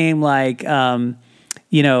along came like,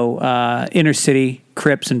 inner city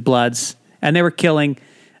Crips and Bloods. And they were killing.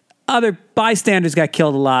 Other bystanders got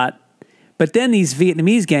killed a lot. But then these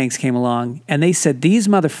Vietnamese gangs came along, and they said these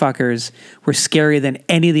motherfuckers were scarier than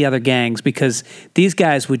any of the other gangs because these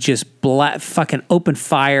guys would just fucking open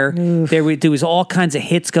fire. There was all kinds of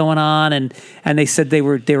hits going on, and they said they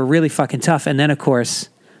were really fucking tough. And then, of course,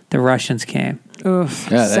 the Russians came. Oof,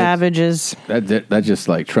 yeah, savages. That just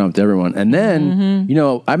like trumped everyone. And then,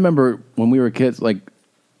 I remember when we were kids, like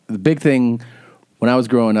the big thing. When I was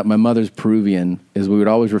growing up, my mother's Peruvian, is we would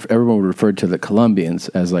always, everyone would refer to the Colombians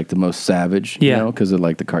as like the most savage, because of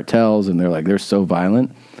like the cartels and they're so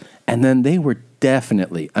violent. And then they were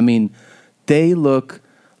definitely, they look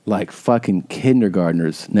like fucking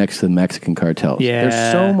kindergartners next to the Mexican cartels. Yeah.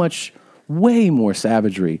 There's so much, way more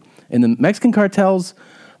savagery. And the Mexican cartels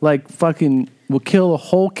like fucking will kill a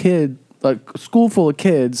whole kid, like a school full of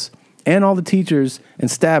kids and all the teachers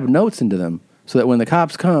and stab notes into them so that when the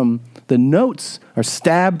cops come, the notes are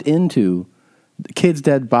stabbed into the kids'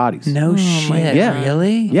 dead bodies. No shit. Yeah.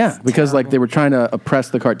 Really? Yeah, That's because terrible. like they were trying to oppress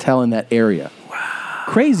the cartel in that area. Wow.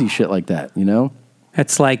 Crazy shit like that,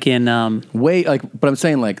 It's like in but I'm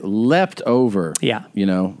saying like leapt over. Yeah.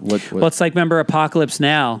 What Well, it's like, remember Apocalypse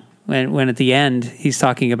Now, when at the end he's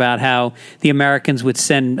talking about how the Americans would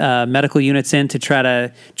send medical units in to try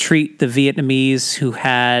to treat the Vietnamese who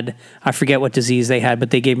had, I forget what disease they had,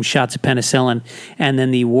 but they gave them shots of penicillin. And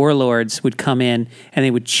then the warlords would come in and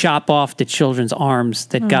they would chop off the children's arms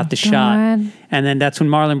that got the shot. And then that's when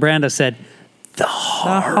Marlon Brando said, the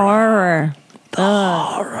horror.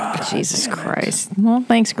 Jesus Christ. Well,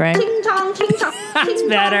 thanks, Greg. That's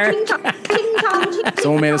better.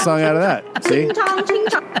 Someone made a song out of that. See?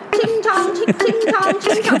 It's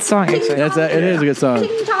a good song, actually. It is a good song.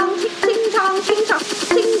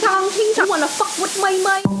 You wanna fuck with my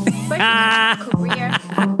career,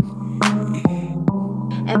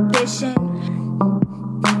 ambition.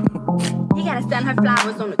 You gotta send her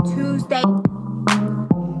flowers on a Tuesday.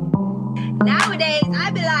 Nowadays, I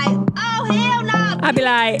be like, oh hell no. I'd be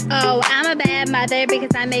like, oh, I'm a bad mother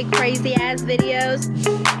because I make crazy ass videos.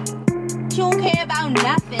 She don't care about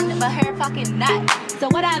nothing but her fucking nut. So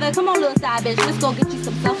whatever, come on little side bitch, let's go get you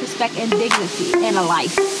some self-respect and dignity in a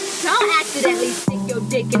life. Don't accidentally stick your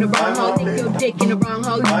dick in the wrong hole, stick your dick in the wrong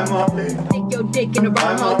hole. Stick your dick in the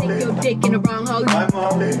wrong hole, stick your dick in the wrong hole.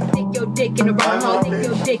 Stick your dick in the wrong hole, stick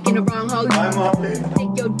your dick in the wrong hole. Stick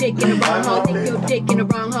your dick in the wrong hole, stick your dick in the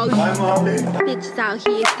wrong hole. Bitches out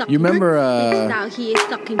here sucking. You remember bitches out here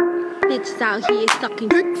sucking. Bitches out here sucking.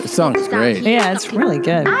 The song is great. Yeah, it's really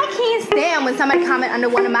good. I can't stand when somebody comment under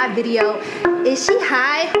one of my videos, is she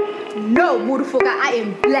high? No, motherfucker, I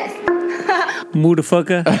am blessed.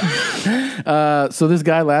 Motherfucker. So this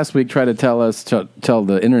guy last week tried to tell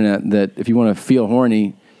the internet that if you want to feel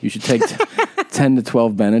horny, you should take 10 to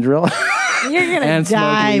 12 Benadryl. You're going to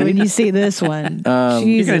die when you see this one.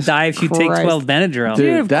 You're going to die if you take 12 Benadryl.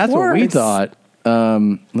 Dude, that's what we thought.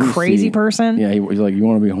 Crazy person. Yeah, he's like, you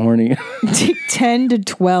want to be horny? Take 10 to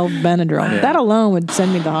 12 Benadryl. Yeah. That alone would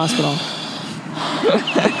send me to the hospital.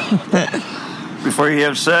 Before you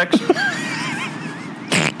have sex, if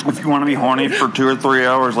you want to be horny for 2 or 3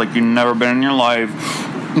 hours like you've never been in your life,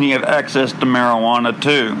 and you have access to marijuana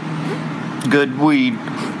too, good weed,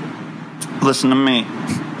 Listen to me.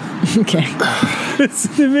 Okay.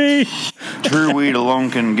 Listen to me. True weed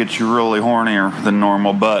alone can get you really hornier than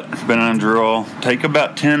normal, but Benadryl, take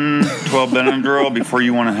about 10, 12 Benadryl before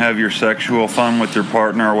you want to have your sexual fun with your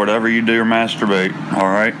partner or whatever you do or masturbate, all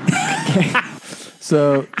right?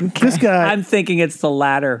 So this guy, I'm thinking it's the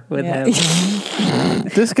latter with him.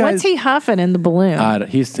 This guy, What's he huffing in the balloon?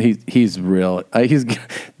 he's real.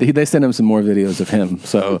 They sent him some more videos of him,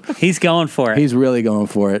 so he's going for it. He's really going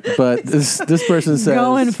for it. But this person says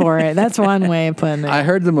Going for it. That's one way of putting it. I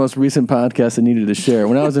heard the most recent podcast I needed to share.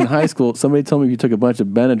 When I was in high school, somebody told me if you took a bunch of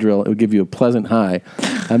Benadryl, it would give you a pleasant high.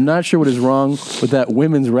 I'm not sure what is wrong with that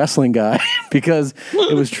women's wrestling guy because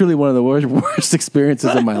it was truly one of the worst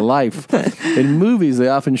experiences of my life. In movies, they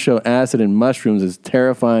often show acid and mushrooms as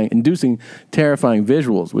inducing terrifying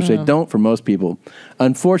visuals, which they don't for most people.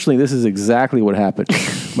 Unfortunately, this is exactly what happened.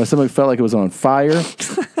 My stomach felt like it was on fire.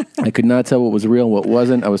 I could not tell what was real and what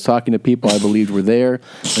wasn't. I was talking to people I believed were there,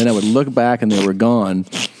 and I would look back and they were gone.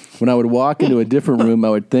 When I would walk into a different room, I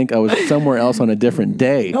would think I was somewhere else on a different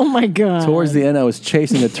day. Oh, my God. Towards the end, I was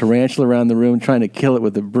chasing a tarantula around the room, trying to kill it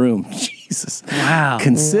with a broom. Jesus. Wow.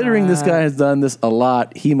 Considering this guy has done this a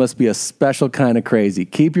lot, he must be a special kind of crazy.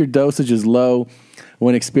 Keep your dosages low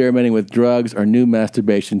when experimenting with drugs or new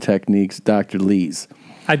masturbation techniques, Dr. Lee's.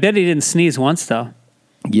 I bet he didn't sneeze once, though.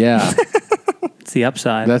 Yeah. It's the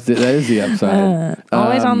upside. That is the upside.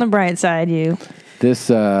 Always on the bright side, you.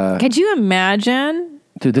 Could you imagine?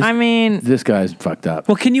 Dude, this guy's fucked up.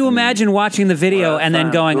 Well, can you imagine watching the video and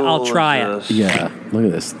then going, I'll try it? Yeah, look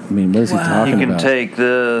at this. I mean, what is he talking about? You can take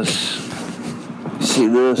this. See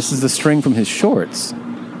this? This is the string from his shorts.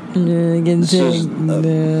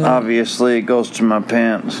 Obviously, it goes to my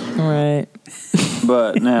pants. Right.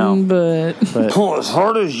 But now, but pull as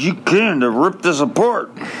hard as you can to rip this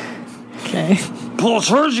apart. Okay. Pull as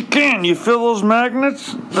hard as you can. You feel those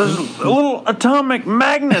magnets? There's little atomic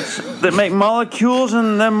magnets that make molecules,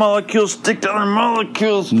 and then molecules stick to other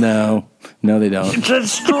molecules. No, they don't. It's that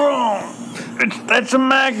strong. That's a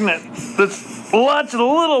magnet. That's lots of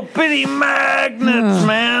little bitty magnets,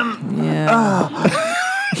 man. Yeah.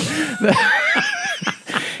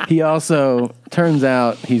 He also turns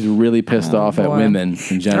out he's really pissed off at women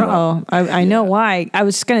in general. I know why. I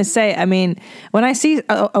was going to say, I mean, when I see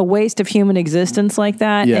a waste of human existence like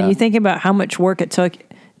that, and you think about how much work it took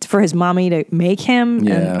for his mommy to make him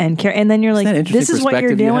and care, and then you're like, this is what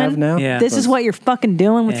you're doing? This is what you're fucking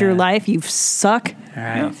doing with your life? You suck. All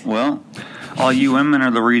right. Yeah, well, all you women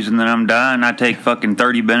are the reason that I'm dying. I take fucking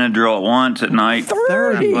 30 Benadryl at once at night.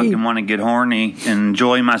 30? I fucking want to get horny and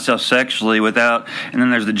enjoy myself sexually without... And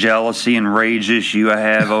then there's the jealousy and rage issue I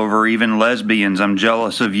have over even lesbians. I'm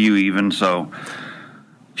jealous of you even, so...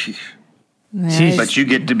 Nice. But you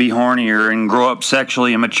get to be hornier and grow up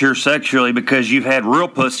sexually and mature sexually because you've had real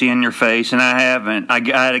pussy in your face and I haven't. I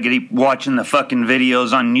had to keep watching the fucking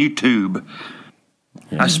videos on YouTube.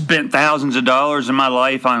 I spent thousands of dollars in my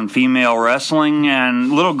life on female wrestling,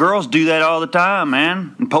 and little girls do that all the time,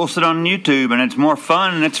 man, and post it on YouTube, and it's more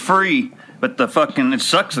fun and it's free. But it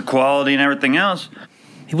sucks, the quality and everything else.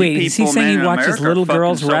 Wait, is he saying he watches little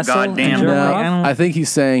girls wrestle? I think he's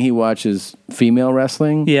saying he watches female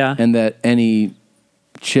wrestling. Yeah, and that any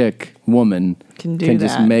woman can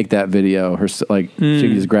just make that video. She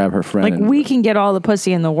can just grab her friend. Like we can get all the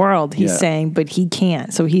pussy in the world, he's saying, but he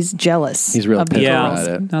can't. So he's jealous. He's real pissed about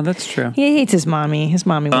it. No, that's true. He hates his mommy. His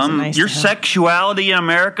mommy wasn't nice. Your to him. sexuality in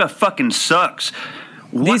America fucking sucks.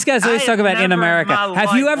 These guys always talk about in America.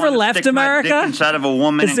 Have you ever left America? Inside of a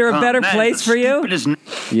woman is there a better place for you?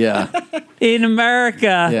 Yeah. In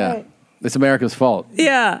America. Yeah. It's America's fault.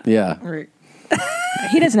 Yeah. Yeah.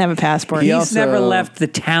 He doesn't have a passport. He's never left the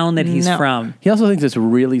town that he's from. He also thinks it's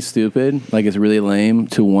really stupid, like it's really lame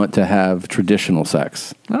to want to have traditional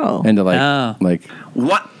sex. Oh. And to like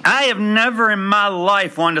what? I have never in my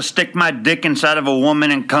life wanted to stick my dick inside of a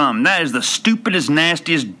woman and come. That is the stupidest,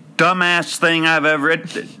 nastiest, dumbass thing I've ever...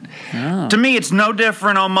 To me, it's no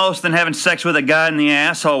different almost than having sex with a guy in the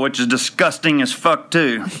asshole, which is disgusting as fuck,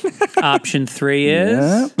 too. Option 3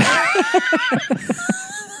 is...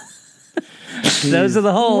 Those are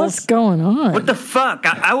the holes. What's going on? What the fuck?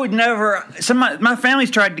 I would never... My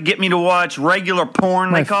family's tried to get me to watch regular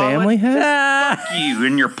porn, they call family it. has? Fuck you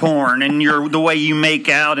and your porn and the way you make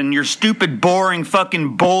out and your stupid, boring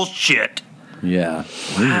fucking bullshit. Yeah.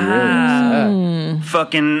 Really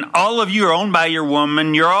fucking all of you are owned by your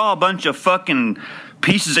woman. You're all a bunch of fucking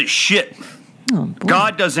pieces of shit. Oh,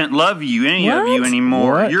 God doesn't love you, any of you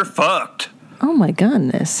anymore. What? You're fucked. Oh my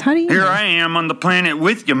goodness. How do you... Here I am on the planet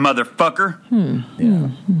with you, motherfucker.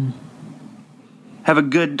 Have a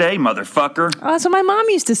good day, motherfucker. Oh, that's what my mom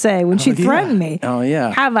used to say when she'd threaten me. Oh,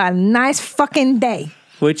 yeah. Have a nice fucking day.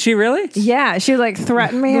 Would she really? Yeah, she would like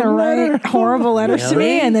threaten me and write horrible letters to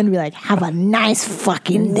me, and then be like, "Have a nice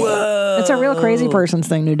fucking day." It's a real crazy person's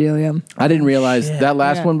thing to do. Yeah. I didn't realize that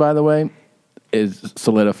last one, by the way, is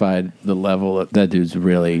solidified the level of that dude's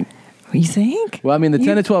really. You think? Well, I mean, the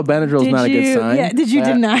 10 to 12 Benadryl is not a good sign. Yeah, did you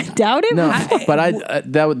not doubt him? No, but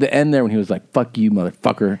that was the end there when he was like, "Fuck you,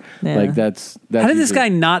 motherfucker." Yeah. Like that's How did this guy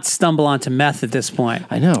not stumble onto meth at this point?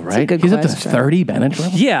 I know, right? good He's up to question. 30 Benadryl.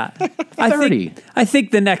 Yeah. 30. I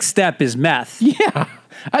think the next step is meth. Yeah,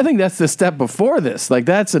 I think that's the step before this. Like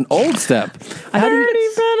that's an old step. 30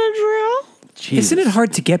 Benadryl. Isn't it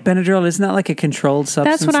hard to get Benadryl? Isn't that like a controlled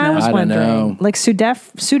substance? That's what I was I don't wondering. know. Like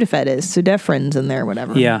Sudafed is. Sudafed's in there,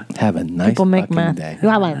 whatever. Yeah. Have a nice People make fucking meth. day. You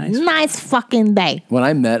have a nice fucking day. When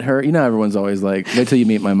I met her, you know, everyone's always like, "Wait till you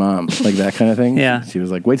meet my mom," like that kind of thing. Yeah. She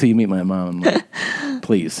was like, "Wait till you meet my mom." I'm like,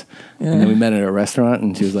 "Please." And then we met at a restaurant,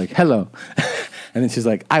 and she was like, "Hello." And then she's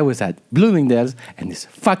like, "I was at Bloomingdale's, and this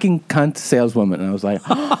fucking cunt saleswoman." And I was like,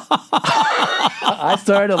 I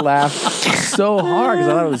started to laugh so hard because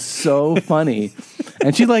I thought it was so funny.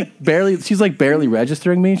 And she's like barely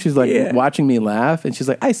registering me. She's like watching me laugh, and she's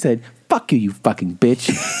like, "I said, fuck you, you fucking bitch."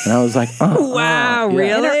 And I was like, Wow,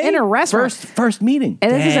 really? In a restaurant. First meeting.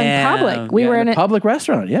 And this is in public. We were in a public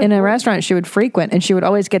restaurant. Yeah, in a restaurant she would frequent, and she would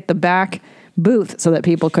always get the back booth so that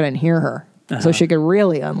people couldn't hear her, so she could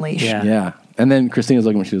really unleash. Yeah. And then Christina's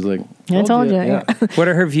looking at me. She was like, I told you. Yeah. What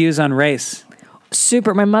are her views on race?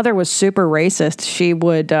 Super. My mother was super racist. She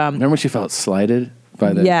would. Remember when she felt slighted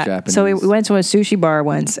by the Japanese? So we went to a sushi bar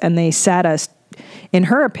once, and they sat us, in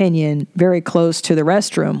her opinion, very close to the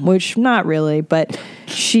restroom, which not really, but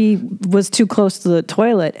she was too close to the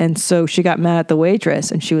toilet, and so she got mad at the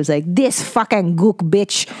waitress, and she was like, "This fucking gook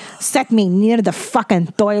bitch set me near the fucking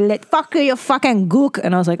toilet. Fuck you, fucking gook."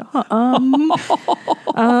 And I was like,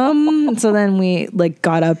 So then we like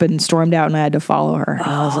got up and stormed out, and I had to follow her. And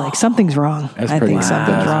I was like, something's wrong. That's I pretty, think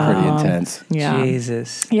something's wrong. pretty intense. Yeah.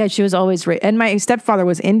 Jesus. Yeah, she was always and my stepfather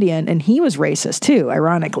was Indian, and he was racist too.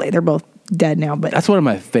 Ironically, they're both dead now, but that's one of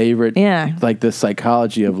my favorite. Yeah, like the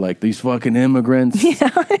psychology of like these fucking immigrants. Yeah,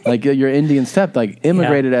 like your Indian step, like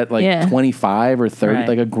immigrated at like 25 or 30, Right.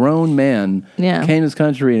 like a grown man. Yeah. Came to this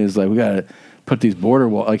country and is like, we gotta put these border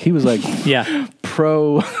walls. Like he was like,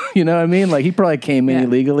 pro. You know what I mean? Like he probably came in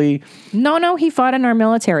illegally. No, he fought in our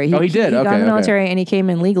military. He did? He got Okay, in the military and he came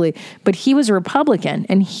in legally. But he was a Republican,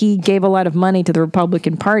 and he gave a lot of money to the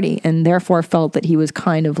Republican Party, and therefore felt that he was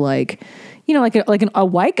kind of like, you know, like a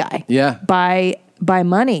white guy. Yeah. By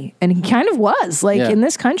money. And he kind of was. Like in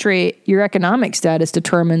this country, your economic status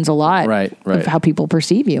determines a lot of how people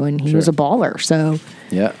perceive you. And he was a baller. So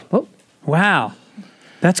yeah. Oh. Wow.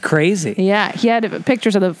 That's crazy. Yeah, he had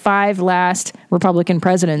pictures of the 5 last Republican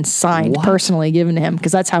presidents signed personally given to him,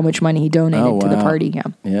 because that's how much money he donated to the party. Yeah.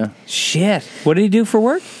 Yeah. Shit. What did he do for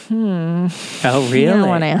work? Oh, really? I don't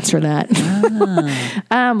want to answer that.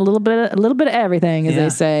 A little bit of everything, as they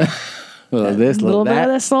say. A little of this, a little bit of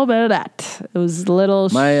this, a little bit of that. It was a little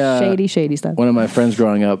shady stuff. One of my friends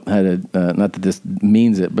growing up had a not that this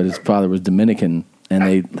means it, but his father was Dominican,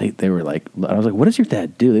 and they were like, I was like, what does your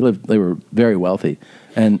dad do? They were very wealthy,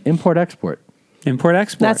 and import export.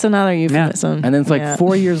 That's another euphemism. And then it's like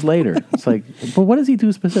 4 years later, it's like, but what does he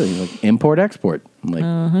do specifically? He's like, import export. I'm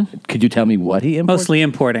like, could you tell me what he imports? Mostly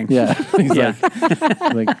importing. Yeah. He's like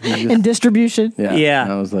he just, in distribution. Yeah.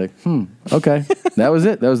 And I was like, okay. That was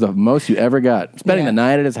it. That was the most you ever got. Spending the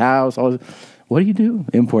night at his house. All this. What do you do?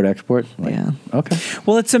 Import, export? Like, okay.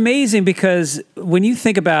 Well, it's amazing because when you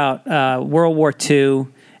think about World War II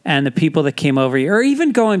and the people that came over here, or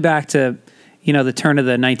even going back to, you know, the turn of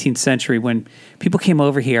the 19th century when people came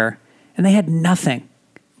over here and they had nothing.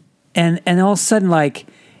 And all of a sudden, like,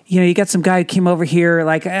 you know, you got some guy who came over here,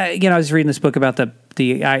 like, I was reading this book about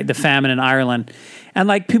the famine in Ireland. And,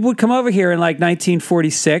 like, people would come over here in, like,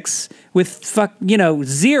 1946 with,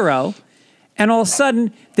 zero. And all of a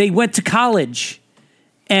sudden, they went to college.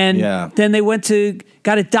 And then they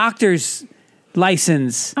got a doctor's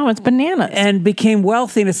license. Oh, it's bananas. And became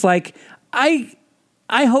wealthy. And it's like,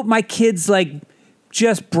 I hope my kids, like,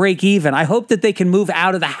 just break even. I hope that they can move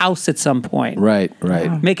out of the house at some point. Right.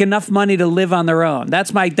 Make enough money to live on their own.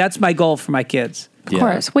 That's my goal for my kids. Of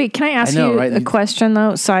course. Wait, can I ask you a question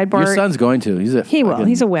though? Sidebar. Your son's going to. He will.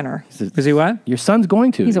 He's a winner. Is he what? Your son's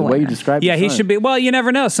going to. He's a the way winner. you describe. Yeah, your he son. should be. Well, you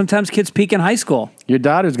never know. Sometimes kids peak in high school. Your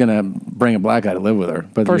daughter's gonna bring a black guy to live with her,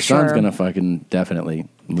 but For your son's sure. gonna fucking definitely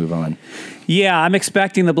move on. Yeah, I'm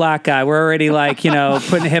expecting the black guy. We're already like,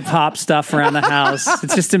 putting hip hop stuff around the house.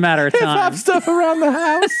 It's just a matter of time. Hip-hop stuff around the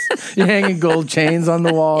house. You're hanging gold chains on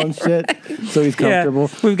the wall and shit, so he's comfortable.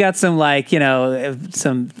 Yeah, we've got some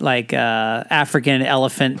African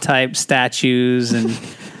elephant type statues, and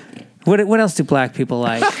what else do black people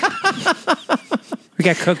like? We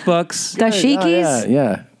got cookbooks,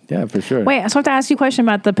 Dashikis. Yeah, for sure. Wait, so I have to ask you a question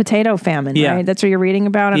about the potato famine, Yeah. right? That's what you're reading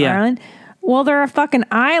about in Ireland. Well, they're a fucking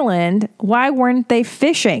island. Why weren't they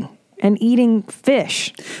fishing and eating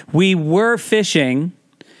fish? We were fishing.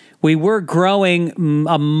 We were growing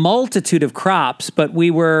a multitude of crops, but we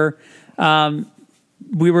were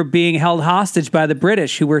being held hostage by the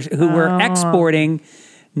British, who were exporting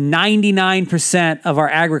 99% of our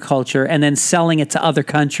agriculture and then selling it to other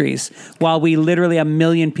countries, while we literally 1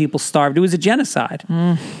 million people starved. It was a genocide.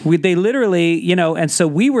 They literally, and so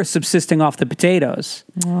we were subsisting off the potatoes.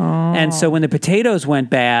 And so when the potatoes went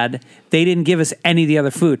bad, they didn't give us any of the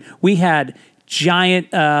other food. We had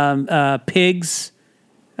giant pigs,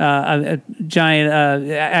 giant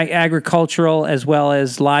agricultural as well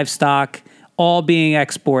as livestock, all being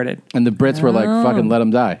exported. And the Brits were like, fucking let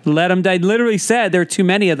them die. Let them die. Literally said, there are too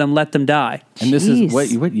many of them, let them die. And this is,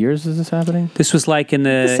 what years is this happening? This was like in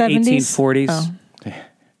the 1840s. Oh.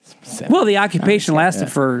 Well, the occupation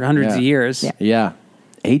lasted for hundreds of years. Yeah.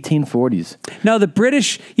 1840s. No, the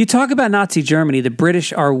British, you talk about Nazi Germany, the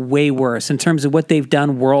British are way worse in terms of what they've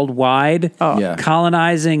done worldwide,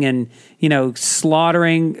 colonizing and,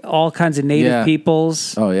 slaughtering all kinds of native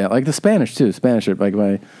peoples. Oh, yeah. Like the Spanish, too. Spanish are like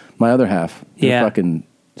my other half. They're fucking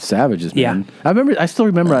savages, man. Yeah. I still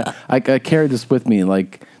remember, I carried this with me,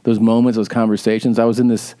 like those moments, those conversations. I was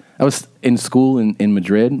in school in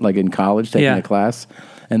Madrid, like in college, taking a class,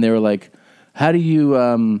 and they were like, how do you,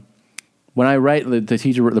 when I write,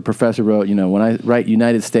 the professor wrote, when I write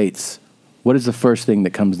United States, what is the first thing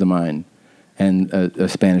that comes to mind? And a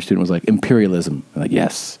Spanish student was like, imperialism. I'm like,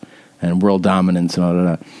 yes. And world dominance and all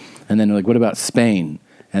that. And then they're like, what about Spain?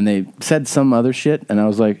 And they said some other shit. And I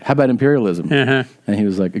was like, how about imperialism? Uh-huh. And he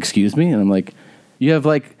was like, excuse me? And I'm like, you have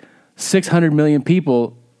like 600 million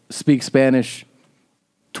people speak Spanish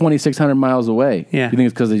 2,600 miles away. Yeah. You think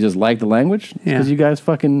it's because they just like the language? It's because you guys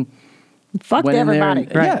fucking... Fucked went in there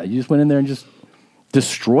everybody. and- Yeah, you just went in there and just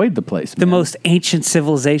destroyed the place. The most ancient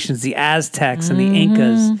civilizations, the Aztecs and the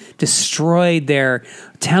Incas, destroyed their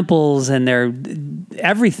temples and their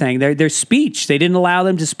everything, their speech. They didn't allow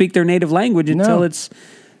them to speak their native language until it's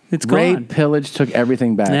Raid, gone. pillage, took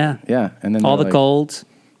everything back. Yeah. And then all they're the like- gold.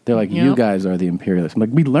 They're like, you guys are the imperialists. I'm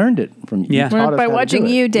like, we learned it from you. Yeah. You taught us By how to watching do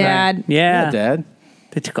it. you, Dad. Right. Yeah. Dad.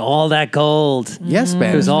 They took all that gold. Yes,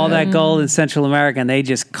 There was all that gold in Central America, and they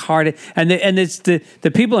just carted. And it's the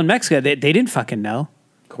people in Mexico, they didn't fucking know.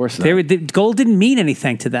 Of course not. Gold didn't mean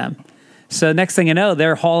anything to them. So next thing you know,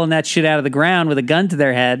 they're hauling that shit out of the ground with a gun to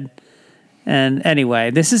their head. And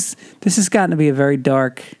anyway, this has gotten to be a very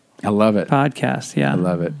dark. I love it. Podcast, yeah. I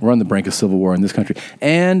love it. We're on the brink of civil war in this country.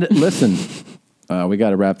 And listen, we got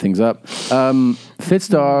to wrap things up.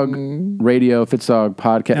 Fitzdog Radio, Fitzdog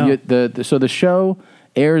Podcast. So the show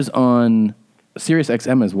airs on Sirius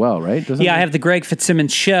XM as well, right? I have the Greg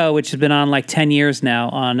Fitzsimmons Show, which has been on like 10 years now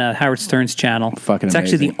on Howard Stern's channel. Fucking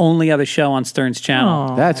actually amazing. the only other show on Stern's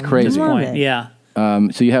channel. That's crazy. At this point. Yeah.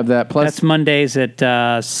 So you have that. Plus, that's Mondays at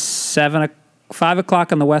 5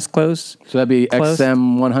 o'clock on the West Coast. So that'd be Closed.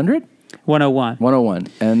 XM 100? 101. 101.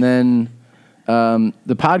 And then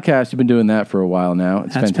the podcast, you've been doing that for a while now.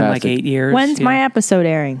 It's That's fantastic. been like 8 years. When's my episode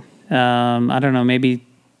airing? I don't know, maybe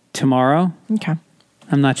tomorrow? Okay.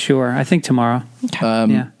 I'm not sure. I think tomorrow.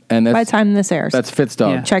 Yeah. And By the time this airs. That's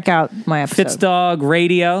Fitzdog. Yeah. Check out my episode. Fitzdog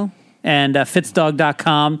Radio and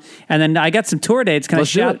fitzdog.com. And then I got some tour dates. Can Let's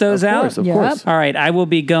I do shout it. those Of out? course, of course. All right. I will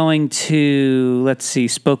be going to,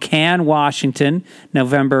 Spokane, Washington,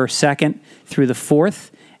 November 2nd through the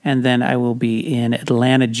 4th. And then I will be in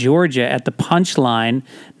Atlanta, Georgia at the Punchline,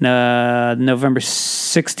 November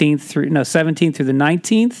 17th through the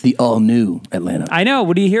 19th. The all-new Atlanta. I know.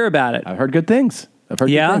 What do you hear about it? I've heard good things. Good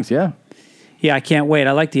things, yeah. Yeah, I can't wait.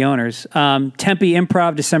 I like the owners. Tempe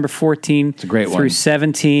Improv, December 14 It's a great through one.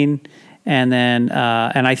 17. And then,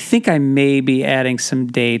 and I think I may be adding some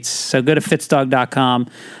dates. So go to fitzdog.com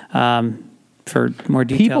for more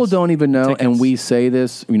details. People don't even know, and we say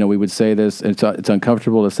this, we would say this, it's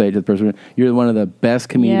uncomfortable to say to the person, you're one of the best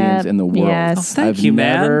comedians in the world. Yes. Oh, thank you,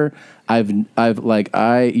 man.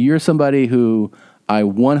 You're somebody who I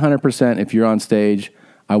 100%, if you're on stage,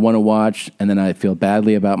 I want to watch, and then I feel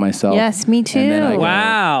badly about myself. Yes, me too. And then I go,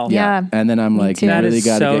 Wow. Yeah. And then I'm like, too. you That really is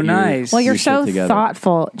got to so get nice. Well, you're your so shit together.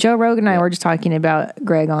 thoughtful. Joe Rogan and I were just talking about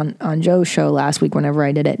Greg on Joe's show last week whenever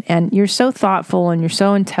I did it. And you're so thoughtful and you're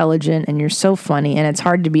so intelligent and you're so funny. And it's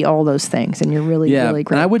hard to be all those things. And you're really, really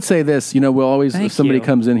great. And I would say this, we'll always, Thank if somebody you.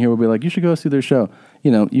 comes in here, we'll be like, you should go see their show.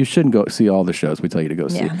 You shouldn't go see all the shows we tell you to go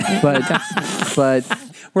see. But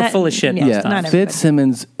We're full of shit. Yeah. sometimes. Not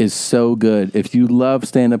Fitzsimmons is so good. If you love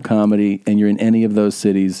stand-up comedy and you're in any of those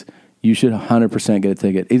cities, you should 100% get a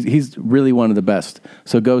ticket. He's really one of the best.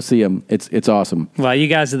 So go see him. It's awesome. Well, you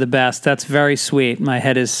guys are the best. That's very sweet. My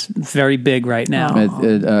head is very big right now.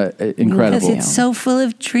 Incredible. Because it's so full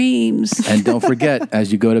of dreams. And don't forget,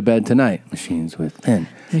 as you go to bed tonight, machines within.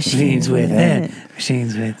 Machines within.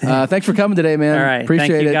 Machines within. Thanks for coming today, man. All right. Appreciate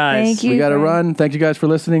Thank you, it. guys. Thank you. We got to run. Thank you guys for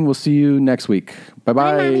listening. We'll see you next week.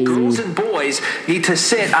 Bye-bye. Girls and boys need to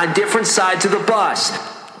sit on different sides of the bus.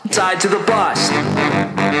 Side to the bus.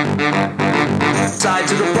 Side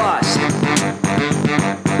to the bus.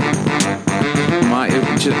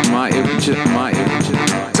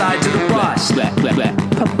 Side to the bus. Side to the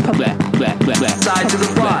bus. Side to the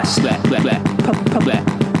bus.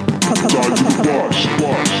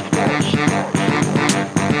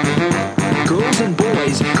 Girls and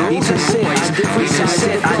boys need to sit on different sides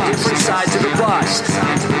of the bus. Side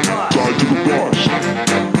to the bus.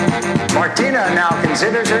 Martina now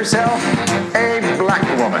considers herself a black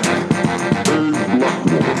woman.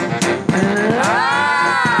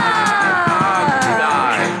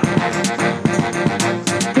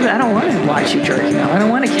 I don't want to watch you jerking off. I don't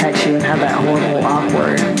want to catch you and have that horrible,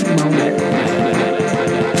 awkward moment.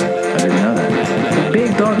 I didn't know that.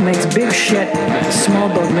 Big dog makes big shit. Small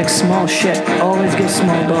dog makes small shit. Always get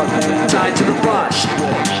small dog. Side to the bus.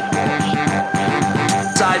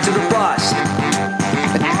 Side to the bus.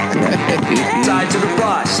 Side to the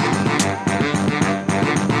bus.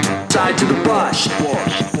 Side to the bus.